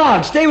with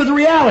God. Stay with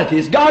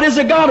realities. God is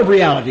a God of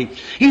reality.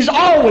 He's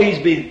always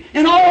been,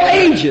 in all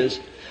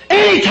ages.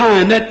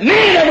 Anytime that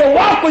man ever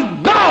walked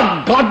with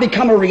God, God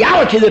become a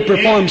reality that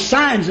performs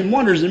signs and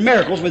wonders and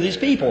miracles with His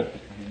people.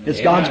 It's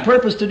God's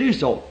purpose to do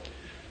so.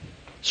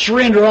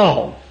 Surrender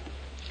all.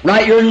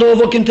 Right here in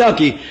Louisville,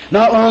 Kentucky,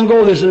 not long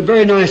ago, there's a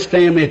very nice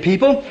family of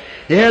people.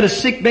 They had a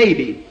sick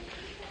baby.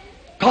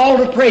 Called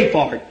to pray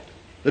for it.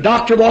 The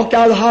doctor walked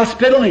out of the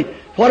hospital and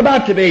what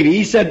about the baby?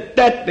 He said,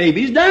 that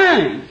baby's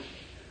dying.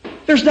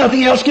 There's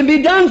nothing else can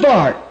be done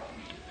for it.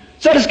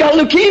 Said it's got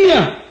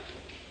leukemia.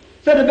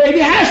 Said the baby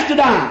has to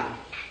die.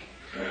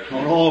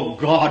 Oh,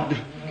 God.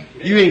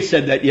 You ain't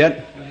said that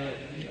yet.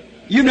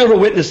 You've never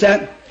witnessed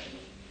that.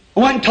 I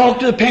went and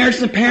talked to the parents,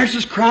 and the parents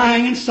was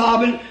crying and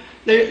sobbing.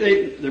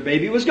 Their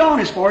baby was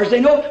gone as far as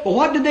they know. But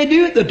what did they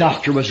do? The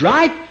doctor was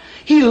right.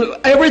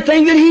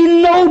 Everything that he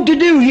knew to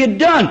do, he had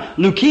done.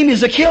 Leukemia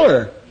is a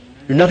killer.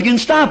 There's nothing can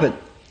stop it.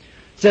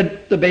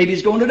 Said the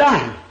baby's going to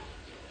die.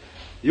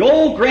 The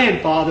old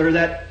grandfather of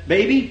that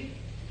baby,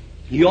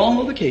 you all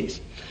know the case.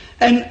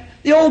 And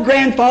the old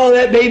grandfather of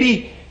that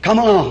baby come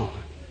along.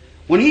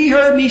 When he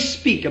heard me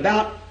speak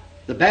about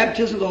the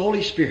baptism of the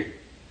Holy Spirit,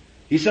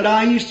 he said,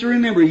 I used to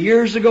remember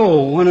years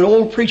ago when an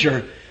old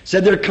preacher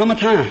said there'd come a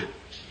time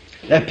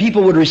that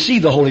people would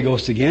receive the Holy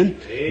Ghost again,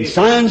 and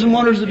signs and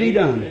wonders would be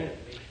done.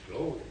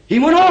 He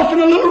went off in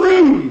a little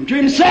room to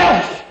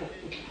himself.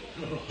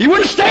 He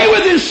wouldn't stay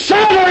with his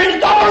son or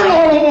his daughter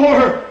no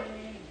more.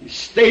 He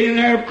stayed in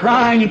there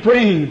crying and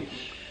praying.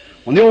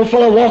 When the old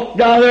fellow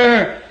walked out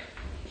there,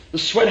 the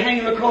sweat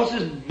hanging across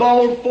his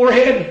bald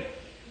forehead,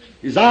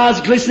 his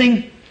eyes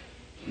glistening,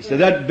 he said,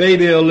 that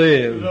baby will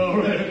live.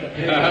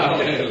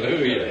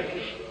 Hallelujah.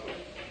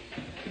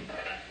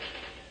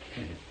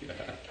 He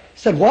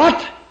said,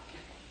 what?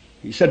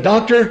 He said,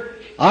 Doctor,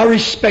 I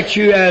respect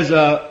you as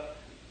a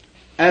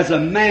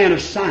man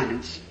of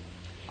science.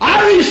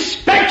 I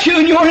respect you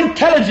and your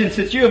intelligence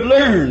that you have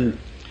learned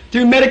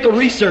through medical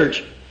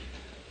research.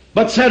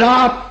 But said,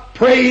 I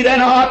prayed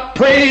and I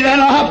prayed and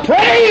I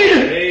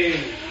prayed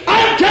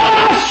until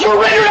I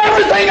surrendered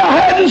everything I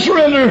had to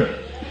surrender.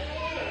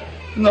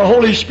 And the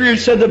Holy Spirit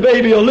said the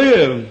baby will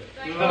live.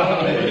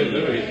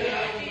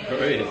 Hallelujah.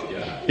 Praise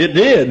God. It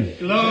did.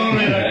 Glory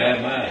to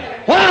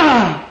Amen.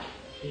 Why?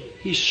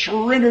 He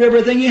surrendered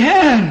everything he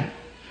had.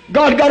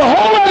 God got a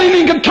hold of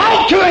him and could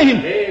talk to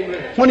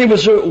him when he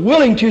was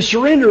willing to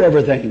surrender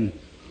everything.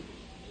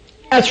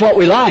 That's what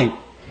we like.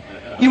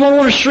 You don't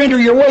want to surrender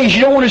your ways.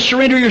 You don't want to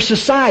surrender your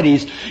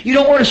societies. You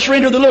don't want to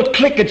surrender the little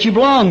clique that you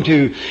belong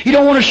to. You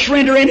don't want to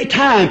surrender any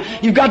time.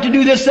 You've got to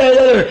do this, that,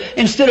 other,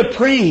 instead of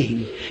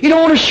praying. You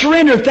don't want to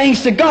surrender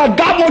things to God.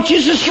 God wants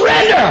you to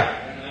surrender.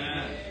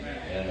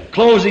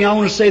 Closing, I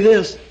want to say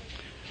this.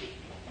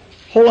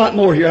 A whole lot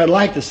more here I'd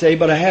like to say,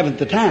 but I haven't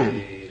the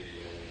time.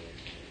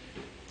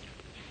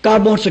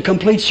 God wants a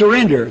complete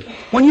surrender.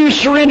 When you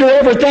surrender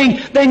everything,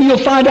 then you'll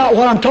find out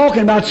what I'm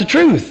talking about is the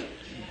truth.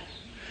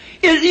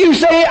 You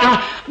say,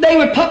 they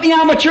would put me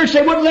out of my church,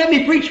 they wouldn't let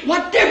me preach.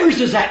 What difference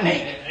does that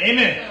make?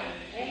 Amen.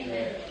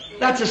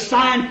 That's a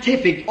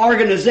scientific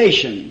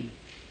organization.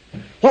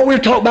 What we're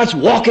talking about is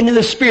walking in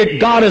the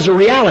Spirit. God is a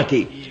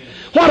reality.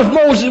 What if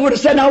Moses would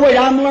have said, now wait,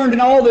 I'm learning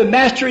all the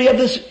mastery of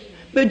the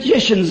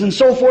magicians and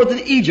so forth in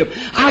Egypt.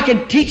 I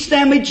can teach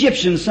them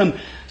Egyptians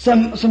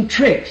some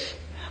tricks.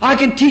 I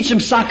can teach them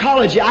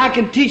psychology. I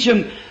can teach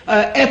them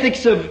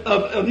ethics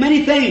of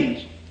many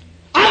things.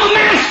 I'm a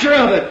master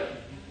of it.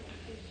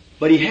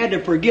 But he had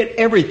to forget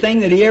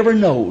everything that he ever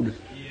knowed.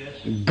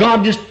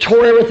 God just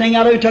tore everything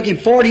out of him. It took him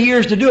 40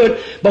 years to do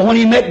it. But when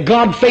he met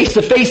God face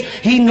to face,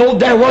 he knew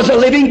there was a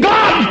living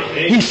God.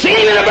 He seen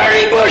him in a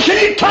burning bush and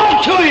he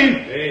talked to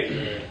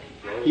him.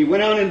 He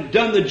went out and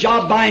done the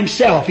job by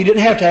himself. He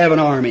didn't have to have an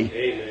army.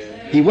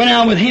 He went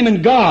out with him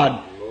and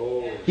God.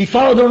 He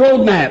followed the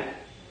roadmap.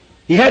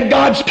 He had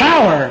God's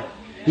power.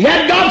 He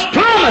had God's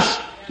promise.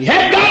 He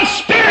had God's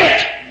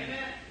Spirit.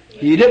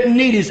 He didn't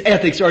need his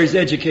ethics or his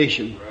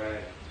education.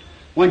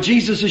 When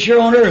Jesus was here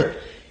on earth,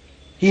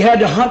 he had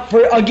to hunt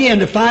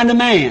to find a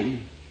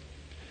man.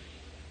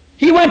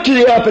 He went to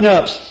the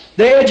up-and-ups,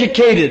 the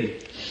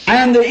educated,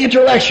 and the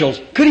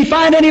intellectuals. Could he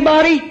find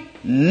anybody?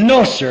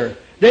 No, sir.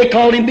 They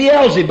called him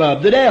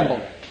Beelzebub, the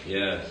devil.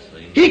 Yes.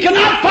 He could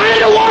not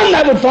find a one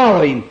that would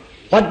follow him.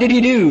 What did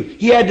he do?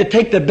 He had to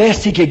take the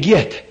best he could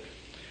get.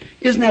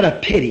 Isn't that a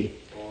pity?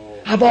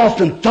 I've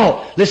often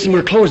thought, listen,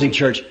 we're closing,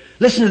 church.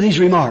 Listen to these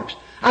remarks.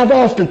 I've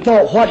often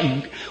thought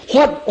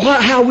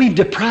how we've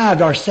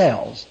deprived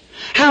ourselves,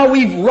 how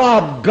we've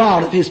robbed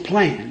God of His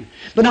plan,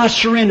 but not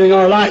surrendering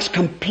our lives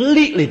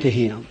completely to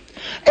Him,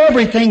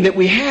 everything that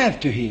we have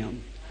to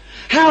Him,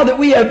 how that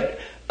we have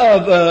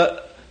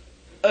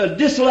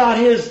disallowed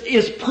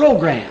His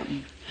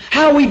program,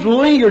 how we've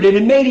lingered it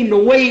and made Him to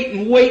wait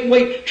and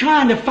wait,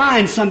 trying to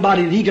find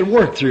somebody that He could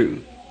work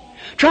through,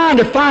 trying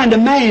to find a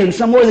man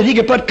somewhere that He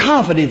could put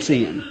confidence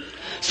in,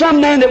 some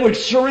man that would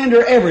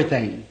surrender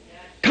everything.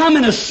 Come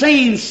in a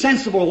sane,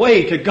 sensible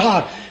way to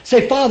God.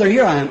 Say, Father,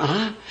 here I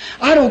am.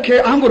 I don't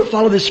care. I'm going to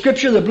follow the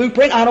Scripture, the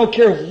blueprint. I don't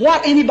care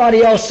what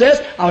anybody else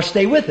says. I'll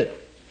stay with it.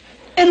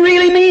 And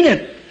really mean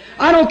it.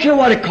 I don't care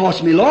what it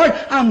costs me, Lord.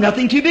 I'm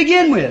nothing to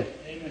begin with.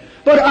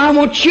 But I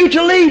want you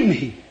to lead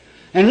me.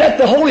 And let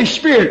the Holy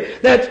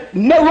Spirit that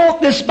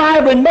wrote this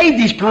Bible and made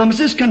these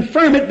promises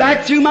confirm it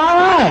back through my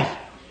life.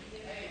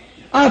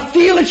 I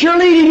feel that you're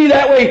leading me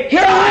that way.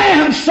 Here I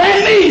am.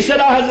 Send me, said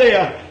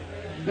Isaiah.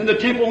 In the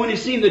temple, when he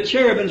seen the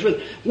cherubims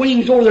with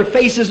wings over their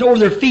faces and over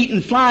their feet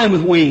and flying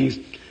with wings.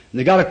 And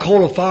they got a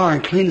coal of fire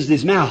and cleansed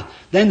his mouth.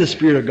 Then the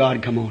Spirit of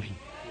God come on him.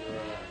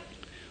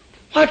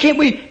 Why can't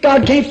we?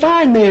 God can't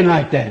find man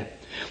like that.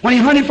 When he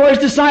hunted for his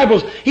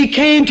disciples, he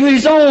came to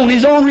his own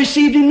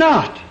received him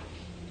not.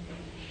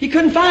 He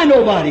couldn't find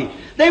nobody.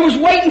 They was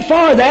waiting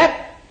for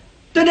that.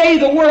 Today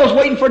the world's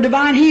waiting for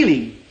divine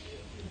healing.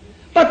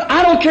 But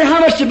I don't care how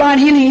much divine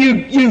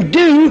healing you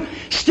do,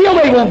 still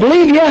they won't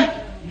believe you.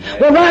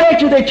 Well, right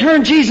after they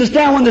turned Jesus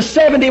down, when the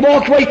 70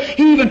 walked away,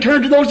 he even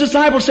turned to those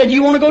disciples and said,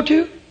 you want to go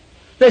too?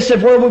 They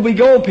said, where would we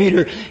go,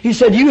 Peter? He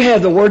said, you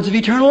have the words of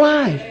eternal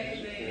life.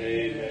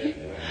 Amen.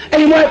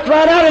 And he went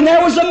right out, and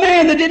there was a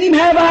man that didn't even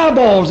have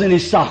eyeballs in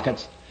his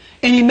sockets.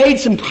 And he made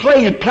some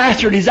clay and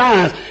plastered his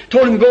eyes,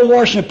 told him to go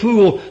wash in a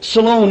pool,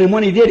 Siloam, and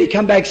when he did, he'd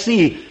come back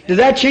seeing. Did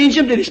that change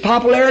him? Did his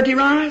popularity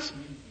rise?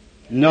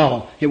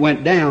 No. It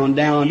went down,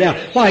 down, down.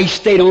 Why? He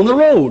stayed on the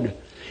road.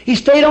 He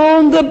stayed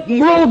on the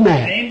road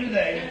map. Same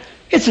today.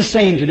 It's the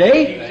same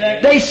today.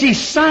 Exactly. They see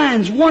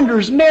signs,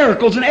 wonders,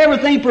 miracles, and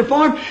everything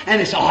performed, and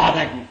they say,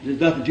 there's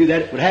nothing to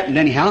that. It would happen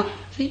anyhow.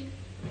 See?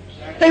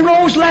 They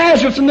rose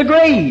Lazarus from the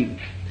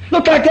grave.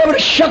 Looked like they would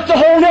have shook the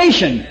whole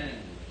nation.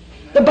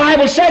 The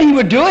Bible said he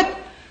would do it.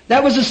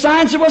 That was the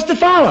science that was to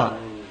follow.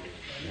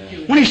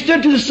 When he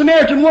stood to the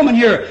Samaritan woman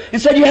here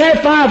and said, you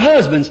had 5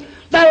 husbands,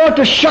 that ought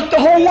to shook the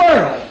whole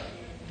world.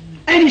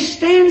 And he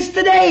stands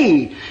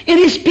today in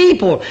his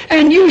people,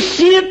 and you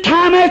see it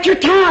time after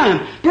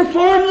time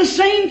perform the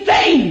same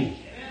thing.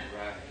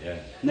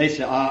 And they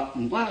say,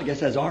 well, I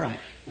guess that's all right.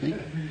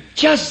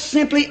 Just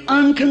simply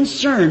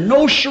unconcerned,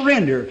 no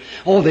surrender.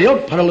 Oh,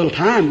 they'll put a little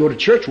time, go to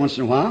church once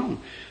in a while,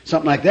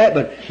 something like that,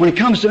 but when it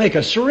comes to make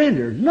a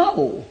surrender,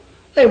 no,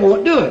 they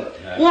won't do it.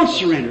 Won't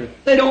surrender.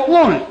 They don't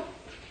want it.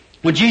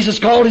 When Jesus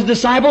called his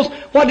disciples,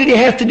 what did he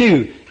have to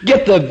do?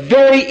 Get the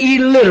very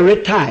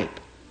illiterate type.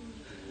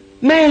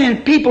 Man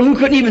and people who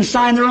couldn't even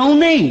sign their own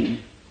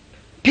name.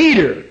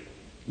 Peter,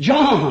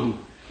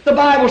 John. The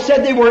Bible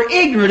said they were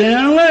ignorant and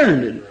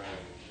unlearned.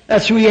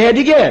 That's who he had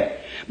to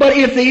get. But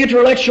if the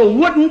intellectual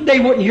wouldn't,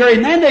 they wouldn't hear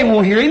him then, they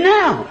won't hear him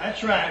now.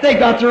 That's right. They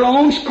got their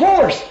own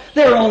course.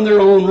 They're on their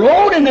own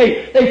road, and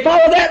they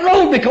follow that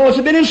road because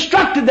they've been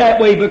instructed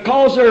that way,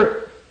 because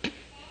they're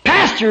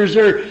pastors,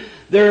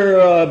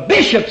 they're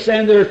bishops,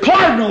 and they're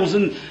cardinals,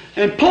 and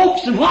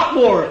popes, and what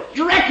more,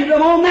 directed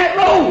them on that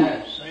road.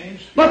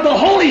 But the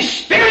Holy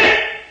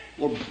Spirit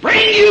will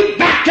bring you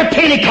back to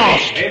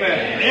Pentecost.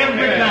 Amen.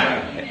 Every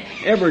time.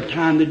 Every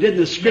time they did in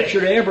the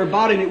Scripture to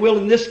everybody, and it will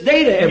in this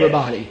day to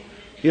everybody.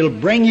 It'll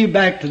bring you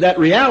back to that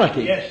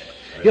reality. Yes.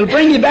 It'll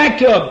bring you back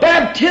to a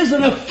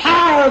baptism of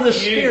fire of the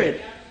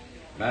Spirit.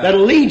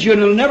 That'll lead you,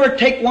 and it'll never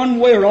take one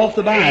word off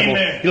the Bible.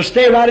 Amen. It'll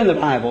stay right in the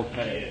Bible.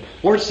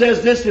 Where it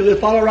says this, it'll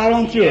follow right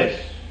on through it.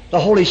 The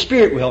Holy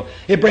Spirit will.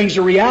 It brings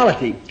a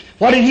reality.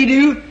 What did he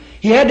do?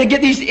 He had to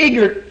get these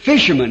ignorant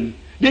fishermen.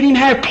 Didn't even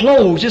have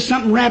clothes, just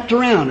something wrapped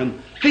around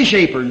them. Fish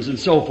aprons and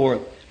so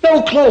forth.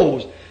 No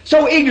clothes.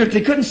 So ignorant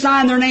they couldn't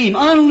sign their name.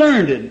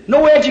 Unlearned.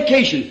 No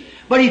education.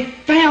 But he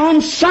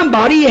found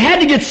somebody. He had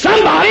to get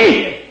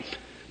somebody.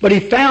 But he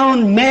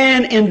found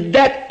man in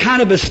that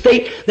kind of a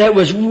state that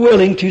was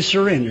willing to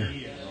surrender.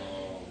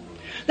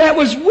 That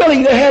was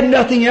willing. They had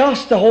nothing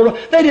else to hold on.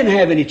 They didn't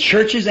have any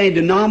churches, any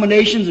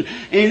denominations,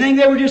 anything.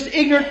 They were just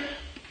ignorant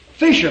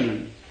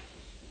fishermen.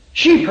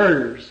 Sheep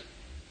herders.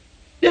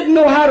 Didn't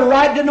know how to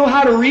write, didn't know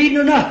how to read,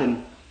 or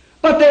nothing.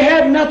 But they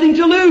had nothing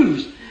to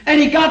lose.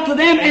 And he got to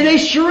them, and they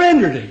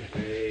surrendered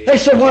it. They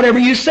said, whatever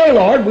you say,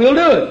 Lord, we'll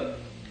do it.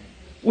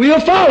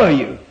 We'll follow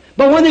you.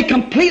 But when they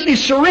completely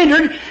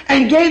surrendered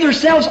and gave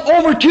themselves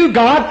over to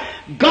God,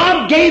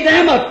 God gave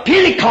them a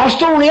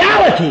Pentecostal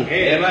reality.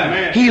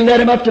 Amen. He led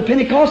them up to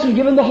Pentecost and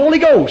gave them the Holy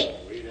Ghost.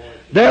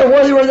 There,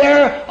 where they were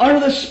there, under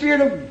the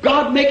Spirit of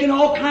God, making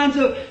all kinds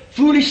of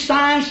foolish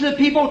signs to the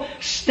people,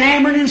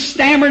 stammering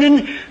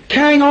and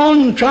carrying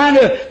on and trying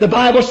to, the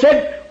Bible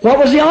said, what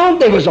was he on?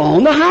 They was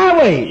on the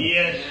highway.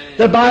 Yes.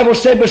 The Bible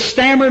said, with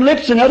stammering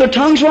lips and other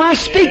tongues will I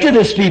speak to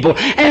this people.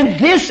 And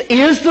this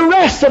is the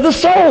rest of the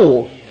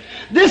soul.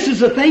 This is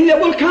the thing that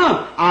will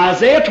come.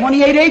 Isaiah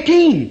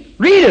 28:18.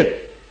 Read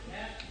it.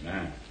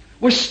 Amen.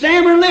 With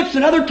stammering lips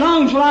and other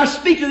tongues will I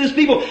speak to this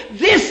people.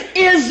 This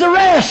is the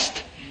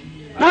rest.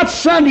 Not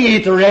Sunday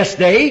ain't the rest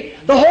day.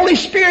 The Holy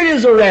Spirit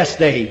is the rest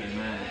day.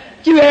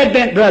 You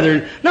Advent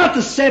brethren, not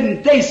the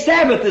 7th-day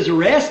Sabbath is a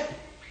rest.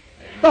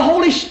 The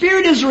Holy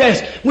Spirit is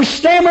rest. With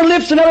stammering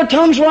lips and other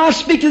tongues will I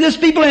speak to this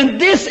people, and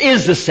this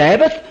is the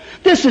Sabbath.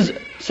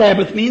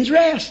 Sabbath means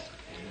rest.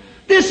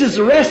 This is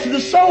the rest of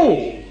the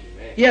soul.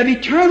 You have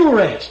eternal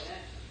rest.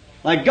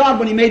 Like God,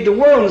 when He made the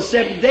world on the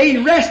seventh day, He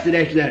rested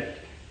after that.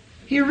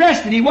 He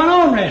rested. He went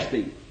on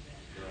resting.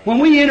 When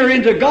we enter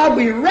into God,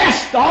 we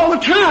rest all the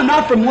time,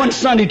 not from one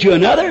Sunday to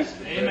another.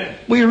 Amen.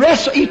 We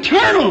rest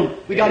eternal.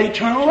 We got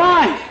eternal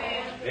life.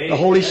 The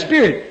Holy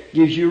Spirit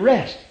gives you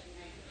rest.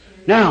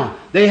 Now,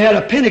 they had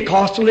a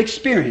Pentecostal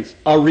experience,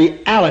 a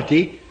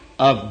reality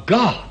of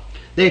God.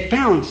 They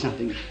found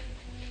something.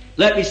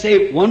 Let me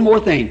say one more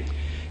thing.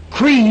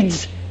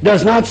 Creeds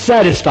does not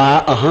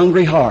satisfy a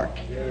hungry heart.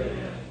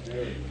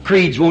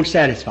 Creeds won't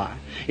satisfy.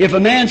 If a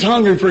man's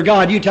hungering for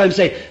God, you tell him,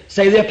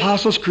 say the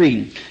Apostles'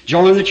 Creed.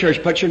 Join the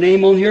church. Put your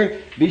name on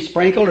here. Be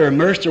sprinkled or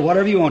immersed or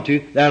whatever you want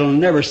to. That'll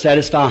never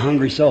satisfy a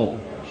hungry soul.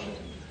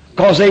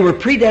 Because they were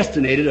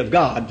predestinated of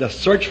God to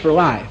search for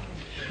life.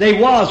 They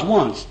was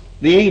once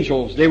the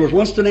angels. There was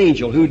once an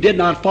angel who did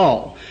not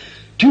fall.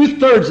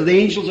 2/3 of the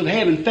angels of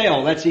heaven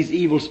fell. That's these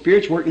evil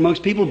spirits working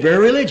amongst people, very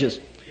religious.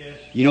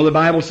 You know the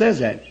Bible says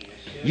that.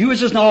 You was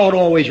just not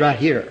always right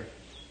here.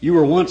 You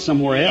were once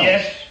somewhere else.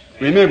 Yes.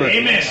 Remember,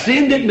 Amen.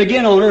 sin didn't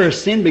begin on earth.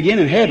 Sin began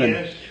in heaven.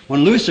 Yes.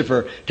 When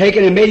Lucifer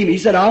taken and made him, he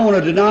said, I want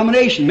a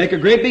denomination, make a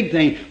great big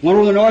thing. Went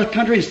over to the north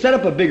country and set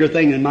up a bigger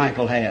thing than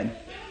Michael had.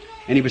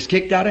 And he was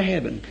kicked out of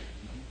heaven.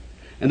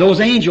 And those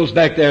angels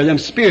back there, them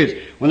spirits,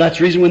 well, that's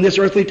the reason when this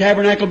earthly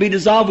tabernacle be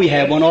dissolved, we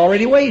have one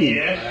already waiting.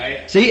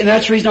 Yes. See, and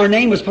that's the reason our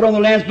name was put on the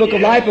Lamb's Book of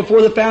Yes. Life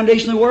before the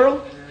foundation of the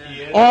world.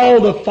 Yes.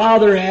 All the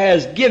Father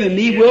has given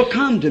me will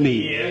come to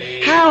me.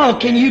 Yes. How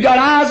can you got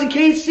eyes and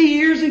can't see,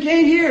 ears and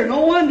can't hear?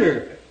 No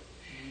wonder.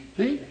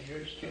 See?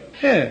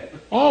 Yeah,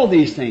 all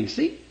these things,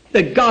 see?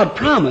 That God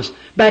promised.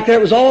 Back there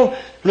it was all,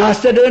 and I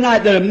said the other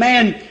night that a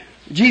man,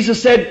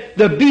 Jesus said,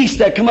 the beast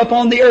that come up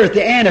on the earth,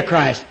 the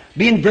Antichrist,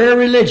 being very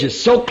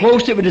religious, so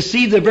close it would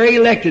deceive the very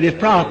elected if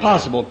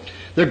possible.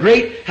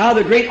 How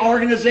the great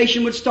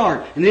organization would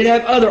start. And they'd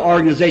have other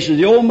organizations.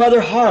 The old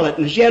mother harlot,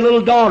 and she had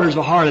little daughters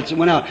of harlots that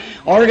went out.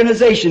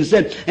 Organizations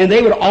said, and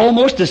they would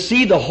almost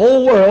deceive the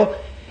whole world.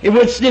 It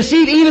would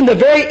deceive even the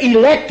very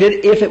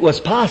elected if it was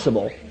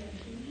possible.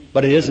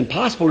 But it isn't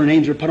possible. Their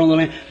names are put on the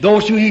land.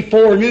 Those who He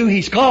foreknew,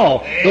 He's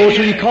called. Those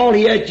who He called,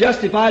 He has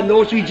justified. And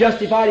those who He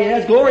justified, He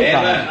has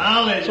glorified.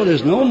 Amen. So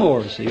there's no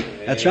more, see.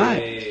 That's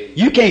right.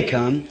 You can't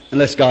come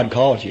unless God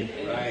calls you.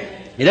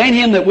 It ain't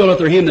him that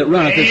willeth or him that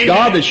runneth. It's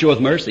God that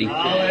showeth mercy.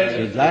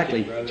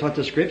 Exactly. That's what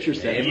the Scripture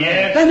says.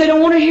 Yes. Then they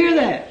don't want to hear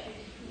that.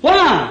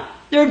 Why?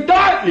 They're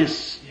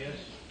darkness.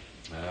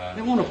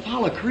 They want to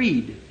follow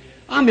creed.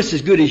 I'm just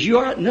as good as you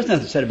are. And there's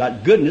nothing said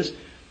about goodness.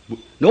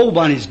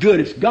 Nobody's good.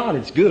 It's God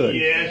that's good.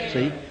 Yes.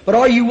 See? But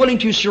are you willing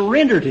to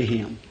surrender to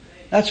Him?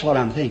 That's what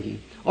I'm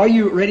thinking. Are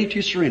you ready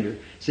to surrender?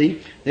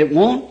 See? It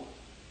won't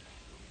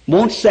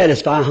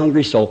satisfy a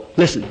hungry soul.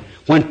 Listen,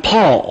 when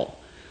Paul,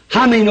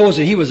 how many knows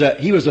that he was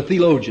a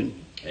theologian?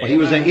 Well, he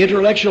was an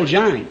intellectual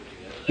giant.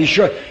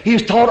 He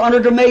was taught under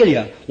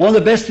Gamaliel, one of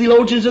the best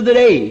theologians of the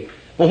day.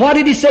 Well, what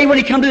did he say when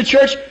he come to the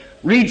church?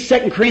 Read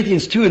 2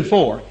 Corinthians 2 and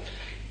 4.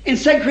 In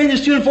 2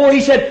 Corinthians 2 and 4,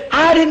 he said,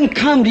 I didn't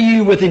come to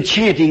you with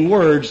enchanting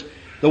words,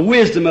 the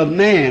wisdom of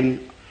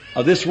man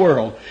of this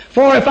world.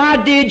 For if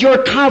I did,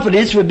 your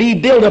confidence would be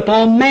built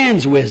upon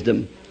man's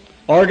wisdom.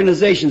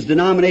 Organizations,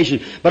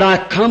 denominations. But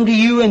I come to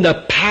you in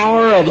the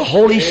power of the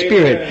Holy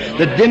Spirit.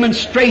 The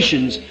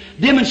demonstrations.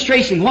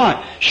 Demonstration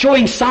what?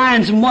 Showing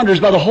signs and wonders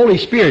by the Holy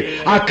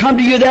Spirit. I come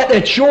to you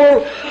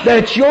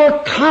that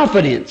your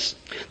confidence,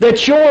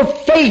 that your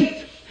faith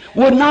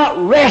would not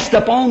rest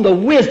upon the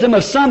wisdom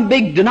of some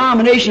big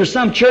denomination or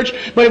some church,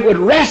 but it would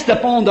rest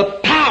upon the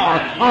power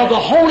of the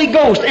Holy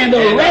Ghost and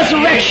the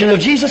resurrection of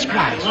Jesus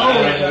Christ.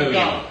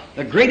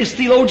 The greatest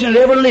theologian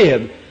that ever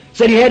lived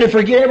said he had to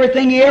forget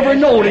everything he ever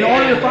known in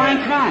order to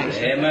find Christ.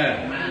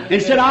 Amen.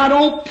 And said, I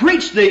don't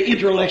preach the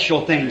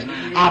intellectual things.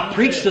 I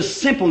preach the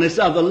simpleness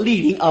of the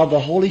leading of the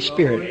Holy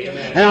Spirit.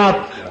 And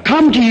I've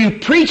come to you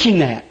preaching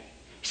that.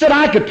 He said,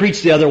 I could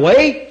preach the other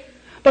way.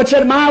 But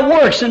said, my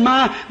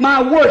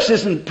works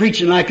isn't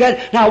preaching like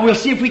that. Now we'll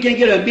see if we can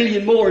get 1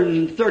 million more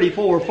than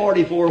 34 or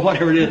 44 or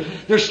whatever it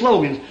is. Their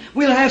slogans.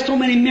 We'll have so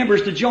many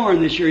members to join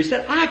this year. He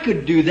said, I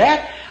could do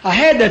that. I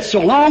had that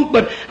so long,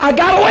 but I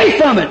got away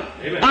from it.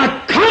 Amen.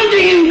 I come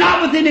to you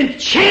not with an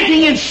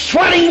enchanting and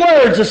swelling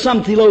words of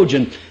some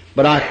theologian,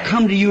 but I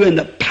come to you in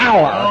the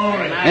power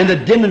and the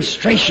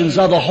demonstrations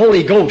of the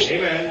Holy Ghost.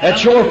 Amen.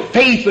 That your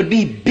faith would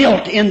be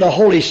built in the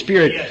Holy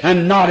Spirit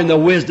and not in the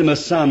wisdom of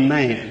some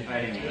man.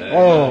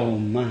 Oh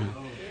my.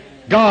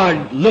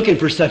 God looking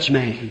for such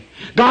man.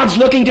 God's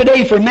looking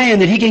today for man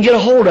that He can get a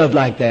hold of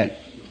like that.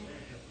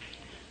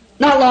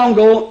 Not long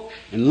ago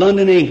in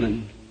London,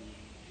 England,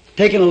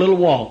 taking a little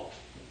walk.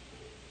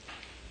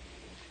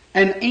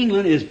 And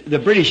England the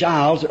British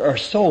Isles are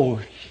so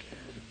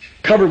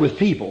covered with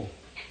people.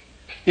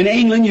 In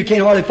England, you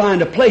can't hardly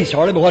find a place,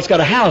 but what's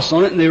got a house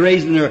on it, and they're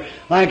raising their,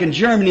 like in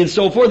Germany and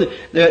so forth,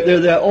 they're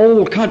the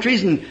old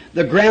countries, and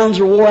the grounds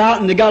are wore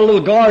out, and they got a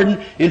little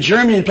garden. In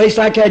Germany, in a place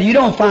like that, you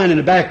don't find in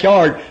the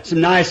backyard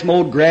some nice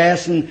mowed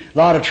grass and a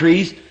lot of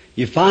trees.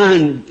 You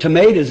find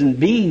tomatoes and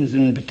beans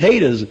and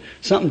potatoes,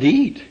 something to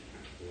eat.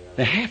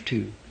 They have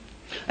to.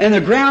 And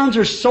the grounds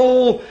are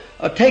so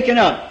taken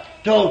up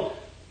till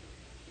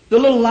the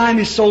little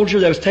limey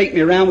soldier that was taking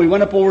me around, we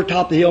went up over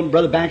top the hill,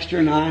 Brother Baxter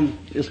and I and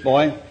this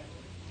boy.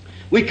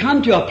 We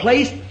come to a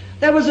place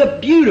that was a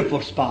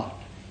beautiful spot.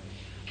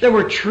 There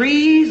were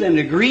trees and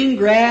the green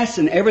grass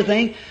and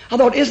everything. I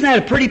thought, isn't that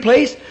a pretty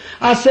place?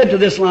 I said to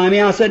this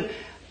limey, I said,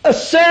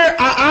 sir,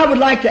 I would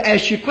like to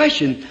ask you a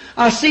question.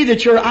 I see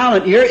that your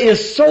island here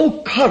is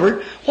so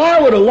covered. Why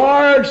would a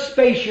large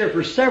space here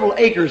for several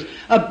acres,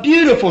 a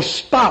beautiful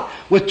spot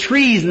with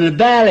trees in the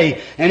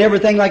valley and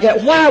everything like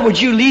that, why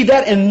would you leave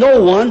that and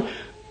no one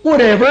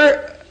would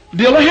ever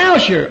build a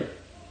house here?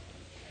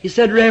 He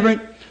said,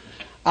 Reverend,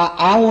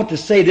 I want to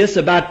say this.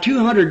 About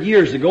 200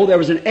 years ago, there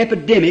was an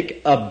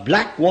epidemic of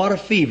black water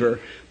fever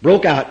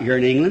broke out here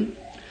in England,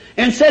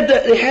 and said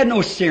that they had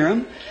no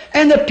serum,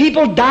 and the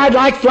people died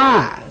like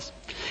flies.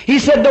 He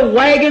said the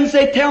wagons,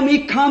 they tell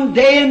me, come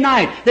day and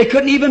night. They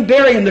couldn't even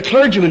bury him. The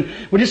clergyman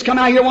would just come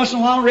out here once in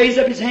a while, raise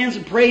up his hands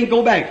and pray and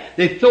go back.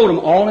 They throwed them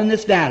all in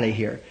this valley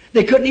here.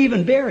 They couldn't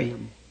even bury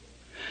him.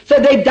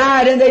 Said they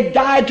died, and they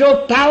died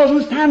till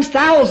thousands times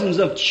thousands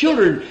of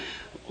children,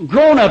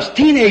 grown-ups,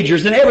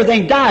 teenagers, and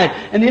everything died.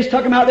 And they just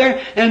took them out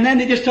there, and then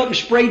they just took and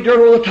sprayed dirt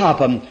over the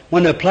top of them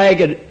when the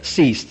plague had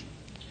ceased.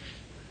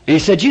 And he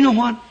said, you know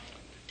what?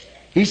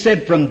 He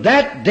said, from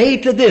that day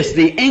to this,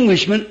 the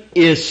Englishman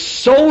is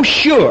so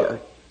sure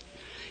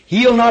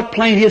he'll not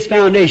plane his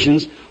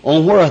foundations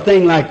on where a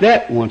thing like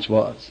that once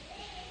was.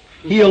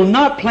 He'll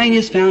not plane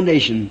his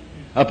foundation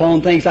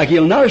upon things like,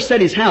 he'll never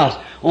set his house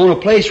on a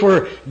place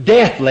where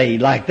death lay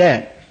like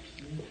that.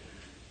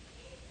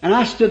 And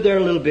I stood there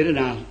a little bit and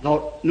I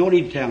thought, no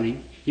need to tell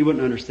him. He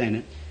wouldn't understand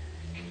it.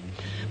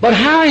 But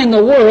how in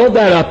the world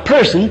that a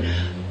person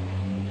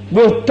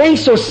will think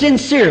so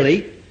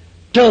sincerely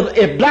till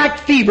if black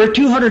fever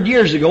 200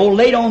 years ago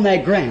laid on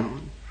that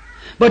ground,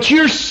 but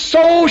you're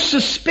so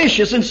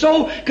suspicious and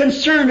so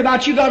concerned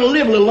about you got to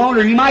live a little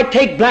longer, you might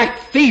take black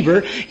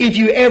fever if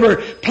you ever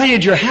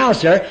planted your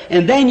house there,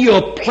 and then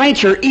you'll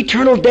plant your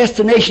eternal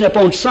destination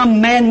upon some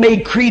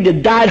man-made creed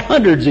that died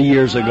hundreds of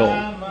years ago.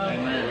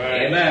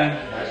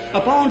 Amen.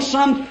 Upon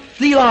some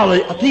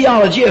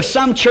theology of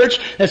some church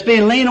that's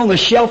been laying on the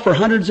shelf for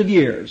hundreds of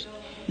years.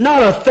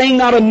 Not a thing,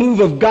 not a move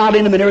of God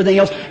in them and everything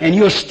else, and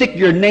you'll stick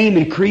your name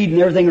and creed and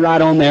everything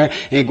right on there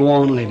and go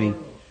on living.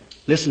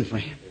 Listen,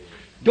 friend,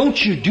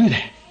 don't you do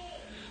that.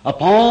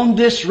 Upon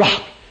this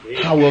rock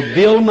I will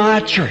build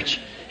my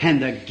church,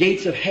 and the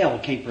gates of hell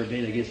can't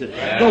prevail against it.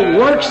 The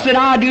works that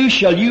I do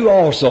shall you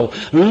also.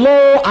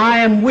 Lo, I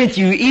am with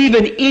you,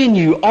 even in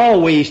you,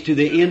 always to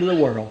the end of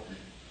the world.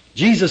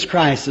 Jesus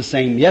Christ the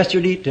same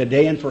yesterday,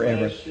 today, and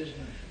forever.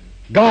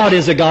 God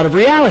is a God of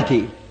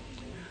reality.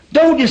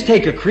 Don't just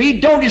take a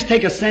creed. Don't just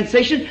take a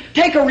sensation.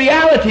 Take a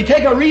reality.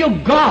 Take a real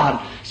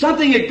God.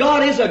 Something that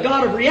God is a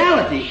God of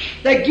reality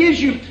that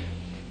gives you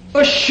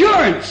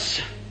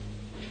assurance.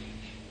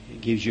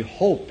 It gives you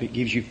hope. It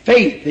gives you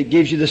faith. It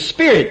gives you the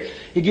Spirit.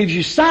 It gives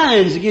you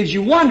signs. It gives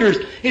you wonders.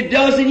 It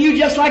does in you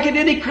just like it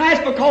did in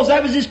Christ, because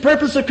that was His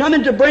purpose of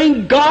coming, to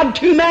bring God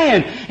to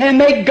man and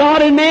make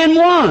God and man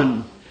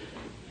one.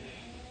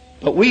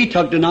 But we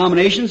took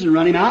denominations and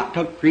run him out,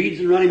 took creeds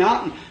and run him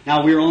out, and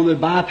now we're on the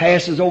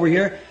bypasses over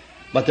here.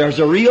 But there's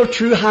a real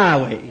true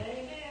highway,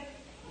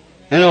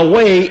 and a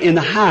way in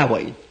the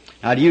highway.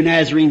 Now, to you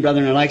Nazarene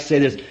brethren, I'd like to say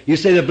this. You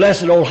say the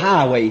blessed old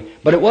highway,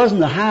 but it wasn't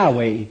the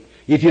highway.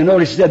 If you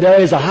notice, he said there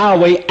is a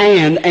highway,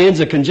 and's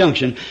a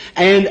conjunction,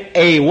 and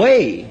a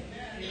way.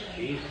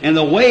 And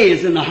the way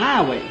is in the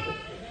highway.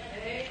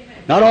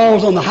 Not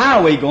all's on the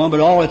highway going,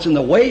 but all that's in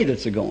the way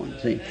that's a-going.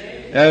 See?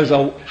 There's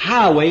a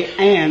highway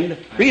and,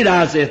 read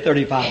Isaiah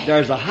 35,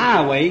 there's a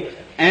highway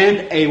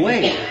and a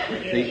way.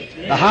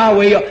 See? The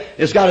highway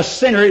has got a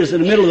center, it's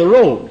in the middle of the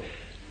road.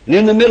 And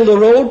in the middle of the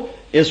road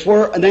is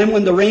where, and then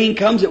when the rain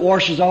comes, it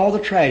washes all the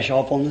trash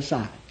off on the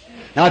side.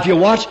 Now if you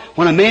watch,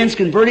 when a man's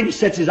converted, he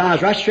sets his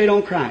eyes right straight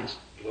on Christ.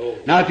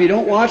 Now if you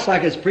don't watch,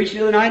 like I was preaching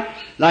the other night,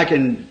 like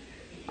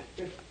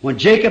when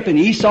Jacob and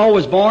Esau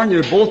was born, they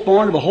were both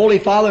born of a holy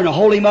father and a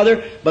holy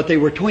mother, but they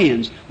were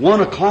twins.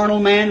 One a carnal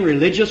man,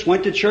 religious,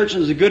 went to church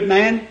and was a good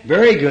man,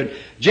 very good.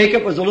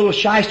 Jacob was a little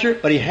shyster,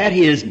 but he had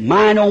his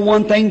mind on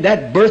one thing.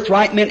 That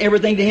birthright meant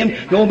everything to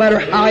him, no matter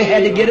how he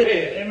had to get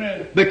it.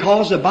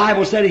 Because the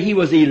Bible said he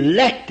was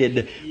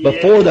elected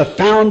before the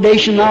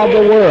foundation of the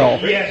world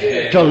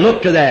to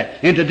look to that.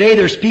 And today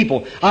there's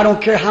people, I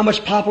don't care how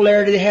much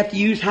popularity they have to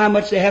use, how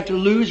much they have to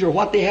lose, or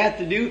what they have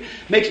to do.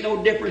 Makes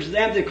no difference to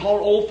them. They call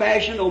it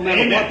old-fashioned, no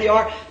matter what they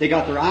are. They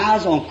got their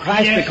eyes on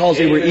Christ because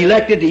they were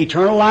elected to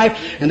eternal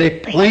life, and they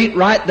plant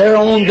right there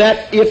on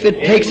that. If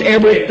it takes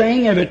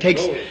everything, if it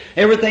takes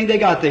everything they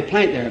got, they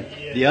plant there.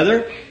 The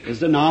other is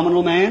the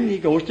nominal man. He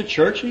goes to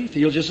church and he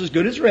feels just as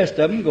good as the rest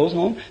of them. He goes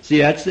home. See,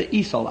 that's the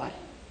Esauite.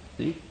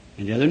 See?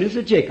 And the other one is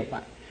the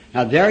Jacobite.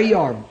 Now there you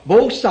are,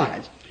 both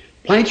sides.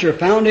 Plant your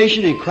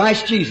foundation in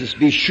Christ Jesus.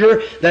 Be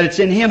sure that it's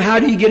in Him. How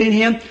do you get in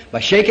Him? By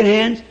shaking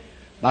hands,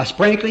 by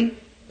sprinkling,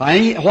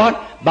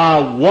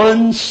 By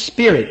one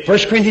Spirit. 1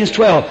 Corinthians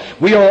 12.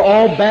 We are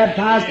all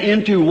baptized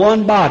into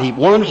one body,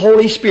 one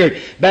Holy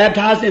Spirit.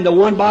 Baptized into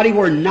one body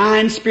where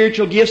 9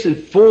 spiritual gifts and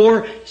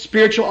 4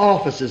 spiritual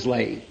offices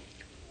lay.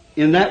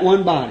 In that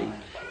one body.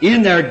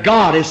 In there,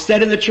 God has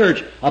set in the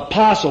church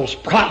apostles,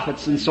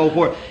 prophets, and so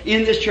forth.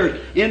 In this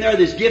church, in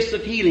there's gifts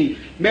of healing,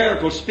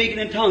 miracles, speaking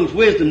in tongues,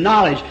 wisdom,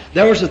 knowledge.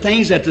 Those are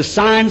things that the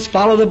signs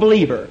follow the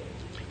believer.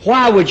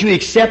 Why would you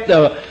accept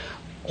what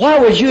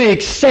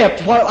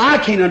I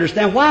can't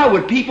understand? Why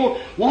would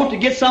people want to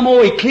get some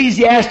old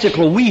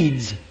ecclesiastical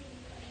weeds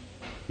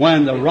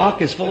when the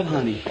rock is full of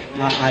honey?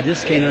 I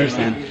just can't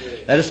understand.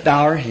 Let us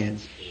bow our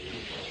heads.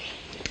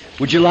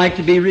 Would you like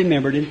to be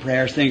remembered in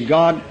prayer, saying,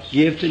 God,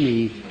 give to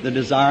me the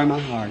desire of my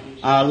heart.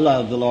 I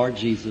love the Lord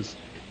Jesus.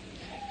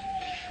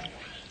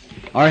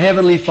 Our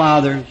Heavenly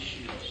Father,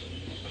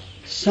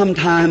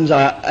 sometimes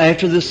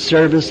after this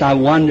service I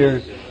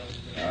wonder,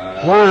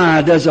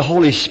 why does the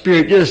Holy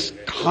Spirit just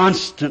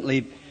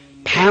constantly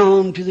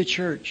pound to the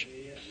church?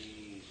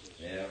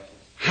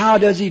 How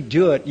does He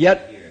do it?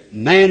 Yet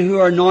men who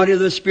are anointed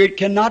of the Spirit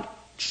cannot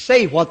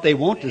say what they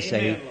want to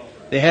say.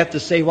 They have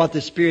to say what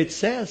the Spirit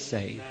says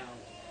say.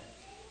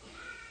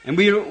 And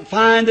we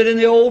find that in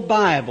the old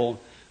Bible,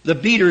 the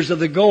beaters of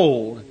the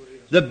gold,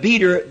 the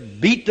beater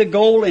beat the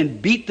gold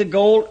and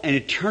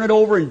he'd turn it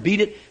over and beat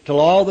it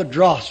till all the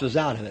dross was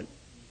out of it.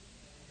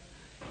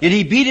 And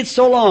he beat it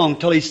so long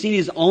till he seen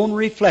his own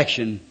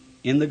reflection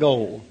in the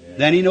gold.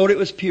 Then he knowed it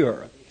was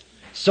pure.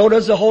 So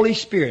does the Holy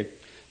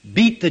Spirit.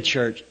 Beat the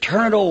church,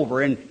 turn it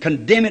over, and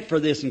condemn it for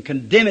this and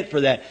condemn it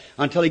for that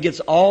until he gets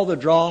all the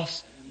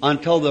dross,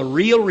 until the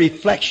real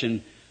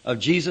reflection of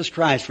Jesus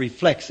Christ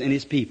reflects in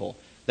His people.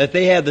 That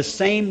they have the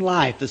same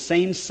life, the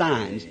same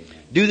signs,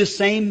 do the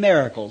same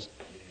miracles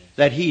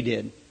that He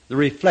did. The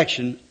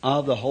reflection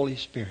of the Holy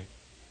Spirit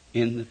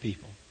in the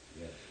people.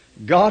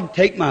 God,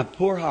 take my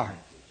poor heart.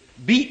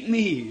 Beat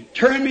me.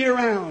 Turn me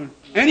around.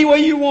 Any way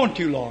you want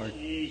to, Lord.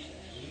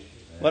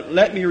 But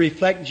let me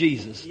reflect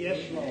Jesus.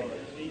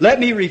 Let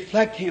me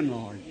reflect Him,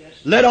 Lord.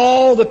 Let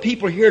all the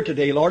people here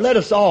today, Lord, let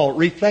us all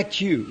reflect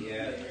You.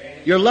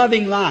 Your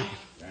loving life.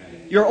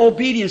 Your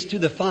obedience to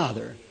the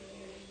Father.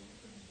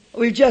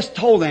 We've just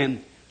told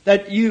them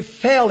that you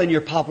fell in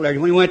your popularity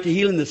when you went to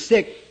healing the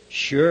sick.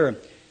 Sure,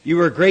 you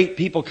were great.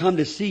 People come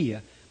to see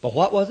you. But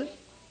what was it?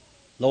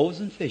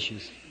 Loaves and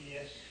fishes.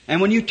 And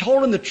when you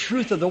told them the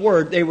truth of the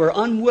Word, they were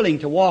unwilling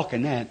to walk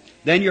in that.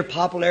 Then your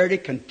popularity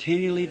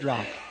continually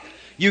dropped.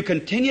 You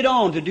continued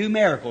on to do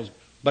miracles,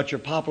 but your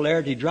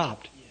popularity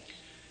dropped.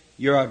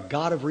 You're a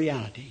God of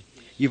reality.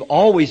 You've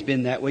always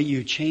been that way.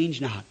 You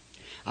change not.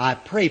 I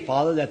pray,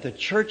 Father, that the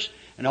church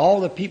and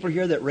all the people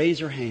here that raise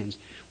their hands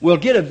will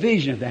get a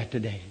vision of that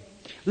today.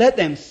 Let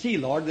them see,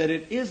 Lord, that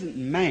it isn't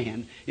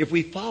man. If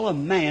we follow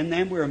man,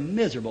 then we're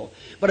miserable.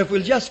 But if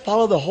we'll just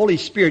follow the Holy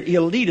Spirit,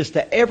 He'll lead us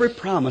to every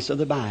promise of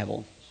the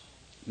Bible.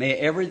 May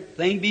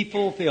everything be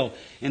fulfilled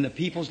in the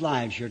people's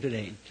lives here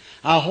today.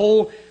 I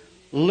hold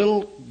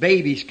little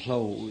babies'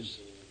 clothes,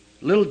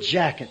 little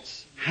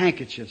jackets,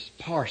 handkerchiefs,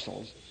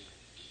 parcels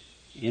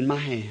in my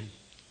hand.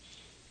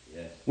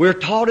 We're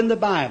taught in the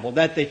Bible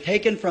that they've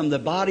taken from the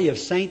body of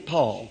St.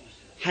 Paul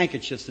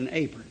handkerchiefs and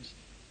aprons.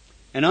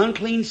 And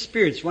unclean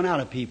spirits went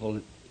out of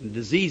people and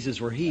diseases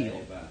were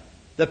healed.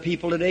 The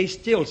people today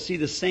still see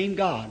the same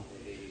God.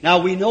 Now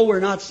we know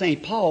we're not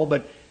St. Paul,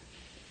 but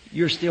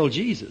you're still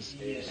Jesus.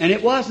 And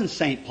it wasn't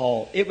St.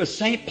 Paul. It was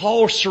St.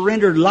 Paul's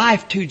surrendered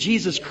life to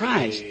Jesus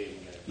Christ.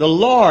 The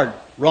Lord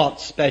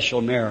wrought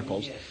special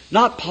miracles.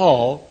 Not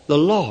Paul, the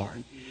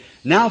Lord.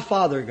 Now,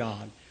 Father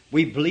God,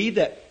 we believe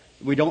that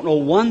we don't know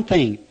one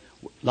thing.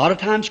 A lot of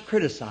times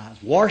criticize,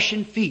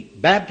 washing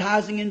feet,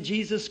 baptizing in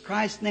Jesus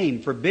Christ's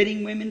name,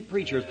 forbidding women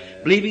preachers,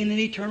 believing in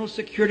the eternal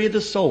security of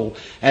the soul.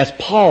 As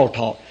Paul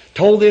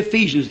told the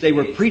Ephesians they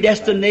were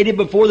predestinated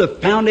before the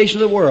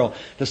foundation of the world,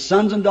 the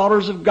sons and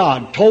daughters of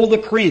God. Told the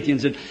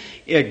Corinthians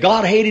that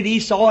God hated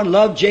Esau and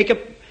loved Jacob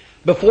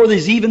before they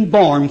was even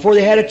born, before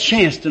they had a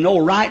chance to know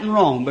right and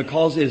wrong,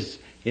 because his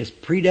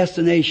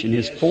predestination,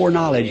 His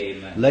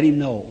foreknowledge, let Him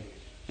know.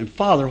 And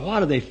Father,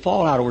 why do they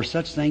fall out over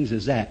such things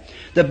as that?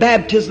 The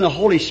baptism of the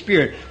Holy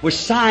Spirit with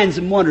signs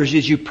and wonders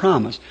as You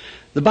promised.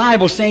 The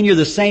Bible's saying You're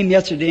the same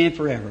yesterday and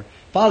forever.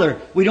 Father,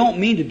 we don't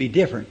mean to be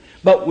different,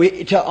 but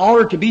in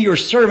order to be Your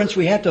servants,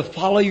 we have to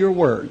follow Your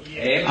Word.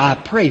 Amen. I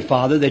pray,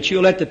 Father, that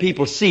You'll let the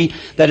people see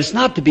that it's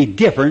not to be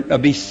different or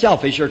be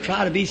selfish or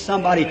try to be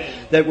somebody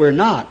that we're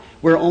not.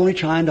 We're only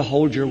trying to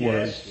hold Your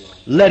Word.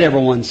 Let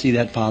everyone see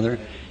that, Father.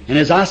 And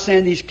as I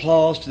send these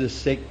claws to the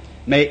sick,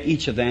 may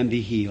each of them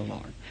be healed,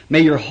 Lord. May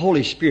Your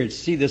Holy Spirit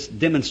see this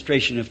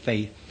demonstration of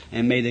faith,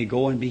 and may they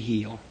go and be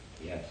healed.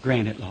 Yes.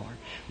 Grant it, Lord.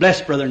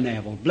 Bless Brother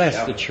Neville.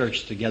 Bless the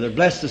church together.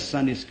 Bless the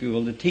Sunday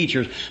school, the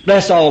teachers.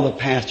 Bless all the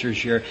pastors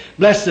here.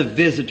 Bless the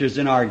visitors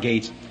in our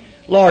gates.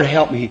 Lord,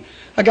 help me.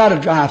 I got to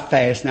drive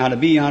fast now to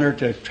be honored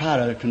to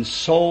try to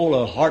console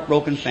a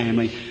heartbroken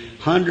family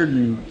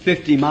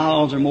 150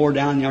 miles or more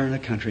down there in the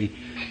country.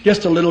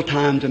 Just a little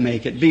time to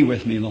make it. Be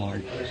with me,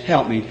 Lord.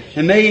 Help me.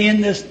 And may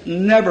in this,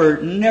 never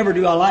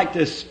do I like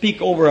to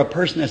speak over a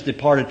person that's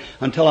departed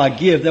until I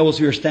give those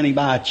who are standing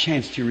by a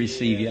chance to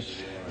receive you.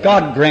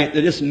 God grant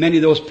that this many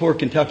of those poor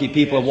Kentucky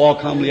people have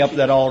walked humbly up to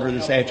that altar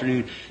this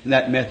afternoon in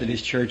that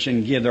Methodist church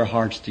and give their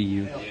hearts to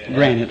you.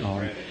 Grant it,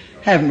 Lord.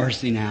 Have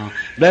mercy now.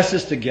 Bless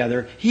us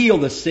together. Heal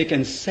the sick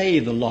and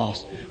save the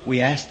lost.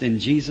 We ask in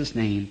Jesus'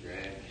 name.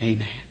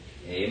 Amen.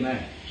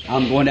 Amen.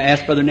 I'm going to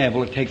ask Brother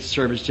Neville to take the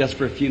service just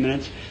for a few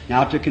minutes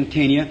now to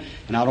continue.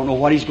 And I don't know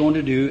what he's going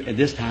to do at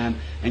this time.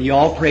 And you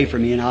all pray for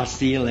me and I'll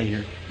see you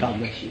later. God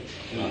bless you.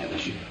 God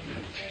bless you.